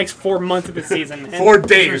 years in the next 4 months of the season. 4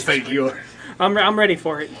 days, thank you. I'm ready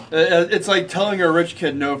for it. It's like telling a rich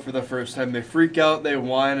kid no for the first time. They freak out, they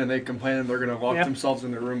whine, and they complain, and they're going to lock themselves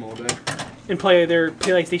in their room all day. And play their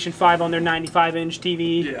PlayStation 5 on their 95-inch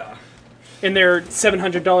TV. Yeah. In their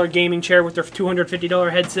 $700 gaming chair with their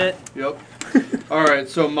 $250 headset. Yep. All right,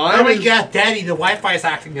 so mine. Oh my God, Daddy, the Wi-Fi is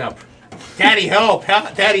acting up. Daddy, help!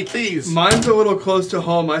 Daddy, please! Mine's a little close to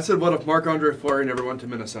home. I said, what if Marc-Andre Fleury never went to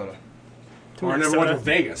Minnesota? Or never went to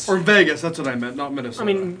Vegas. Or Vegas, that's what I meant, not Minnesota.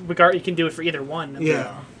 I mean, regard you can do it for either one. I mean,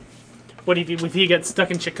 Yeah. What if he got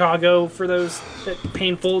stuck in Chicago for that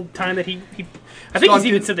painful time that he I think he's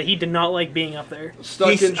even said that he did not like being up there.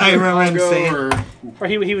 Stuck in I remember him Chicago, saying- or... Or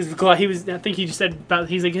he was glad he was. I think he just said about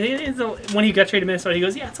he's like when he got traded to Minnesota, he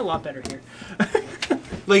goes, yeah, it's a lot better here.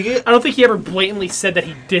 Like it, I don't think he ever blatantly said that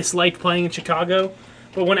he disliked playing in Chicago,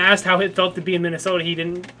 but when asked how it felt to be in Minnesota, he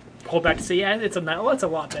didn't hold back to say, yeah, it's a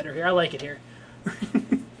lot better here. I like it here.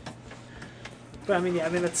 But I mean, yeah, I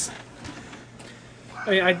mean that's.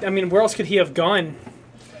 I mean, where else could he have gone?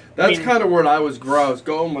 That's mean- kind of where I was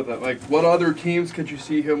going with it. Like, what other teams could you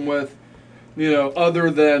see him with, other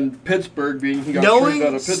than Pittsburgh being he got traded out of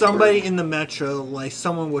knowing Pittsburgh? somebody in the Metro, like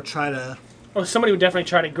someone would try to. Oh, somebody would definitely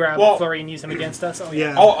try to grab Well- Fleury and use him against us. Oh, yeah.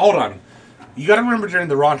 Yeah. Oh, hold on. You got to remember during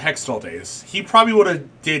the Ron Hextall days, he probably would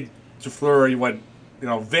have did to Fleury what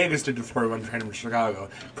Vegas did to Fleury when trading him in Chicago.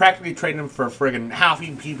 Practically trading him for a friggin'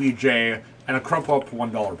 half-eaten PBJ and a crumple up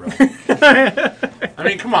 $1 bill. I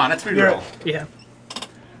mean, come on, let's be real. Yeah.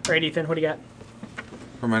 All right, Ethan, what do you got?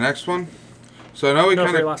 For my next one, so I know we No,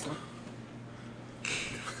 kind for your of last one.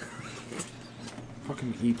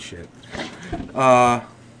 fucking eat shit.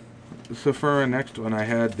 So for our next one, I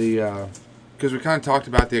had the because we kind of talked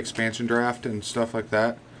about the expansion draft and stuff like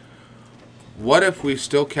that. What if we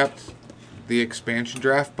still kept the expansion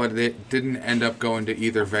draft, but it didn't end up going to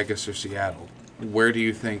either Vegas or Seattle? Where do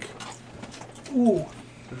you think? Ooh.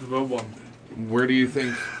 That's a good one. Where do you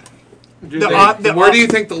think? The Where do you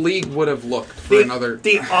think the league would have looked for another?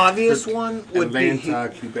 The obvious one would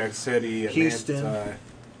Atlanta, Quebec City, Houston.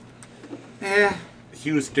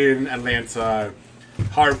 Houston, Atlanta,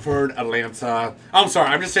 Hartford, Atlanta. I'm sorry,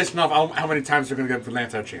 I'm just listing off how many times they're going to give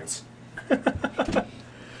Atlanta a chance.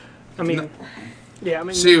 I mean, yeah, I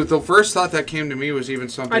mean, See, the first thought that came to me was even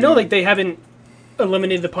something. I know like they haven't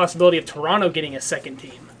eliminated the possibility of Toronto getting a second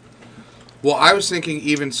team. Well, I was thinking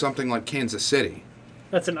even something like Kansas City.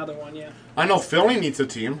 That's another one, yeah. I know Philly needs a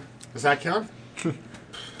team. Does that count?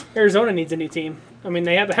 Arizona needs a new team. I mean,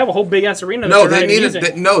 they have a whole big ass arena. That No, they're they not even need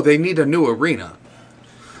using. they need a new arena.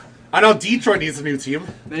 I know Detroit needs a new team.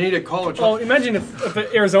 They need a college. Well, imagine if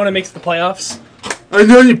Arizona makes the playoffs. I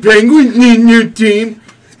know you Penguins need a new team.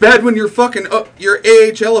 It's bad when your fucking your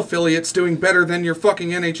AHL affiliate's doing better than your fucking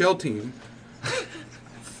NHL team.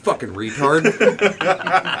 Fucking retard.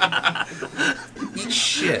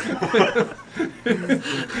 Shit.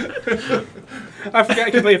 I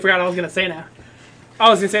completely forgot what I was gonna say now. I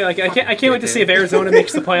was gonna say like I can't wait to see if Arizona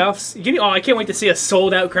makes the playoffs. I can't wait to see a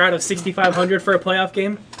sold out crowd of 6,500 for a playoff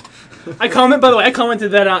game. By the way, I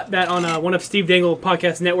commented that on one of Steve Dangle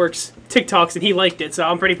Podcast Network's TikToks, and he liked it, so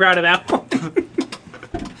I'm pretty proud of that one.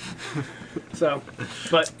 So,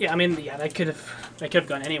 but yeah, I mean, yeah, that could have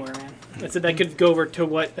gone anywhere, man. I said that could go over to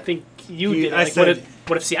what I think you did. I Like, said-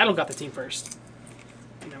 what if Seattle got the team first?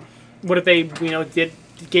 What if they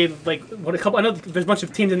gave like what a couple? I know there's a bunch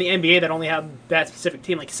of teams in the NBA that only have that specific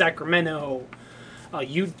team, like Sacramento.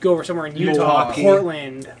 You go over somewhere in Utah, Milwaukee.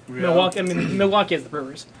 Portland, Milwaukee. I mean, Milwaukee has the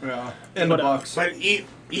Brewers. Yeah, and the But, Bucks. But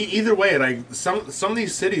either way, like some of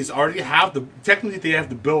these cities already have technically they have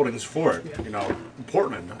the buildings for it. Yeah.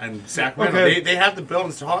 Portland and Sacramento, Okay. they have the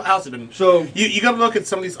buildings to house it. And So- you got to look at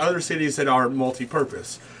some of these other cities that are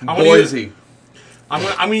multi-purpose. Boise. I'm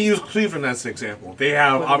gonna use Cleveland as an example. They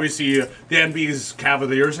have obviously the NBA's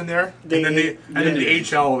Cavaliers in there, and then the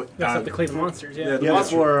HL. That's like the Cleveland Monsters. Yeah. the Yeah,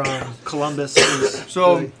 Monsters. for Columbus. Is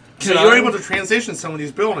So, really- So you're able to transition some of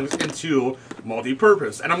these buildings into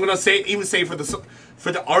multi-purpose, and I'm gonna say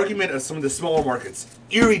for the argument of some of the smaller markets,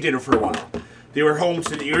 Erie did it for a while. They were home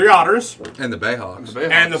to the Erie Otters And the Bayhawks.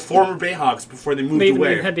 and the former Bayhawks before they moved They even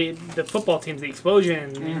away. had the football teams, the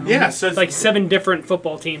Explosion. Yeah, so It's like 7 different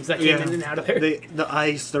football teams that came in and out of there. the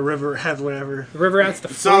ice, the river, have whatever. The River Rats,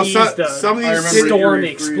 the So- Freeze, so- the some of these remember cities, Storm, Erie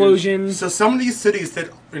the Explosion. so some of these cities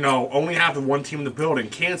that only have the one team in the building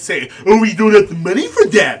can't say, "Oh, we don't have the money for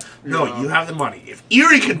that." No, you have the money. If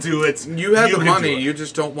Erie can do it, You have the can money, do it. you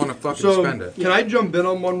just don't want to fucking so spend it. can I jump in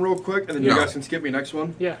on one real quick, and then you No. guys can skip me next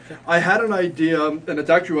one? Yeah. I had an idea, and it's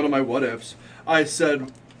actually one of my what ifs. I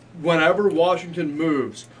said, whenever Washington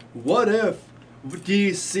moves, what if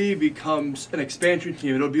DC becomes an expansion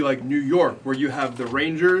team? It'll be like New York, where you have the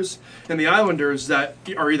Rangers and the Islanders that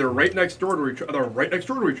are either right next door to each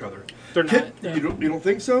other. They're not. Yeah. You don't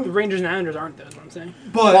think so? The Rangers and Islanders aren't, though, is what I'm saying.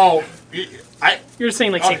 But Well, You're just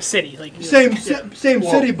saying, like, same city. Like same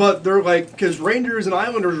Well- city, but they're like, because Rangers and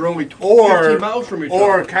Islanders are only 15 or miles from each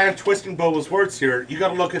or other. kind of twisting Bobo's words here. You got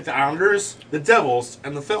to look at the Islanders, the Devils,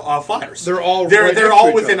 and the Flyers. They're all they're right they're next to all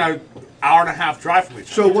each within other. a hour and a half drive from each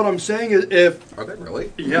other. So what I'm saying is, if Are they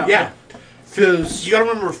really? Yeah. because You gotta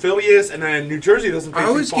remember where Philly is, and then New Jersey doesn't I pay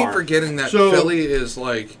always too keep far. forgetting that So- Philly is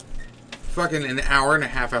like fucking an hour and a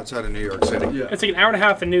half outside of New York City. yeah. It's like an hour and a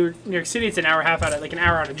half in New York City. It's an hour and a half out of like an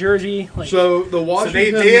hour out of Jersey. Like, So the So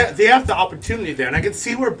Washington. they have the opportunity there, and I can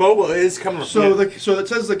see where Boba is coming So from. so it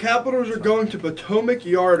says the Capitals are going to Potomac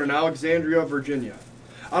Yard in Alexandria, Virginia.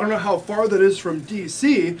 I don't know how far that is from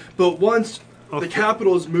D.C., but once the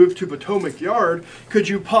Capitals move to Potomac Yard, could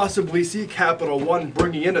you possibly see Capital One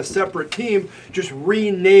bringing in a separate team, just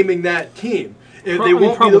renaming that team? If Pro- I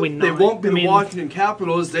mean, probably they not. won't be I the mean- Washington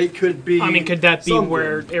Capitals. They could be. I mean, could that be something.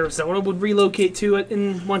 where Arizona would relocate to it?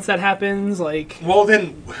 And once that happens, like, Well,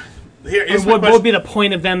 then, here's my what question. would be the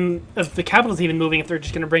point of the Capitals even moving if they're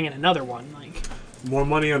just going to bring in another one? Like, More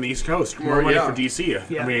money on the East Coast, more More, money yeah. for DC.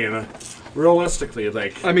 Yeah. I mean, realistically,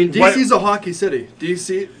 like. I mean, what- DC's a hockey city.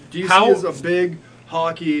 DC How- is a big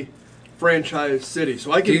hockey franchise city,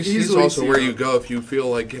 so I can DC's easily also see where that. you go if you feel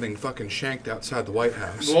like getting fucking shanked outside the White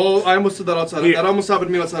House. Well, I almost did that outside. Here- That almost happened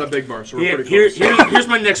to me outside of Big Bar, so we're Here, pretty here, close. here's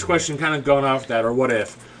my next question, kind of going off that, or what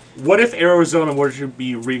if? What if Arizona were to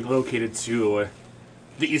be relocated to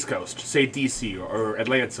the East Coast, say DC or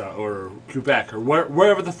Atlanta or Quebec or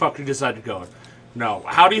wherever the fuck you decide to go? No,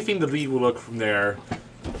 how do you think the league will look from there?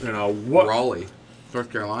 You know what? Raleigh,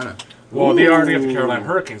 North Carolina. Well, they already have the Carolina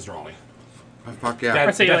Hurricanes in Raleigh. Oh, fuck yeah. That-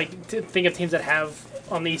 I'd say think of teams that have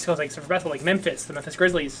on the East Coast, like for Bethel, like Memphis, the Memphis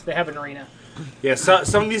Grizzlies. They have an arena. Yeah, so,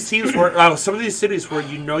 some of these teams where some of these cities where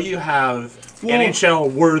you have Well,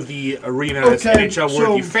 NHL worthy arenas, okay, NHL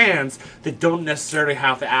worthy so- fans that don't necessarily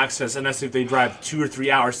have the access unless if they drive 2 or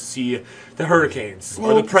 3 hours to see the Hurricanes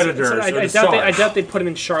or the Predators So or I the doubt Stars. they'd put them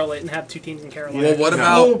in Charlotte and have two teams in Carolina. Well, what No.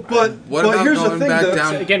 about Well, but what but about here's the going thing, back though.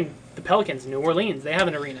 down? So again, the Pelicans, New Orleans, they have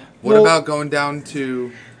an arena. What Well- about going down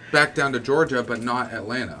to back down to Georgia, but not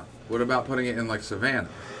Atlanta? What about putting it in like Savannah?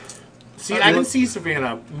 See, I can see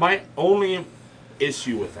Savannah. My only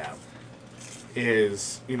issue with that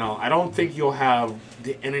is, I don't think you'll have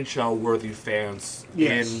the NHL worthy fans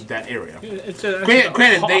Yes. in that area. It's a,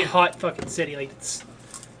 Granted, they- hot fucking city. Like it's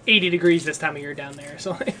 80 degrees this time of year down there.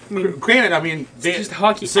 So like, I mean, Granted, I mean, they, just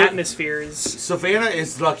hockey so atmosphere is. Savannah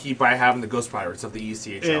is lucky by having the Ghost Pirates of the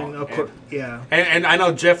ECHL. And of course, yeah. And I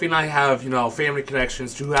know Jeffy and I have, family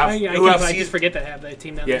connections who have I who have just season, forget that I have that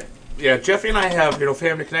team down yeah, there. yeah. Jeffy and I have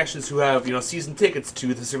family connections who have season tickets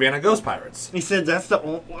to the Savannah Ghost Pirates. He said that's the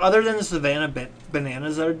other than the Savannah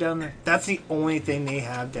bananas that are down there. That's the only thing they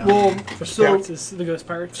have down Well, there. so Pirates is the Ghost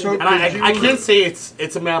Pirates. so- And I can't say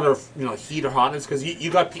it's a matter of heat or hotness because you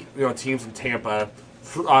got teams in Tampa,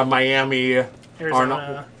 Miami,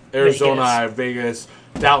 Arizona, Vegas,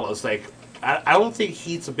 Dallas. Like I don't think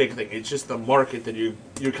heat's a big thing. It's just the market that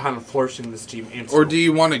you're kind of forcing this team into. Or do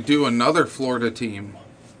you want to do another Florida team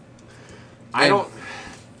I don't.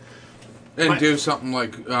 and do something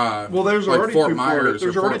like well, there's like already Fort two Florida. Myers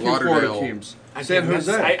There's or already Fort two Florida Lauderdale? teams. I San think that's-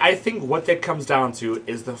 Jose. I think what that comes down to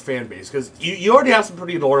is the fan base because you already have some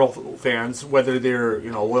pretty loyal fans, whether they're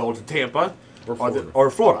loyal to Tampa or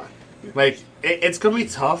Florida. Like it's gonna be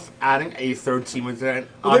tough adding a third team into that.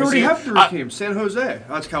 Well, they already Obviously, have three teams. San Jose.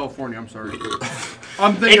 That's California. I'm sorry.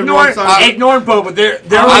 I'm thinking wrong side. Ignore Boba. They're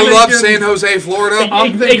I I'm love thinking- San Jose, Florida.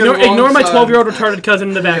 I'm thinking Ignore wrong my side. 12-year-old retarded cousin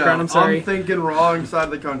in the background. Yeah, I'm sorry. I'm thinking wrong side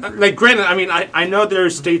of the country. like granted. I mean, I know there are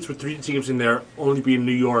states with 3 teams in there, only being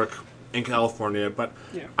New York and California, but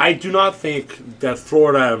Yeah. I do not think that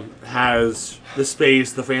Florida has the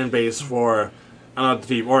space, the fan base for another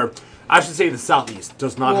team, or I should say the Southeast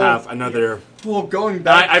does not Well, have another. well, going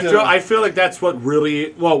back I to feel like that's what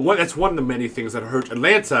really that's one of the many things that hurt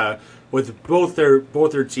Atlanta with both their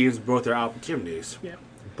teams, both their opportunities. Yeah.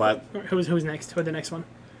 But Who's next? Who's the next one?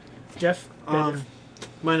 Jeff.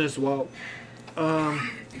 Mine as well.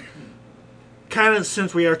 Kind of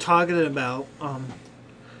since we are talking about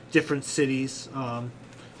different cities,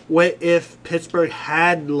 what if Pittsburgh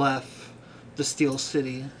had left the Steel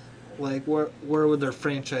City? Like, where would their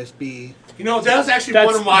franchise be? that's actually That's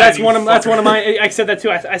one of my. that's one of my. I said that too.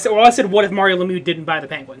 I said what if Mario Lemieux didn't buy the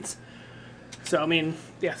Penguins? So I mean,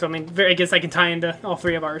 yeah. So I mean, I guess I can tie into all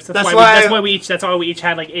 3 of ours. That's why we each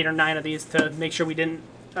had like 8 or 9 of these to make sure we didn't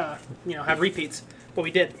have repeats. But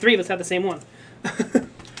we did. 3 of us had the same one.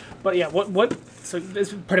 But yeah, what? So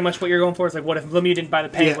this is pretty much what you're going for. Is like, what if Lemieux didn't buy the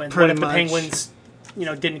Penguins? What pretty if the much. Penguins,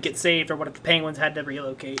 didn't get saved, or what if the Penguins had to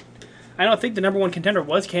relocate? I don't think the number 1 contender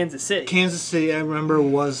was Kansas City. Kansas City, I remember,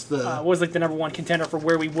 was the Was like the number 1 contender for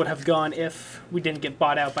where we would have gone if we didn't get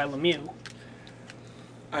bought out by Lemieux.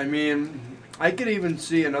 I mean, I could even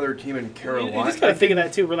see another team in Carolina. You just gotta think of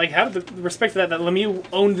that too. We're like, how did the respect to that Lemieux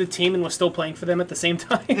owned the team and was still playing for them at the same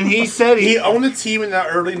time? And he said He owned the team in the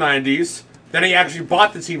early '90s. Then he actually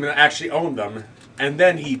bought the team and actually owned them, and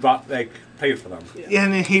then he paid for them.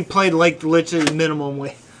 and he played like literally minimum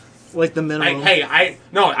wage, like the minimum. I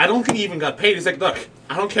don't think he even got paid. He's like, look,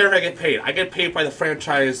 I don't care if I get paid. I get paid by the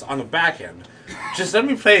franchise on the back end. Just let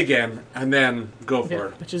me play again, and then go for Yeah,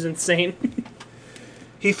 it. which is insane.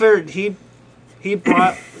 He figured he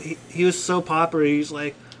brought he was so popular. He's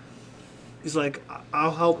like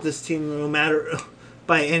I'll help this team no matter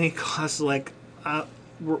by any cost. Like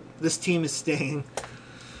this team is staying.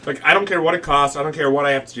 Like, I don't care what it costs. I don't care what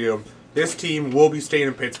I have to do. This team will be staying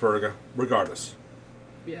in Pittsburgh regardless.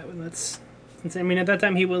 Yeah, but that's insane. I mean, at that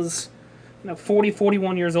time he was 40,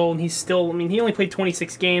 41 years old, and he's still, I mean, he only played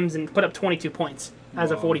 26 games and put up 22 points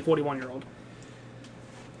as a 40, 41-year-old.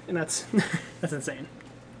 And that's that's insane.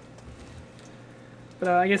 But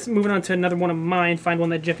I guess moving on to another one of mine, find one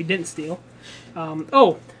that Jeffy didn't steal.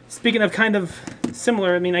 Speaking of kind of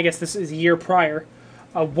similar, I mean, I guess this is a year prior.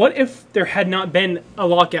 What if there had not been a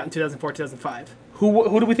lockout in 2004, 2005?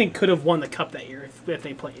 Who do we think could have won the Cup that year if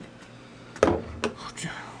they played?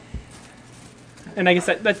 And I guess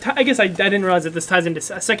I didn't realize that this ties into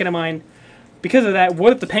a second of mine. Because of that,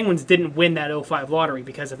 what if the Penguins didn't win that 05 lottery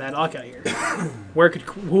because of that lockout year?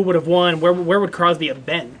 Who would have won? Where would Crosby have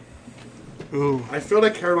been? Ooh, I feel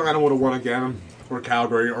like Carolina would have won again, or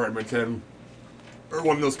Calgary, or Edmonton, or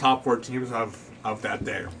one of those top 4 teams of that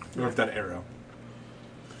day, or of that era.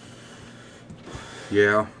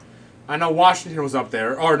 Yeah. I know Washington was up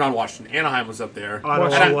there, or not Washington, Anaheim was up there.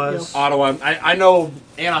 Ottawa was. Ottawa. I know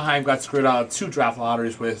Anaheim got screwed out of 2 draft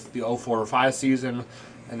lotteries with the 04-05 season,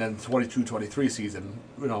 and then 22-23 season,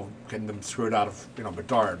 getting them screwed out of,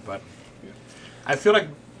 Bedard. But I feel like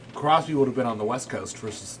Crosby would have been on the West Coast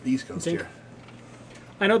versus the East Coast here.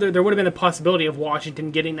 I know there would have been a possibility of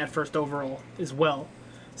Washington getting that first overall as well.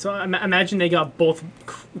 So imagine they got both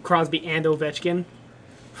Crosby and Ovechkin.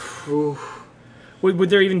 Ooh.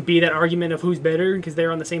 Would there even be that argument of who's better because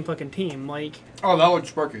they're on the same fucking team? Like, Oh, that would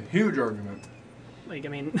spark a huge argument. I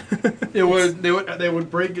mean, They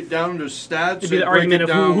would break it down to stats. it'd be the they'd break argument it of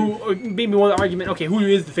down- who maybe one argument. Okay, who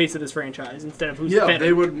is the face of this franchise instead of who's Yeah, better?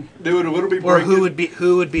 they would literally Or break who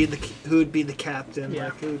it. would be the captain?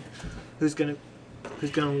 Yeah. Like who's gonna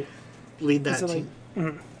lead that So, team?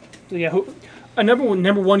 So yeah, a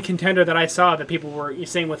number one contender that I saw that people were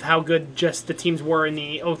saying with how good just the teams were in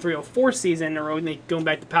the 03-04 season, or going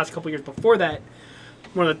back the past couple years before that,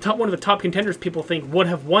 one of the top contenders people think would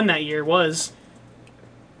have won that year was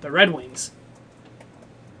the Red Wings.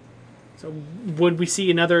 So would we see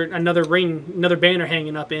another banner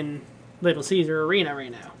hanging up in Little Caesar Arena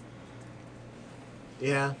right now?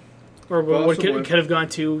 Yeah. Or what Possibly. could have gone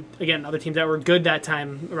to, again, other teams that were good that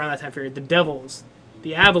time, around that time period. The Devils,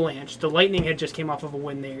 the Avalanche, the Lightning had just came off of a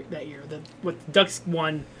win there that year. The Ducks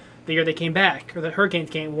won the year they came back, or the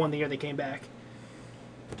Hurricanes won the year they came back.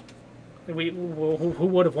 Who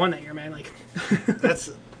would have won that year, man? Like,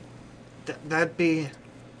 That'd be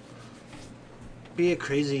a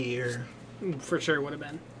crazy year. for sure would have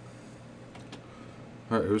been.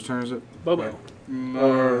 All right, whose turn is it? Bobo.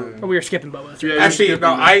 No. Oh, we were skipping Bobo. That's right. Yeah. Actually, skipping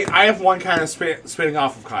no, that. I have one kind of spinning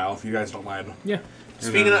off of Kyle, if you guys don't mind. Yeah.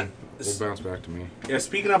 Speaking of... We'll bounce back to me. Yeah,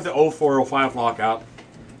 speaking of the 04-05 lockout,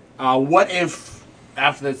 what if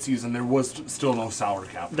after that season there was still no salary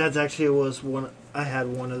cap? That's actually was one. I had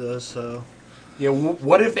one of those. So Yeah,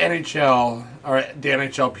 what if the NHL or the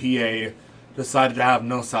NHLPA decided to have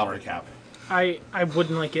no salary cap? I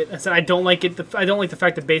wouldn't like it. I said I don't like it. I don't like the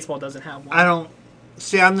fact that baseball doesn't have one. I don't.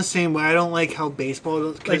 See, I'm the same way. I don't like how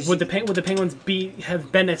baseball. Like, would the Penguins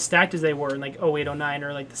have been as stacked as they were in like 08-09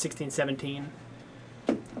 or like the 16-17?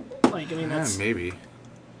 Like, I mean, that's Maybe.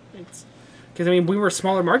 because I mean we were a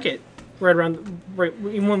smaller market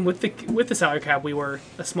even with the salary cap we were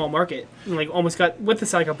a small market and like with the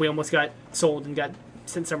salary cap we almost got sold and got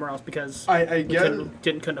sent somewhere else because I we get.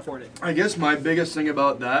 couldn't afford it. I guess my biggest thing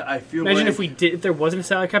about that, I feel Imagine like if there wasn't a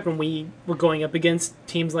salary cap and we were going up against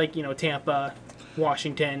teams like Tampa,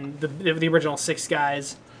 Washington, the original 6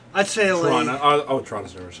 guys. I'd say Toronto. like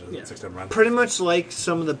Toronto's never said Yeah. 6 man. pretty much like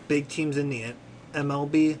some of the big teams in the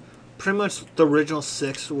MLB. Pretty much the original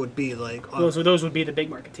 6 would be like Those would be the big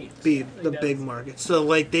market teams. be the big market. So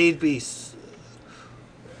like they'd be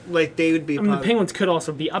like they would be. I mean, the Penguins could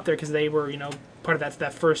also be up there because they were, part of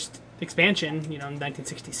that first expansion, in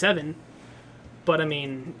 1967. But I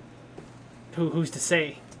mean, who's to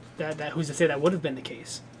say that would have been the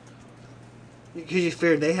case? Because you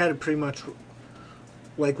figure they had to pretty much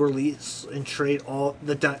like release and trade all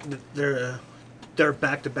their their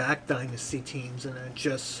back-to-back dynasty teams, and then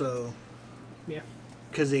just so Yeah.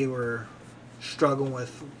 because they were struggling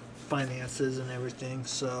with finances and everything.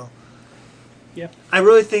 So Yeah. I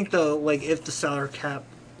really think though, like if the salary cap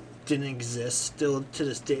didn't exist, still to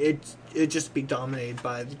this day, it'd just be dominated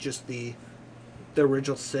by just the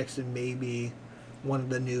original six and maybe one of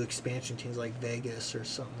the new expansion teams like Vegas or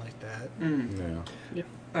something like that. Yeah.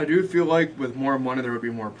 I do feel like with more money there would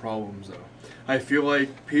be more problems though. I feel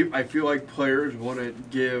like players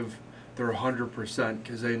wouldn't give their 100%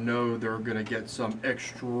 because they know they're going to get some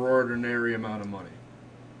extraordinary amount of money.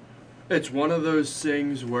 It's one of those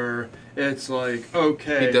things where it's like,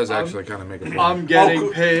 okay, He does actually kind of make a point. I'm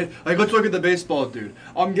getting paid. Like, let's look at the baseball dude.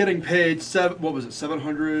 I'm getting paid $700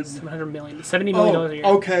 $700 million, $70 million a year.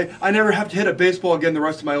 okay. I never have to hit a baseball again the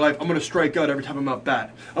rest of my life. I'm gonna strike out every time I'm at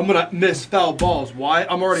bat. I'm gonna miss foul balls. Why?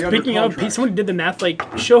 I'm already Speaking under of, contract. someone did the math. Like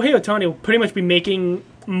Shohei Ohtani will pretty much be making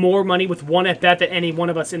more money with one at bat than any one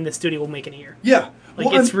of us in the studio will make in a year. Yeah. Like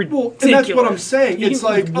it's ridiculous. and that's what I'm saying. He It's can-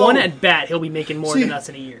 like one at bat, he'll be making more see, than us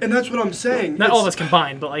in a year. And that's what I'm saying. Not all of It's- us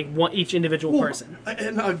combined, but like each individual person.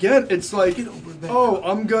 And again, it's like, oh,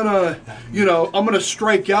 I'm gonna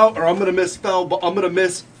strike out, or I'm gonna miss foul, but I'm gonna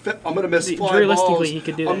miss fly Realistically, balls. he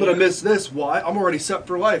could do I'm that, gonna yeah. miss this. Why? I'm already set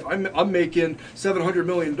for life. I'm making $700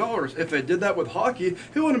 million. If I did that with hockey,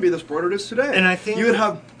 it wouldn't be the sport it is today. And I think- you would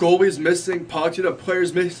have goalies missing pucks, you'd have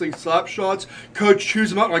players missing slap shots. Coach chews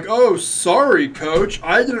them out like, oh, sorry, coach,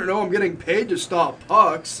 I didn't know I'm getting paid to stop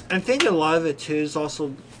pucks. I think a lot of it too is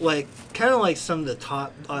also like kind of like some of the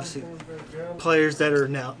top obviously players that are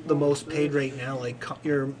now the most paid right now, like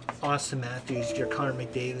your Austin Matthews, your Connor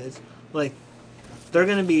McDavid, like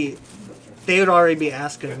they would already be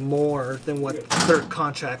asking more than what their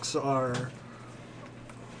contracts are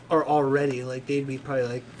already. Like they'd be probably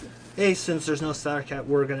like, hey, since there's no salary cap,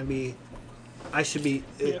 should be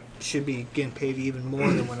getting paid even more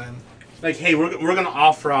than what I'm. Like, hey, we're gonna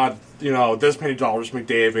offer this many dollars to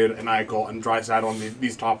McDavid and Eichel and Draisaitl and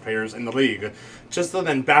these top players in the league, just so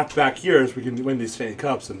then back-to-back years we can win these Stanley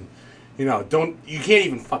Cups and you can't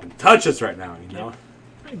even fucking touch us right now, you know.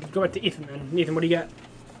 Go back to Ethan then. Ethan, what do you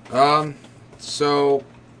got? So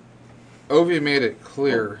Ovi made it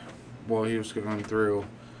clear while he was going through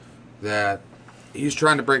that he's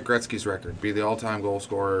trying to break Gretzky's record, be the all-time goal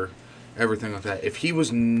scorer, everything like that. If he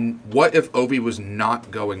was, what if Ovi was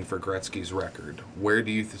not going for Gretzky's record? Where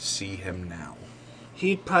do you see him now?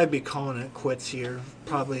 He'd probably be calling it quits here.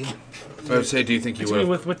 Probably. I would say, do you think he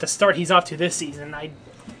would? With the start he's off to this season,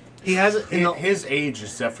 He hasn't. His age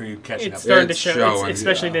is definitely catching it's up. starting to It's show. showing,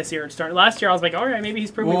 Especially yeah. this year. It started last year. I was like, all right, maybe he's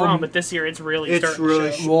proving me Well, wrong, but this year it's really it's starting really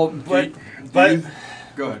to show. Well, But go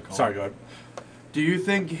ahead, Colin. sorry, go ahead. Do you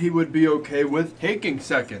think he would be okay with taking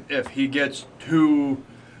second if he gets too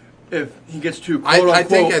quote I unquote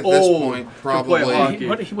think at this old point, to play probably- hockey?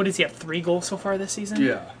 What does he have? 3 goals so far this season?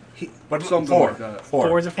 Yeah, But Something four, like that.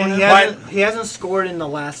 Four is it four And now? he hasn't scored in the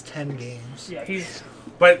last 10 games. Yeah, he's.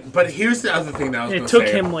 But here's the other thing that I was It going to took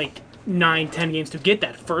say. him like 9-10 games to get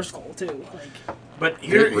that first goal too. Like, But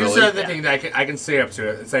here's Really? the other thing that I can say up to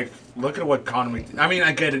it. It's like, look at what Connor I mean,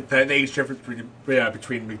 I get it, the age difference between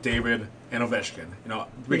McDavid and Ovechkin.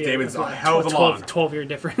 McDavid's a hell of a long. 12-year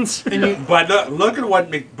difference. But look at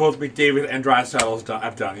what both McDavid and Draisaitl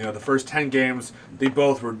have done. The first 10 games, they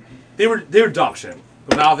were dog shit.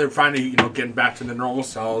 But now they're finally, getting back to their normal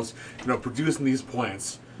selves, producing these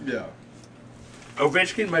points. yeah.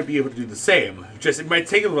 Ovechkin might be able to do the same. Just it might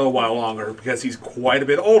take a little while longer because he's quite a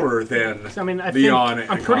bit older than I mean, Leon.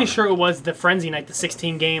 and I'm pretty Connor. sure it was the frenzy night, the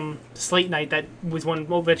 16-game slate night, that was when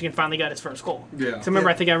Ovechkin finally got his first goal. Yeah. So I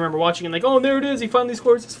remember watching and like, oh, there it is, he finally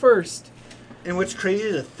scores his first. And what's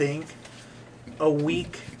crazy to think, a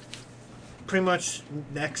week, pretty much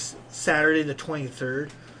next Saturday the 23rd,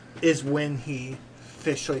 is when he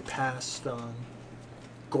officially passed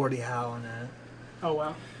Gordie Howe on that. Oh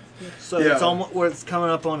wow. So Yeah. it's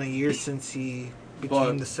coming up on a year since he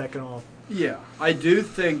became the second all. Yeah, I do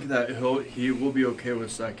think that he will be okay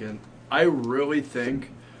with second. I really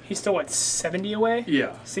think, He's still, what, 70 away?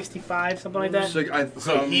 yeah. 65, something like that?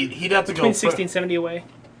 So he'd have to go. Between 60 and 70 away.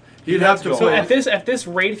 he'd have to go. So play at this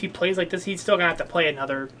rate, if he plays like this, he's still going to have to play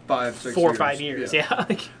another 5-6 4 or 5 years. Yeah.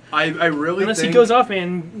 I really Unless think he goes off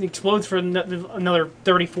and explodes for another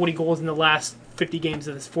 30, 40 goals in the last 40 games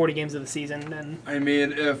of the season, then I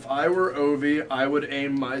mean, if I were Ovi, I would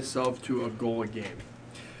aim myself to a goal a game.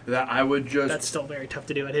 That I would just. that's still very tough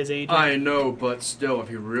to do at his age. I know, but still, if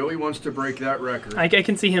he really wants to break that record, I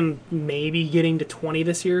can see him maybe getting to 20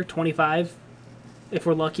 this year, 25, if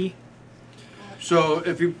we're lucky. so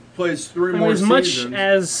if he plays 3 I mean, more as much seasons,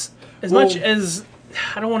 as Well- much as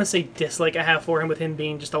I don't want to say dislike I have for him with him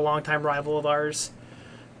being just a longtime rival of ours.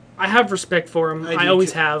 I have respect for him. I do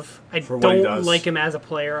always too. have. I For what he don't does. like him as a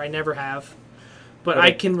player. I never have. But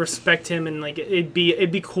I can respect him, and like it'd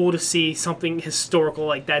be cool to see something historical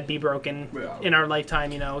like that be broken in our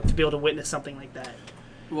lifetime. To be able to witness something like that.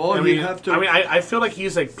 Well, I you mean, have to. I feel like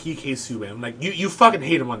he's like PK Subban. Like you fucking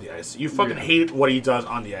hate him on the ice. You fucking hate what he does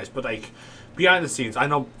on the ice. But like behind the scenes, I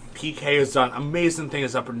know PK has done amazing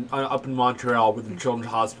things up in Montreal with the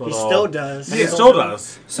Children's Hospital. He still does. And he still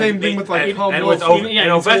does. Same thing with like Tom and with Wilson. Even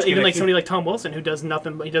Ovechkin, even like he- somebody like Tom Wilson who does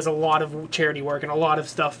nothing, but he does a lot of charity work and a lot of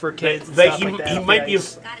stuff for kids. And Like, stuff like that he off might the be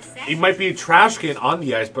ice. he might be a trash can on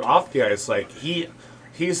the ice, but off the ice, like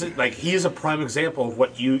he's a prime example of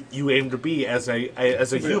what you aim to be as a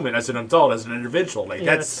human, as an adult, as an individual. Like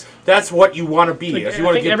Yeah, that's what you want to be. Like, if you I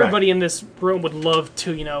want to think get everybody back. in this room would love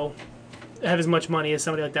to, have as much money as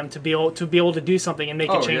somebody like them to be able to do something and make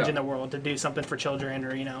a Oh, change yeah. in the world, to do something for children,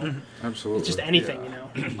 or Absolutely. just anything.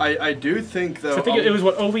 I do think though. So I think it was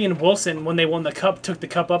what Ovi and Wilson, when they won the cup, took the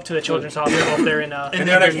cup up to the Children's Hospital up there in. And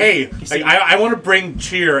they're like, hey, DC. I want to bring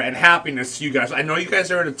cheer and happiness to you guys. I know you guys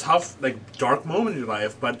are in a tough, dark moment in your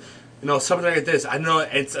life, but something like this. I know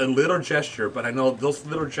it's a little gesture, but I know those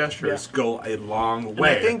little gestures go a long And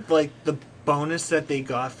way. I think the bonus that they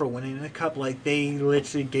got for winning the cup, they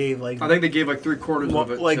literally gave I think they gave like 3/4 of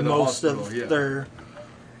it to the most hospital. of Yeah. their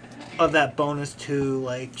of that bonus to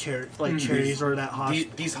charities or that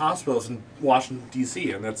hospital. these hospitals in Washington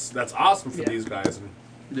D.C. and that's awesome for Yeah. these guys. And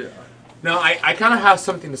Yeah. now I kind of have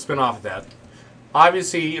something to spin off of that.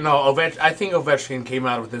 Obviously, I think Ovechkin came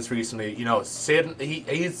out with this recently. Said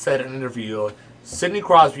he said in an interview, Sidney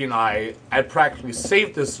Crosby and I had practically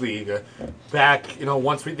saved this league back.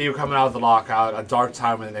 Once they were coming out of the lockout, a dark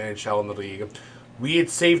time in the NHL in the league, we had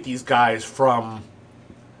saved these guys from,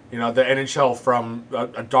 the NHL from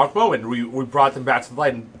a dark moment. We brought them back to the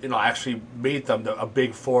light and actually made them a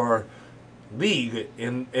Big Four league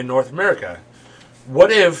in North America.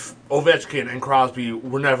 What if Ovechkin and Crosby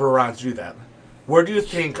were never around to do that? Where do you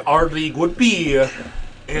think our league would be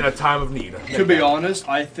in a time of need? To be honest,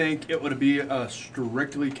 I think it would be a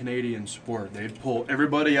strictly Canadian sport. They'd pull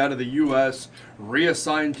everybody out of the U.S.,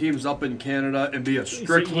 reassign teams up in Canada, and be a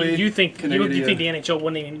strictly you think Canadian. you think the NHL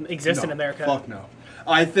wouldn't even exist in No, America? Fuck no.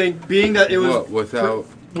 I think being that it was Well, without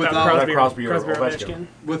without Crosby or or Ovechkin.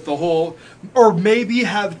 with the whole, or maybe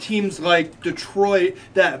have teams like Detroit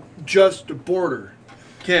that just border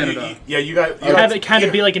Canada. You got Have it kind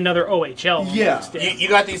of be like another OHL. Yeah. almost, You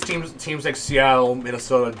got these teams like Seattle,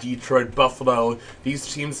 Minnesota, Detroit, Buffalo.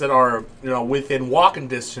 These teams that are within walking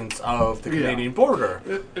distance of the Yeah. Canadian border,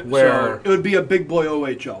 So where it would be a big boy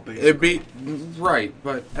OHL, basically. it'd be right,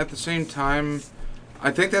 but at the same time,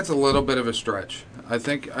 I think that's a little bit of a stretch. I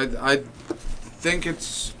think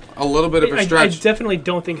it's a little bit of a I stretch. definitely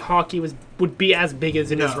don't think hockey would be as big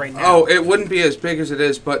as it is right now. Oh, it wouldn't be as big as it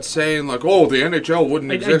is, but saying like, oh, the NHL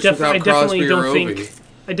wouldn't exist without Crosby or Ovi.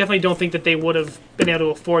 I definitely don't think that they would have been able to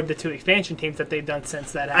afford the 2 expansion teams that they've done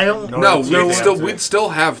since that happened. I don't. No, No, we'd we'd still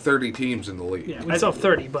have 30 teams in the league. Yeah, we'd still have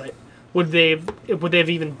 30, but would they have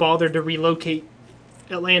even bothered to relocate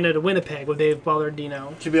Atlanta to Winnipeg? Would they have bothered,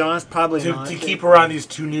 To be honest, probably not. to keep around these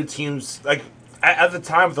two new teams, like at the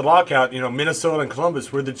time of the lockout, Minnesota and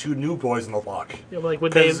Columbus were the two new boys in the lock. would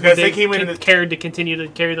they 'Cause would they they came in and- cared to continue to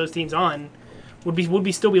carry those teams on? Would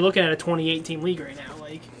we still be looking at a 28 team league right now?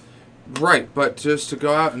 Right, but just to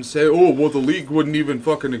go out and say, oh, well, the league wouldn't even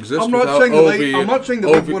fucking exist I'm without not saying Ovi. I'm not saying the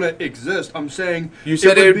league wouldn't exist. I'm saying You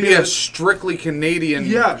said it it would would be a strictly Canadian.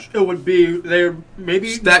 Yeah, it would be there.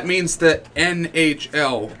 Maybe That means that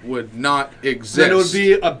NHL would not exist. then it would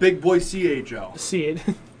be a big boy CHL. See it.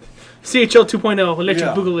 CHL 2.0, Electric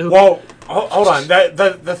Yeah. Boogaloo. Well, hold on.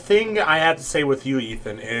 The thing I had to say with you,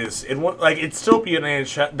 Ethan, is it'd still be the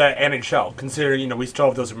NHL, considering we still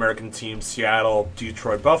have those American teams, Seattle,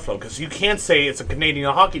 Detroit, Buffalo, because you can't say it's a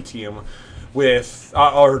Canadian hockey team with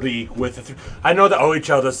our league with I know the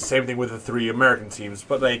OHL does the same thing with the 3 American teams,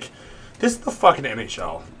 but this is the fucking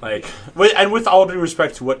NHL. With all due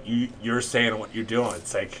respect to what you're saying and what you're doing,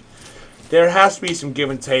 it's there has to be some give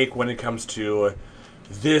and take when it comes to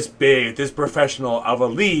this big, this professional of a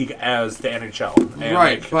league as the NHL. And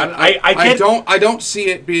Right, but I don't see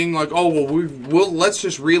it being like, oh well, let's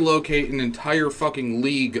just relocate an entire fucking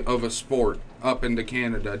league of a sport up into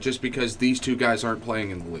Canada just because these two guys aren't playing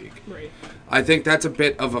in the league. Right. I think that's a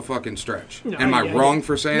bit of a fucking stretch. No, Am I yeah, wrong yeah.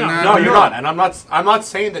 for saying No, that? No, you're not, and I'm not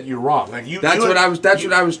saying that you're wrong. That's what I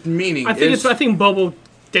was meaning. I think Bobo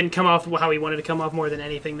didn't come off how he wanted to come off more than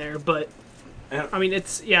anything there, but I mean,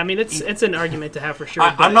 it's an argument to have for sure.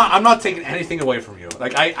 I'm not taking anything away from you.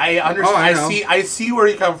 Like I understand. Oh, I know. I see where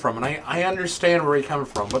you come from, and I understand where you come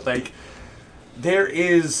from. But like, there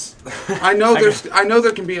is. I know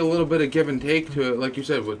there can be a little bit of give and take to it, like you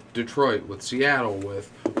said, with Detroit, with Seattle,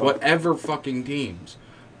 with whatever fucking teams.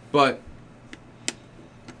 But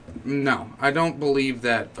no, I don't believe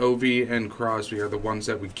that Ovi and Crosby are the ones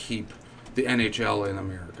that would keep the NHL in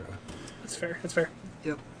America. That's fair.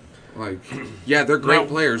 Yep. Like, yeah, they're great No.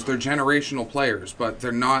 players. They're generational players, but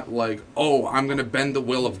they're not like, oh, I'm going to bend the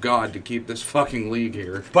will of God to keep this fucking league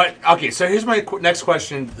here. But okay, so here's my next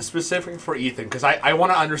question, specific for Ethan, because I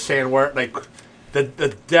want to understand where like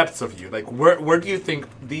the depths of you. Like, where do you think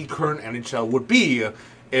the current NHL would be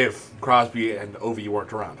if Crosby and Ovi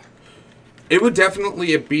weren't around? It would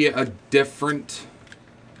definitely be a different...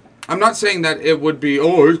 I'm not saying that it would be,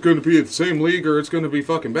 oh, it's going to be the same league or it's going to be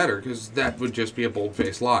fucking better, because that would just be a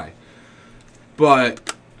bold-faced lie.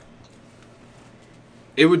 But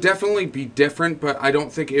it would definitely be different, but I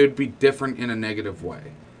don't think it would be different in a negative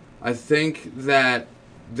way. I think that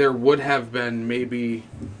there would have been maybe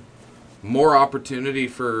more opportunity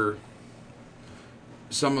for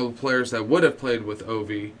some of the players that would have played with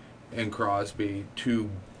Ovi and Crosby to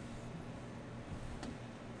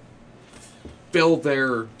fill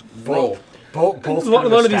their role. Both A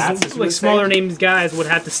lot of these like smaller names guys would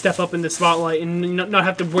have to step up in the spotlight and not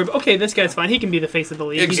have to worry about, okay, this guy's fine. He can be the face of the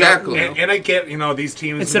league. Exactly. And I get, these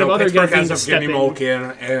teams, Instead of other Pittsburgh guys has needing to Evgeny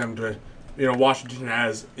step Malkin, and Washington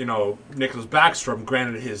has Nicholas Backstrom.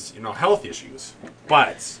 Granted, his health issues,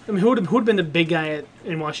 but I mean, who would have been the big guy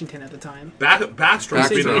in Washington at the time?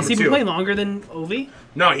 Backstrom Is he been playing longer than Ovi?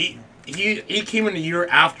 No, he came in a year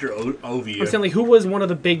after Ovi. I'm saying, like, who was one of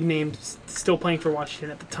the big names still playing for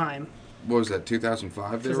Washington at the time? What was that,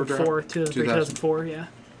 2005 they were drafted? 2004, yeah.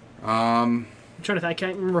 I'm trying to think. I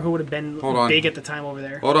can't remember who would have been big at the time over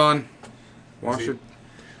there. Hold on. Washington.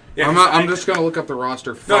 Yeah, I'm just going to look up the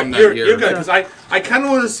roster from that you're year. good, because I kind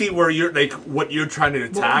of want to see where you're, like, what you're trying to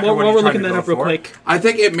attack While or what we're you're trying looking to that go up real for. quick. I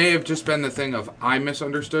think it may have just been the thing of I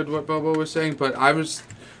misunderstood what Bobo was saying, but I was...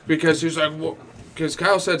 Because he was like... Well, because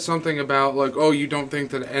Kyle said something about, like, oh, you don't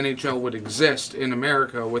think that NHL would exist in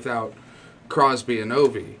America without Crosby and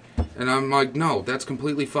Ovi. And I'm like, no, that's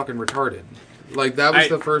completely fucking retarded. Like, that was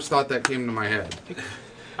the first thought that came to my head.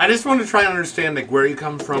 I just want to try and understand, like, where you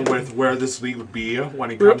come from with where this league would be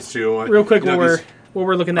when it comes to... Real quick, while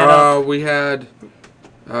we're looking that up. We had...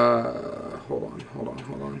 hold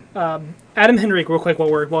on. Adam Henrique, real quick,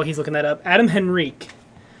 while he's looking that up. Adam Henrique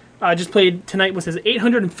just played tonight, was his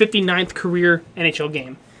 859th career NHL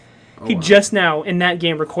game. He just now, in that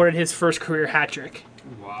game, recorded his first career hat trick.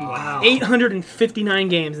 Wow. 859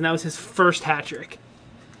 games, and that was his first hat trick.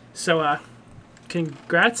 So,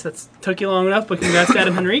 congrats. That took you long enough, but congrats to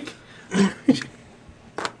Adam Henrique.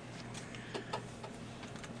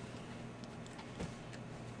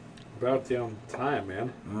 About damn time,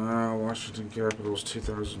 man. Washington Capitals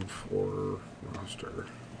 2004 roster.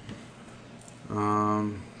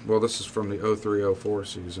 Well, this is from the 03-04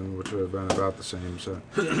 season, which would have been about the same. So,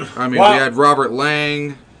 I mean, we had Robert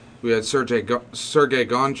Lang, we had Sergei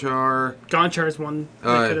Gonchar. Gonchar's one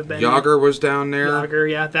that could have been. Yager was down there. Yager,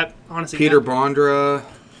 yeah, that honestly. Peter Bondra.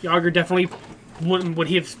 Yager definitely would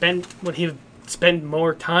he have spent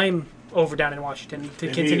more time over down in Washington to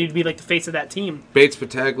continue to be like the face of that team? Bates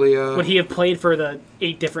Battaglia. Would he have played for the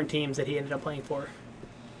 8 different teams that he ended up playing for?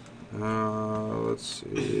 Let's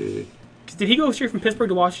see. Did he go straight from Pittsburgh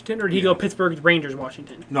to Washington, or did he go Pittsburgh, Rangers,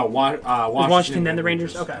 Washington? No, Washington, then the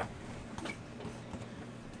Rangers? Okay.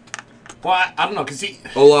 Well, I don't know, because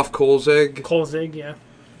Olaf Kolzig. Kolzig, yeah.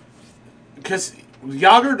 Because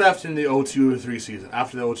Yager left in the 02-03 season,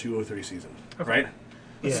 after the 02-03 season, right?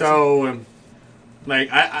 Yeah. So, like,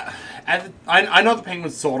 I know the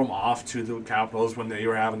Penguins sold him off to the Capitals when they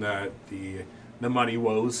were having the money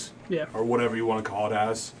woes, Yeah. or whatever you want to call it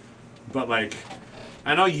as. But, like,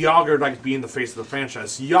 I know Yager, like, being the face of the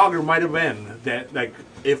franchise. Yager might have been that, like,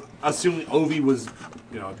 if, assuming Ovi was,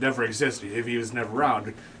 never existed, if he was never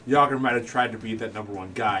around, Yager might have tried to be that number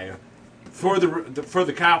one guy for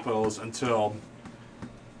the Capitals until,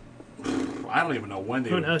 I don't even know when they...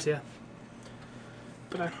 Who knows, yeah.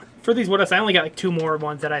 But for these what ifs, I only got like 2 more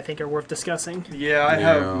ones that I think are worth discussing. Yeah, I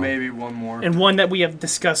have maybe one more. And one that we have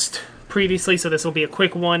discussed previously, so this will be a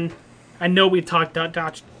quick one. I know we've touched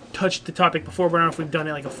the topic before, but I don't know if we've done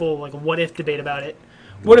it like a full what if debate about it.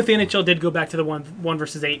 What if the NHL did go back to the 1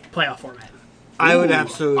 versus 8 playoff format? I would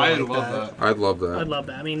absolutely I'd like love that. I'd love that. I'd love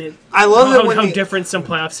that. I mean, I love it when how different some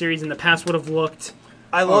playoff series in the past would have looked.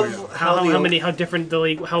 I love How different the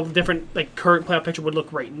league, how different like current playoff picture would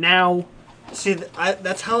look right now. See,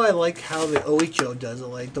 that's how I like how the OHL does it,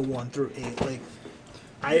 like the 1 through 8. Like,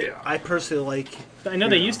 I personally like. I know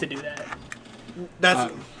they used to do that.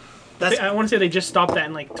 That's I want to say they just stopped that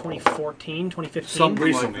in like 2014, 2015. Something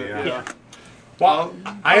Recently, like that. Yeah. Well,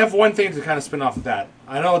 I have one thing to kind of spin off of that.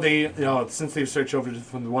 I know since they've switched over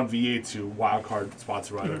from the 1v8 to wild card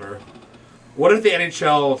spots or whatever. What if the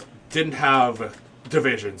NHL didn't have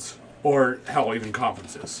divisions or hell, even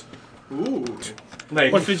conferences? Ooh.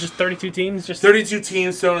 Like What if it's just 32 teams? Just 32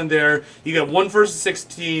 teams thrown in there. You got 1 versus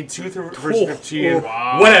 16, 2 versus Oh, 15,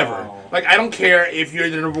 whatever. Like I don't care if you're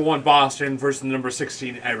the number 1 Boston versus the number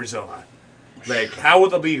 16 Arizona. Like how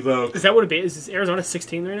would the league look? Is that what it be? Is Arizona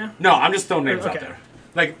 16 right now? No, I'm just throwing names out Okay. there.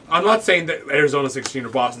 Like I'm not saying that Arizona's 16 or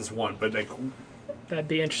Boston's 1, but like That'd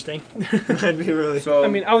be interesting. that'd be really. So I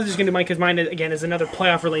mean, I was just going to do mine because mine, again, is another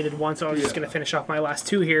playoff-related one, so I was just going to finish off my last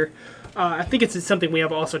two here. I think it's something we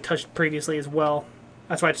have also touched previously as well.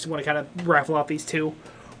 That's why I just want to kind of raffle off these two.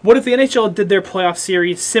 What if the NHL did their playoff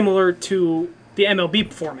series similar to the MLB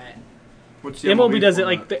format? what's The MLB does it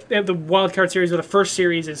format? like they have the wild card series where the first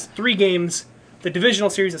series is 3 games, the divisional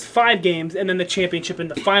series is 5 games, and then the championship and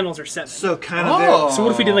the finals are 7. So kind of. Oh. So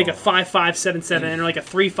what if we did like a 5-5, 7-7, or like a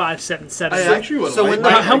 3-5, 7-7? I actually would So like when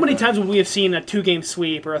that. the- How many times would we have seen a 2-game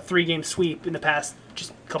sweep or a 3-game sweep in the past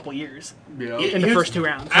just couple years Yeah. in the Here's- first 2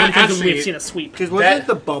 rounds? How many times would we have actually, seen a sweep? Because That- wasn't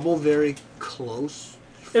the bubble very close?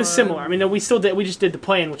 It was similar. I mean, we still did. We just did the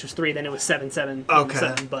play-in, which was 3. Then it was 7-7. Okay.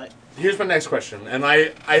 7. But here's my next question, and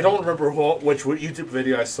I don't remember which YouTube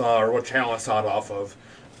video I saw or what channel I saw it off of,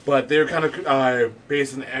 but they were kind of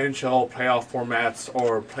based on the NHL playoff formats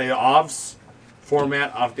or playoffs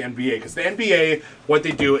format of the NBA. Because the NBA, what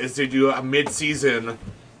they do is they do a mid-season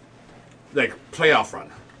like playoff run.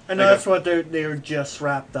 I know Like that's what they were just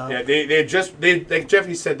wrapped up. Yeah, they like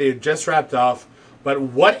Jeffy said, they had just wrapped off. But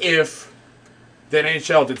what if the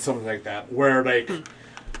NHL did something like that, where like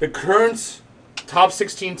the current top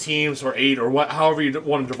 16 teams or 8 or however you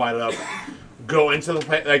want to divide it up, go into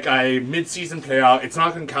the like a mid-season playoff. It's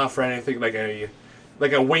not going to count for anything like a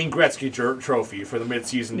Wayne Gretzky trophy for the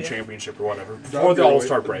mid-season championship or whatever That before would the be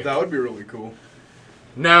All-Star really- break. That would be really cool.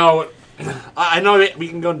 Now, I know that we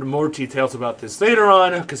can go into more details about this later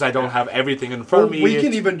on because I don't have everything in front Well, of me. we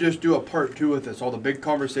can even just do a part 2 with this. All the big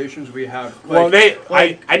conversations we have. Well, like,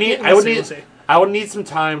 we'll see. I would need some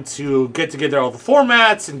time to get together all the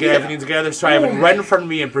formats and get everything together so I have it right in front of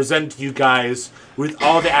me and present to you guys with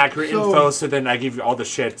all the accurate info so then I give you all the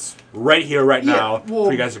shits right here, right now well,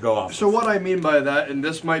 for you guys to go off. So what I mean by that, and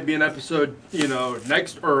this might be an episode,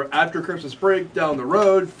 next or after Christmas break down the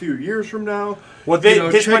road, a few years from now. Well,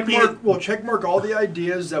 this might be... We'll check mark all the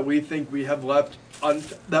ideas that we think we have left,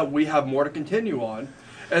 that we have more to continue on.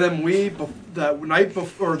 And then that night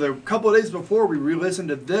before, or the couple of days before we re-listen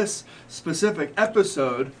to this specific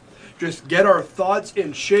episode, just get our thoughts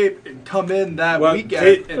in shape and come in that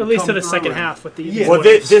weekend. And at least to come the through second and- half with the Yeah. Well,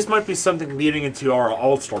 points. this might be something leading into our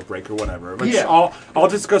All-Star break or whatever. Which Yeah. I'll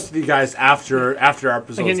discuss with you guys after our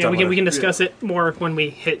episode's Again, done. we can discuss it more when we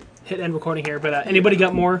hit end recording here. But anybody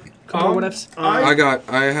got more? Couple more what ifs?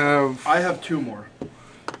 I have 2 more.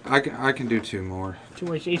 I can do 2 more.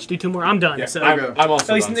 Each do 2 more. I'm done. Yeah, So I'm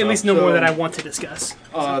also at done, least so. no more So- that I want to discuss.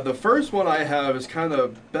 The first one I have is kind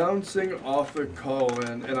of bouncing off of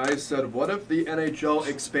Colin, and I said, what if the NHL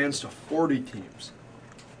expands to 40 teams?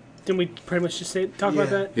 Didn't we pretty much just talk about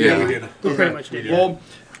that? Yeah. we did. We pretty much did. Well,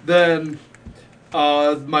 then,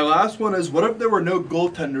 my last one is, what if there were no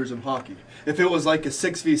goaltenders in hockey? If it was like a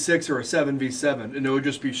 6v6 or a 7v7, and it would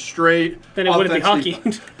just be straight. Then it wouldn't be offense, hockey.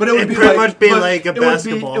 defense. But it would It'd be pretty like, much be but like a it would be-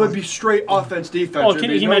 basketball. It would be straight offense defense. Oh, There'd can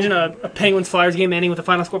be you no- imagine a Penguins Flyers game ending with a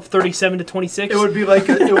final score of 37-26? It would be like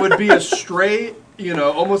it would be a straight,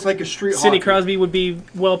 almost like a street. Sidney hockey. Crosby would be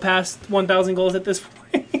well past 1,000 goals at this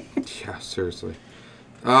point. Yeah, seriously.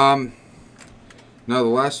 No, the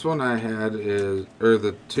last one I had is, or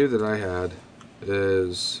the 2 that I had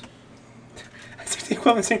is.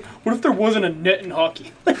 What if there wasn't a net in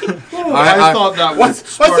hockey? I I- thought that was.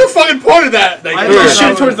 What's the fucking point of that? Like, I Here. thought Shoot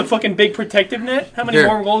that towards was- the fucking big protective net. How many Here.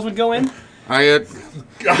 more goals would go in? I had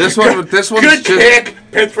this one. This one's good just. kick,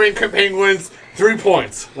 Pittsburgh Penguins, 3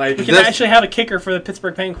 points. Like We can actually have a kicker for the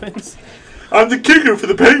Pittsburgh Penguins. I'm the kicker for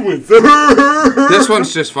the Penguins. This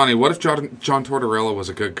one's just funny. What if John Tortorella was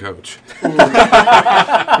a good coach? You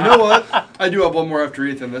know what? I do have one more after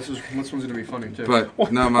Ethan. This one's gonna be funny too.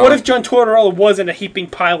 But no, What if John Tortorella wasn't a heaping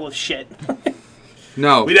pile of shit?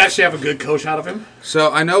 no. We'd actually have a good coach out of him.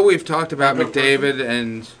 So I know we've talked about McDavid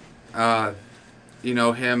and,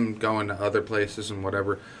 him going to other places and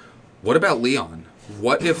whatever. What about Leon?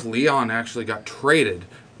 What if Leon actually got traded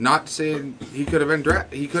Not saying he could have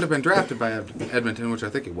been drafted by Edmonton, which I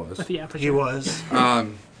think he was. Yeah, for He sure. was.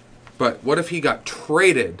 But what if he got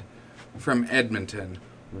traded from Edmonton?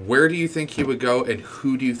 Where do you think he would go, and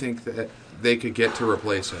who do you think that they could get to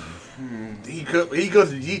replace him? He goes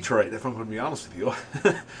to Detroit, if I'm going to be honest with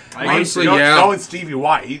you. Honestly, You know, yeah. Knowing Stevie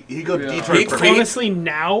Y, he go to Yeah. Detroit. for- Honestly,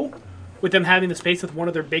 now, with them having the space with one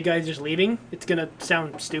of their big guys just leaving, it's going to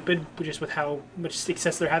sound stupid just with how much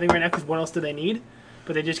success they're having right now, because what else do they need?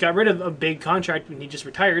 But they just got rid of a big contract when he just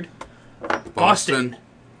retired. Boston.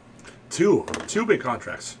 Two big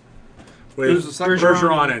contracts. Who's With the second?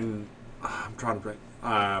 Bergeron and I'm trying to think.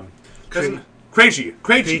 Krejci.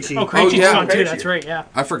 Krejci. Oh, Krejci's yeah, gone too, Krejci. that's right, yeah.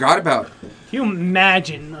 I forgot about. Can you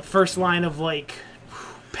imagine the first line of, like,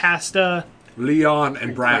 Pasta, Leon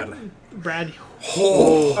and Brad. Brad?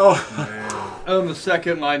 On the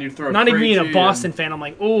second line, you throw. Not even being a Krejci Boston fan, I'm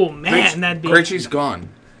like, oh, man, that'd be... Krejci's gone.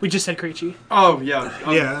 We just said Krejci. Oh yeah.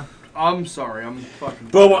 Yeah. I'm sorry. I'm fucking.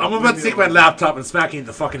 Bobo, I'm about to take my laptop and smack you in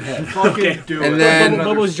the fucking head. Fucking do And it. then-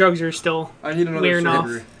 Bobo's drugs are still... I need another wearing off.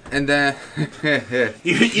 surgery. And then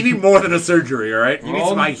You need more than a surgery, all right? You need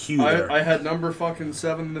some IQ there. I had number fucking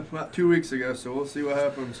 7 about 2 weeks ago, so we'll see what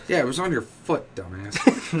happens. yeah, it was on your foot, dumbass.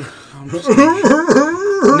 I'm just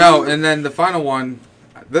kidding. No, and then the final one.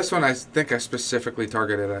 This one I think I specifically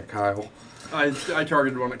targeted at Kyle. I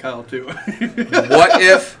targeted one at Kyle too.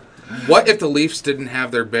 What if the Leafs didn't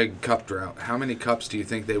have their big cup drought? How many cups do you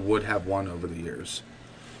think they would have won over the years?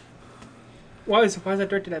 Why is that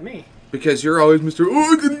directed at me? Because you're always Mr.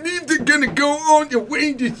 Oh, the Leafs are gonna go on the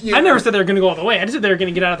way this year. I never said they were going to go all the way. I just said they were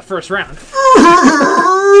going to get out of the first round.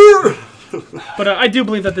 But I do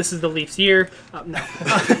believe that this is the Leafs' year. No.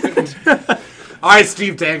 All right,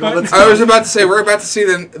 Steve Dangle, let's I was about to say we're about to see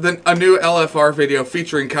a new LFR video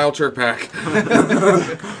featuring Kyle Turpak.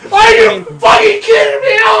 Are you fucking kidding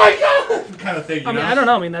me? Oh my god! Kind of thing, you I mean, know? I don't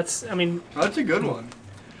know. I mean, That's a good one.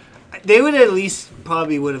 They would at least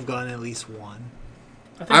probably would have gotten at least one.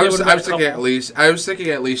 I think I they was would've got a thinking couple. I was thinking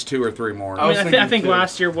at least 2 or 3 more. I was I thinking think too.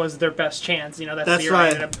 last year was their best chance. You know, that's the That's year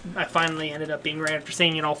right. I finally ended up being right after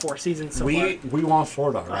seeing it all 4 seasons so We want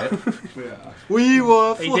Florida, right? Yeah. We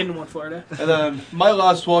were. far. They didn't want Florida. And then my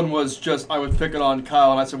last one was just I was picking on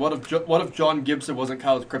Kyle, and I said, what if John Gibson wasn't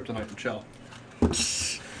Kyle's kryptonite from Shell?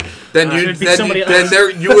 Then There'd be somebody else.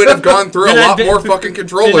 you would have gone through a Then I'd lot be- more fucking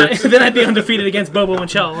controllers, Then I'd be undefeated against Bobo and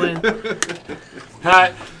Chell. And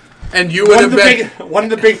and you would have been, One of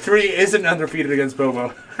the big three isn't undefeated against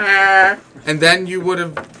Bobo. and then you would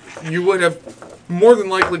have more than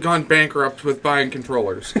likely gone bankrupt with buying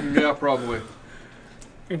controllers. Yeah, probably.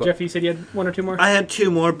 and Jeff, you said you had 1 or 2 more? I had 2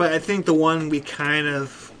 more, but I think the one we kind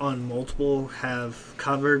of on multiple have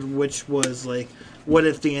covered, which was like, what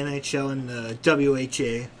if the NHL and the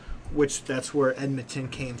WHA, which that's where Edmonton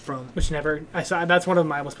came from, Which never... I saw. That's one of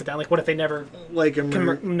them I almost put down. Like, what if they never like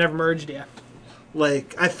never merged? Yeah.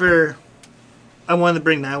 like I wanted to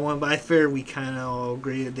bring that one, but I fear we kind of all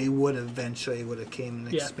agree that they would eventually would have came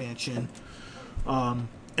in Yeah. expansion. And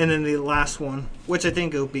then the last one, which I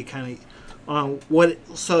think it would be kind of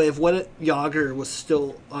if Yager was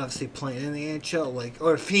still obviously playing in the NHL, like,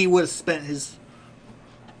 or if he would have spent his,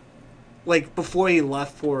 like, before he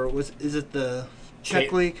left for is it the Czech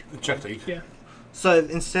Kate. League? The Czech League. Yeah. So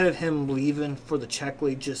instead of him leaving for the Czech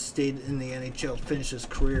League, just stayed in the NHL, finished his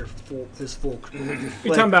career his full career.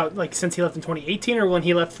 You're talking about, like, since he left in 2018 or when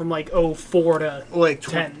he left from, like, 04 to like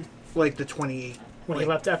 10? like the 28. When he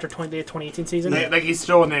left after the 2018 season? Like he's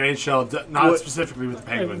still in the NHL, not What- specifically with the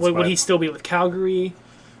Penguins. Would but he still be with Calgary?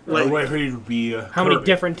 or where he would be. How many Kirby.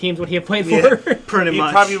 different teams would he have played Yeah, for? pretty He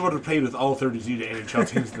much. probably would have played with all 32 NHL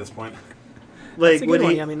teams at this point. like That's a would good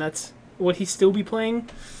one. he, I mean, would he still be playing?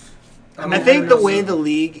 I think the way the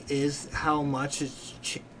league is, how much it's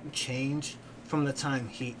changed from the time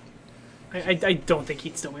he. I don't think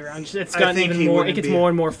he'd still be around. It's I gotten think even he more. It wouldn't gets be. more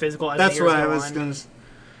and more physical as That's the years what I go was on. gonna.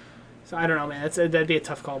 So I don't know, man. That'd be a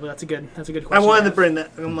tough call, but that's a good I question. wanted to have. bring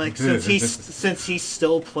that. I'm like, since he's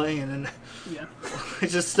still playing, and Yeah.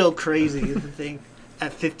 it's just still crazy to think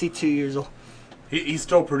at 52 years old. He's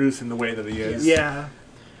still producing the way that he is. Yeah.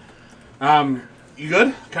 You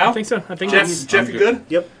good, Kyle? I think so. I think Jeff, that's, Jeff, you good?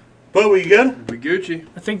 Yep. Bo, you good? We Gucci.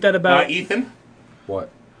 I think that about. Ethan, What?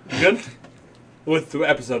 you good? With the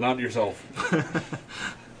episode, not yourself.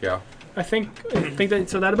 Yeah. I think that.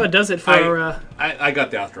 So that about does it for. I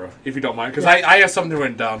got the outro, if you don't mind, because I have something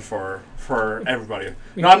written down for everybody.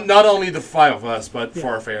 Not only the 5 of us, but for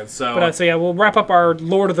our fans. So, But so yeah, we'll wrap up our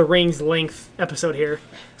Lord of the Rings length episode here.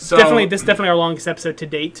 so This is definitely our longest episode to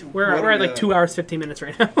date. We're at like 2 hours 15 minutes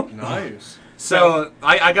right now. Nice. So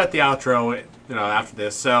I got the outro, after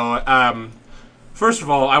this. So first of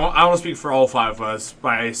all, I want to speak for all 5 of us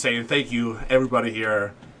by saying thank you, everybody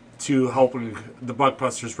here, to helping the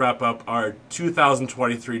Buckbusters wrap up our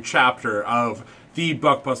 2023 chapter of the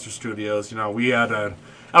Buckbuster Studios. You know, we had a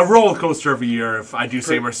roller coaster of a year, if I do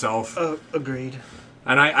say myself. Agreed.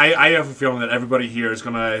 And I have a feeling that everybody here is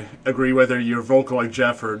going to agree, whether you're vocal like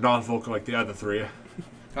Jeff or non-vocal like the other 3.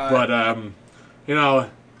 But, you know,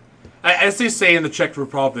 as they say in the Czech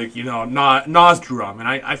Republic, you know, Nozdrum, and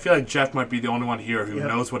I feel like Jeff might be the only one here who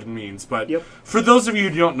knows what it means. But for those of you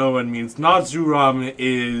who don't know what it means, Nozdrum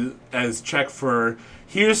is as Czech for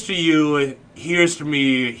here's to you, here's to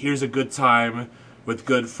me, here's a good time with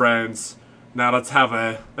good friends. Now let's have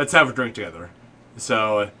a drink together.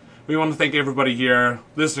 So we want to thank everybody here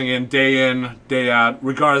listening in, day out,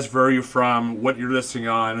 regardless of where you're from, what you're listening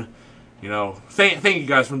on. You know, thank you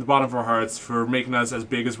guys from the bottom of our hearts for making us as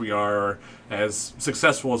big as we are, or as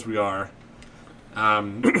successful as we are.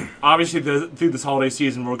 Obviously, through this holiday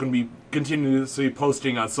season, we're going to be continuously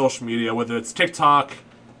posting on social media, whether it's TikTok,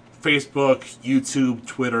 Facebook, YouTube,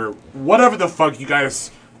 Twitter, whatever the fuck you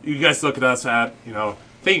guys look at us at. You know,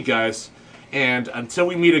 thank you guys. And until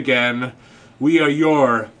we meet again, we are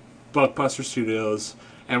your Buckbuster Studios.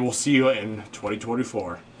 And we'll see you in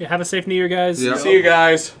 2024. Yeah, have a safe New Year, guys. Yeah. See you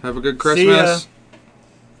guys. Have a good Christmas.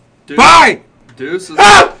 See ya. Bye! Deuces.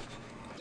 Ah!